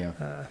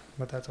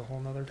 but that's a whole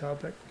nother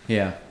topic.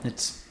 Yeah.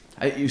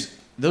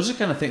 Those are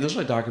kind of things, those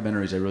are like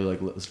documentaries I really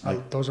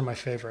like. Those are my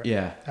favorite.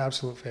 Yeah.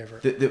 Absolute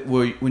favorite.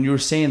 When you were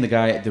saying the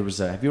guy, have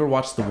you ever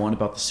watched the one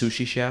about the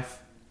sushi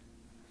chef?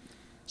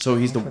 So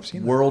he's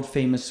the world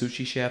famous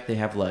sushi chef. They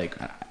have like,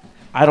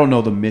 I don't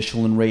know the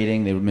Michelin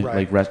rating. They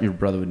would your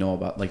brother would know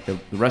about like the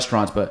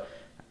restaurants, but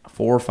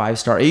 4 or 5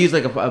 star. He's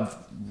like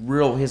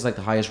he has like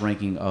the highest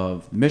ranking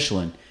of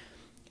Michelin,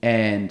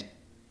 and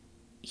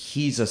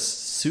he's a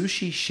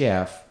sushi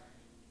chef,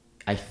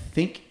 I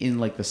think, in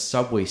like the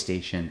subway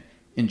station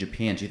in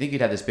Japan. So you think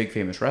he'd have this big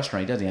famous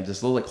restaurant. He doesn't. He has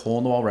this little like hole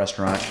in the wall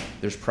restaurant.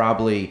 There's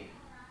probably,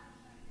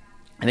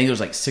 I think there's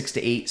like 6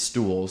 to 8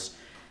 stools.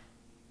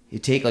 You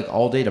take like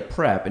all day to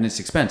prep, and it's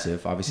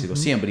expensive, obviously, to go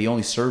see him, but he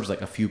only serves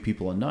like a few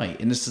people a night.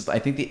 And this is, I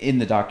think in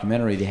the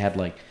documentary, they had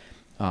like,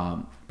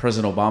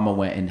 President Obama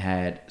went and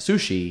had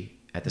sushi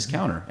at this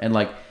counter. And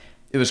like,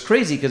 it was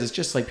crazy because it's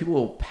just like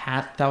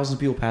thousands of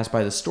people pass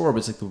by the store, but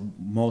it's like the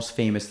most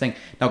famous thing.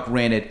 Now,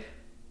 granted,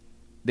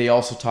 they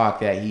also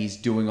talk that he's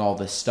doing all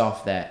this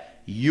stuff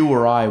that you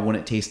or I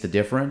wouldn't taste the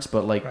difference,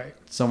 but like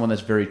someone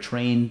that's very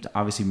trained,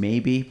 obviously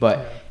maybe,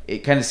 but it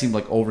kind of seemed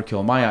like overkill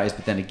in my eyes.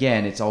 But then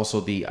again, it's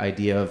also the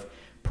idea of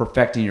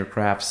perfecting your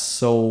craft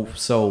so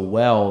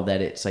well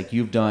that it's like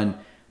you've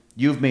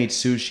made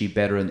sushi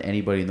better than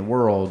anybody in the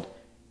world,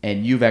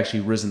 and you've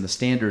actually risen the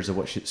standards of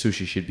what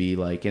sushi should be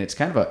like. And it's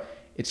kind of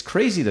it's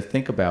crazy to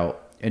think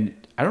about.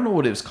 And I don't know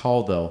what it was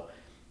called though.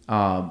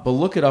 But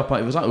look it up.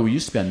 It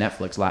used to be on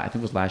Netflix. I think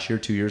it was last year,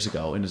 2 years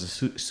ago, and it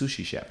was a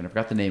sushi chef, and I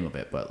forgot the name of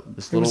it. But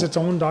it was its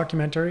own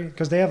documentary,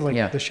 because they have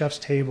like the Chef's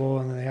Table,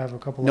 and they have a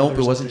couple. Nope,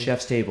 it wasn't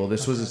Chef's Table.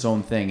 This was its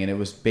own thing, and it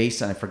was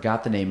based on, I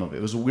forgot the name of it.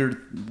 It was a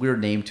weird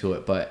name to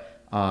it,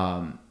 but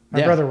my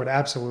brother would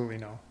absolutely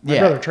know. My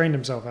brother trained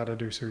himself how to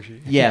do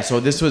sushi. Yeah, so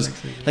this was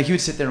like he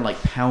would sit there and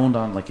like pound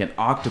on like an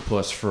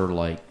octopus for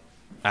like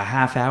a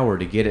half hour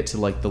to get it to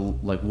like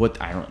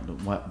what, I don't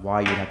know why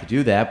you'd have to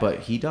do that, but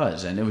he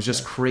does. And it was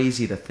just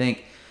crazy to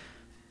think.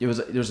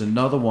 There's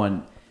another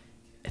one,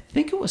 I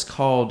think it was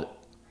called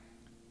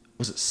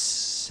was it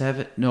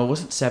 7? No, it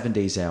wasn't 7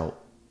 Days Out,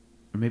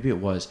 or maybe it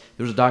was.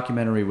 There was a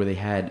documentary where they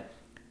had,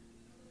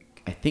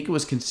 I think it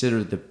was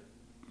considered the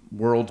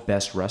world's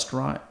best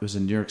restaurant. It was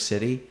in New York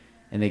City,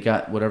 and they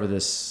got whatever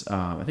this.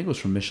 I think it was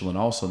from Michelin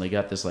also, and they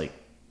got this like,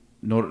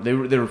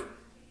 they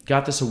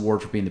got this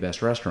award for being the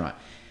best restaurant,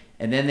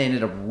 and then they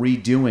ended up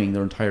redoing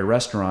their entire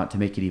restaurant to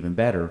make it even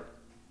better,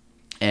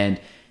 and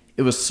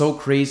it was so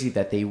crazy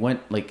that they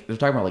went like they're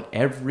talking about like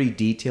every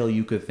detail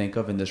you could think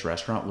of in this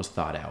restaurant was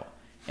thought out,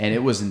 and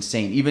it was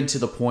insane, even to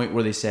the point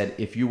where they said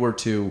if you were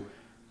to.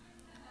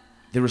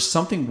 There was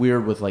something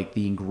weird with like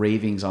the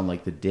engravings on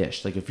like the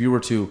dish. Like if you were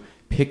to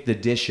pick the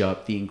dish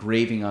up, the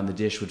engraving on the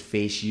dish would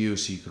face you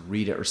so you could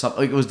read it or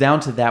something. Like it was down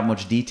to that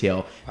much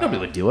detail. Wow.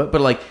 Nobody would do it,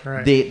 but like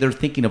they're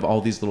thinking of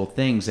all these little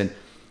things. And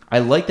I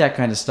like that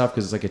kind of stuff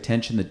because it's like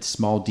attention to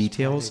small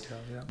details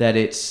that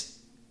it's,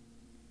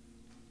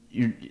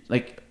 you're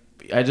like,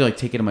 I do like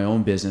take it in my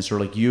own business or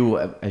like you,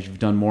 as you've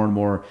done more and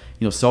more,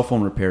 cell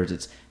phone repairs,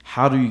 it's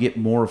how do you get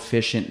more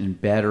efficient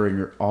and better? And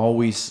you're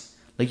always,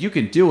 like you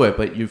can do it,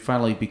 but you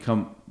finally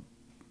become,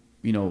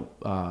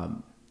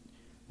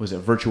 was it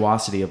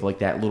virtuosity of like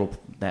that little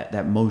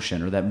that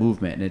motion or that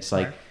movement, and it's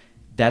like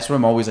that's what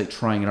I'm always like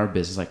trying in our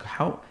business. Like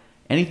how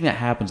anything that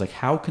happens, like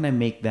how can I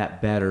make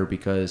that better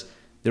because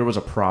there was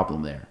a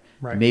problem there.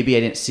 Right. Maybe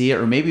I didn't see it,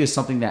 or maybe it was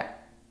something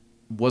that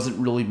wasn't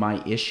really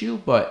my issue,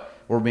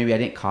 or maybe I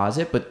didn't cause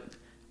it, but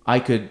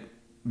I could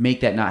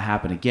make that not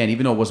happen again,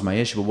 even though it wasn't my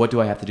issue. But what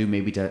do I have to do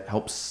maybe to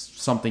help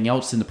something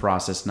else in the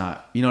process?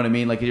 Not, you know what I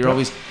mean? Like you're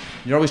always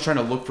trying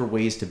to look for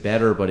ways to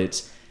better, but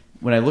it's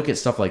when I look at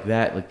stuff like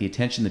that, like the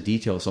attention to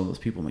detail of some of those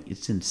people, I'm like,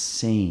 it's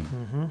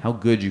insane how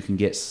good you can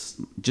get.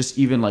 Just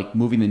even like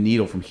moving the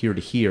needle from here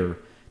to here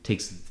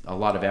takes a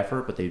lot of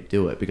effort, but they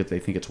do it because they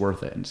think it's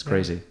worth it, and it's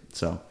crazy.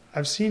 So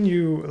I've seen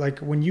you like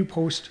when you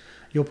post,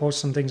 you'll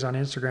post some things on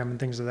Instagram and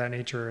things of that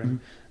nature,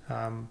 and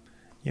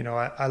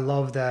I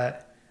love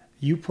that.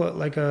 You put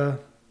like a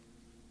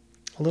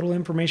little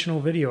informational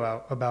video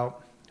out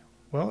about,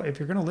 well, if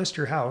you're going to list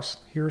your house,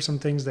 here are some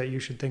things that you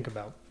should think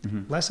about.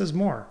 Less is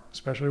more,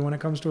 especially when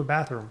it comes to a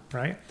bathroom,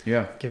 right?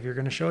 Yeah. Like if you're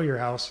going to show your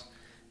house,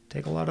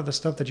 take a lot of the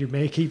stuff that you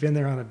may keep in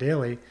there on a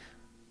daily,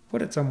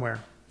 put it somewhere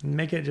and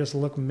make it just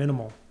look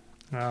minimal.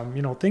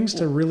 Things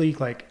to really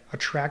like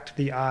attract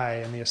the eye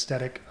and the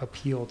aesthetic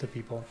appeal to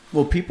people.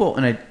 Well,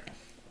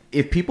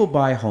 if people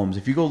buy homes,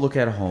 if you go look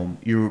at a home,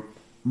 you're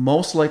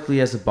most likely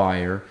as a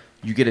buyer,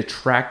 you get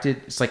attracted.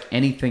 It's like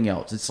anything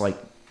else. It's like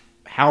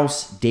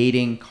house,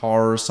 dating,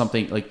 cars,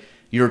 something like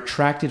you're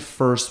attracted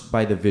first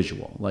by the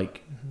visual.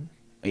 Like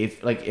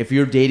if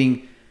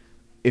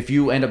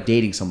you end up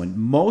dating someone,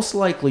 most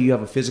likely you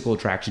have a physical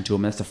attraction to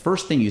them. That's the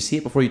first thing you see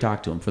it before you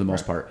talk to them for the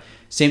most part.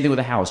 Same thing with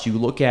a house. You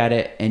look at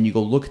it and you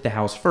go look at the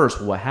house first.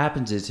 Well, what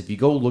happens is if you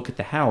go look at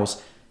the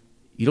house,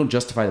 you don't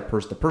justify the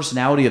person. The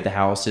personality of the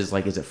house is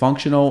like, is it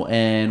functional?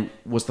 And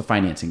what's the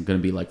financing going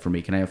to be like for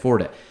me? Can I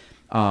afford it?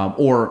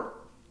 Or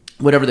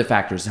whatever the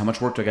factors, how much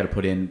work do I got to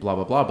put in, blah,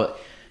 blah, blah. But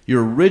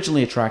you're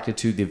originally attracted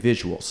to the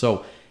visual.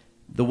 So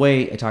the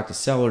way I talk to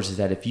sellers is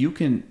that if you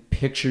can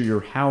picture your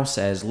house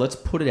as, let's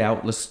put it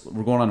out,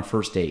 we're going on a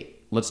first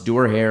date. Let's do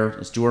our hair,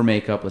 let's do our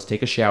makeup, let's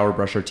take a shower,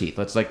 brush our teeth.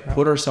 Let's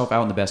put ourselves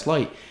out in the best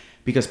light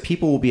because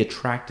people will be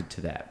attracted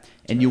to that.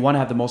 And you want to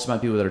have the most amount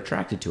of people that are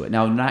attracted to it.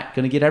 Now, I'm not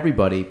going to get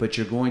everybody, but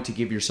you're going to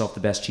give yourself the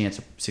best chance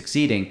of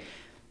succeeding.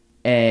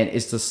 And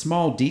it's the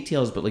small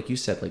details, but like you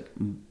said, like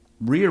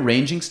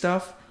rearranging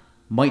stuff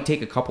might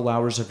take a couple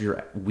hours of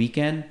your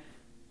weekend.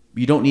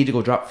 You don't need to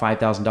go drop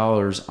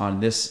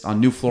 $5,000 on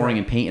new flooring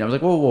and paint. And I was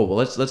like, whoa,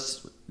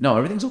 let's no,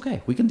 everything's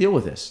okay. We can deal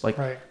with this. Like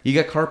you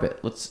got carpet.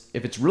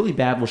 If it's really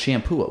bad, we'll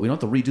shampoo it. We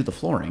don't have to redo the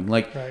flooring.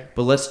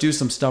 But let's do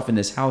some stuff in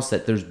this house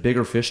that there's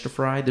bigger fish to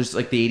fry. There's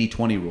like the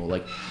 80-20 rule.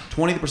 Like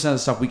 20% of the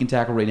stuff we can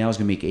tackle right now is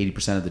going to make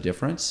 80% of the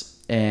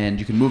difference. And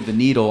you can move the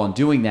needle on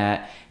doing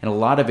that. And a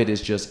lot of it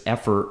is just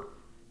effort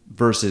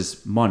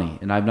versus money.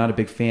 And I'm not a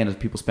big fan of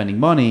people spending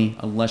money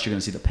unless you're going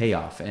to see the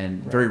payoff.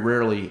 And very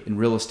rarely in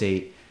real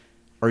estate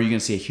are you going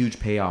to see a huge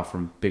payoff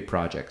from big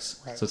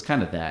projects. So it's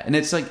kind of that. And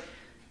it's like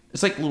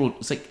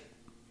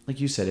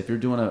you said, if you're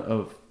doing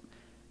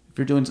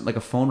like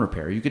a phone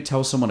repair, you could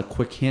tell someone a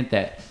quick hint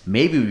that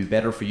maybe it would be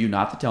better for you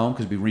not to tell them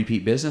because we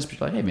repeat business. But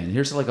you're like, hey man,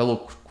 here's like a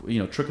little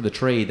trick of the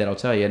trade that I'll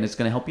tell you, and it's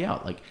going to help you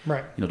out. Like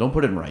don't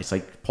put it in rice.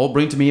 Like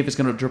bring to me if it's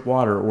going to drip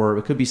water, or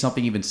it could be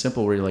something even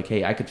simple where you're like,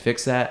 hey, I could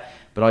fix that,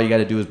 but all you got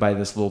to do is buy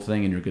this little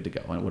thing and you're good to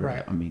go. And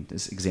whatever. I mean,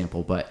 this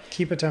example, but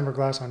keep a tempered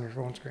glass on your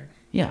phone screen.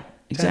 Yeah.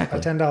 Exactly.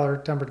 A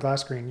 $10 tempered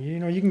glass screen.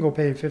 You can go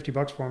pay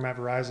 $50 for them at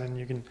Verizon.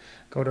 You can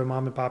go to a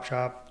mom and pop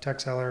shop,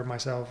 tech seller,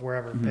 myself,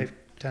 wherever, pay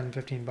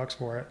 $10-15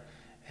 for it.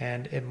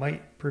 And it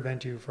might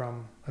prevent you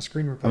from a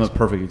screen replacement. I'm a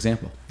perfect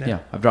example. Yeah.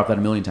 I've dropped that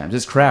a million times.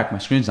 It's cracked. My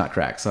screen's not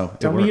cracked. So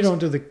tell me you don't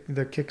do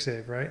the kick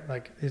save, right?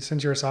 Like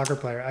since you're a soccer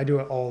player, I do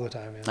it all the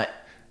time, man.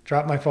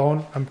 Drop my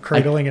phone. I'm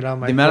cradling it on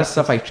my. The amount of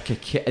stuff I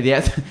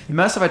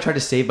try to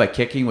save by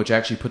kicking, which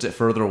actually puts it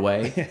further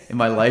away in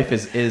my life,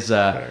 is it's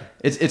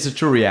a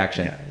true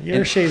reaction. Yeah,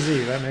 you're Shay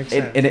Z. That makes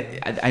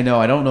sense. I know.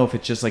 I don't know if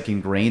it's just like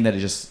ingrained that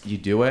you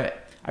do it.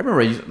 I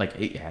remember I used like,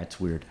 yeah, it's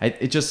weird.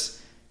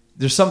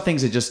 There's some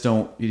things that just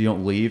you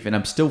don't leave, and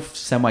I'm still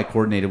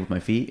semi-coordinated with my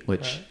feet,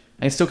 which Right.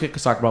 I can still kick a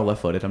soccer ball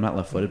left-footed. I'm not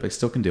left-footed, but I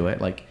still can do it.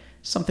 Like,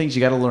 some things you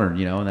got to learn,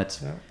 and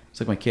that's it's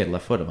like my kid,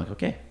 left foot. I'm like,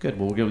 okay, good.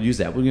 Well, we're gonna use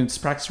that. We're gonna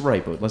practice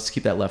right, but let's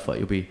keep that left foot.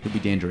 You'll be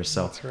dangerous.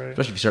 So, That's right.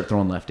 Especially if you start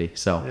throwing lefty.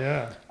 So,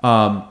 yeah.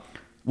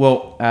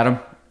 Well, Adam,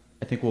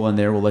 I think we'll end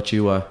there. We'll let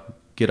you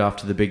get off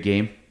to the big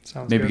game.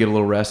 Sounds Maybe good. get a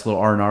little rest, a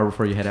little R&R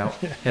before you head out.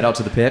 Head out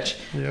to the pitch.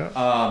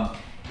 Yeah.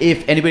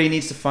 If anybody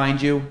needs to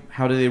find you,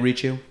 how do they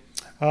reach you?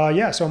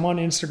 Yeah, so I'm on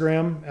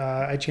Instagram.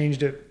 I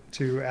changed it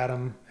to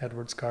Adam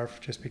Edward Scharf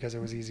just because it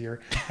was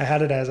easier. I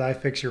had it as I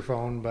Fix Your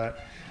Phone, but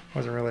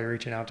wasn't really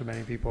reaching out to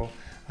many people.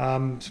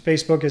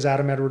 Facebook is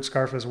Adam Edward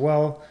Scharf as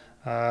well.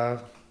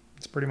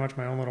 It's pretty much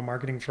my own little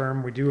marketing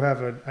firm. We do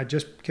have I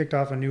just kicked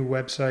off a new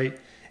website.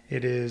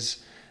 It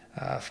is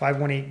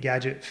 518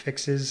 Gadget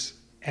Fixes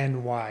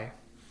NY.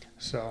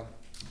 So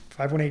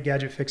 518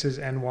 Gadget Fixes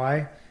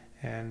NY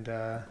and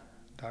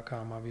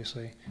 .com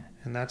obviously.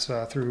 And that's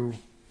through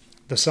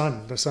The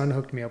Sun. The Sun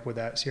hooked me up with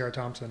that. Sierra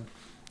Thompson.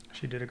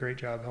 She did a great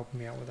job helping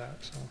me out with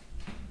that. So.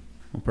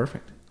 Well,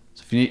 perfect.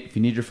 So if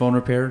you need your phone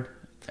repaired,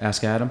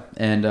 ask Adam.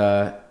 And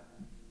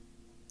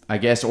I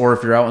guess, or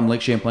if you're out in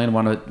Lake Champlain and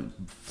want to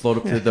float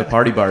up to the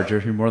party barge,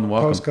 you're more than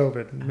welcome.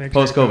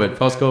 Post-COVID.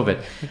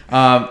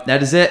 Post-COVID.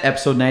 That is it.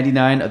 Episode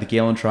 99 of the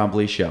Galen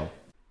Trombley Show.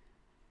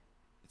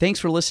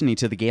 Thanks for listening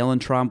to the Galen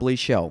Trombley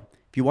Show.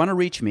 If you want to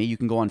reach me, you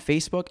can go on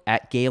Facebook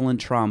at Galen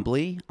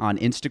Trombley, on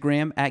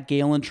Instagram at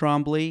Galen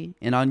Trombley,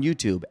 and on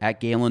YouTube at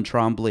Galen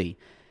Trombley.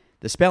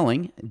 The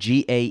spelling,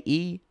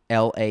 GaelanTrombley.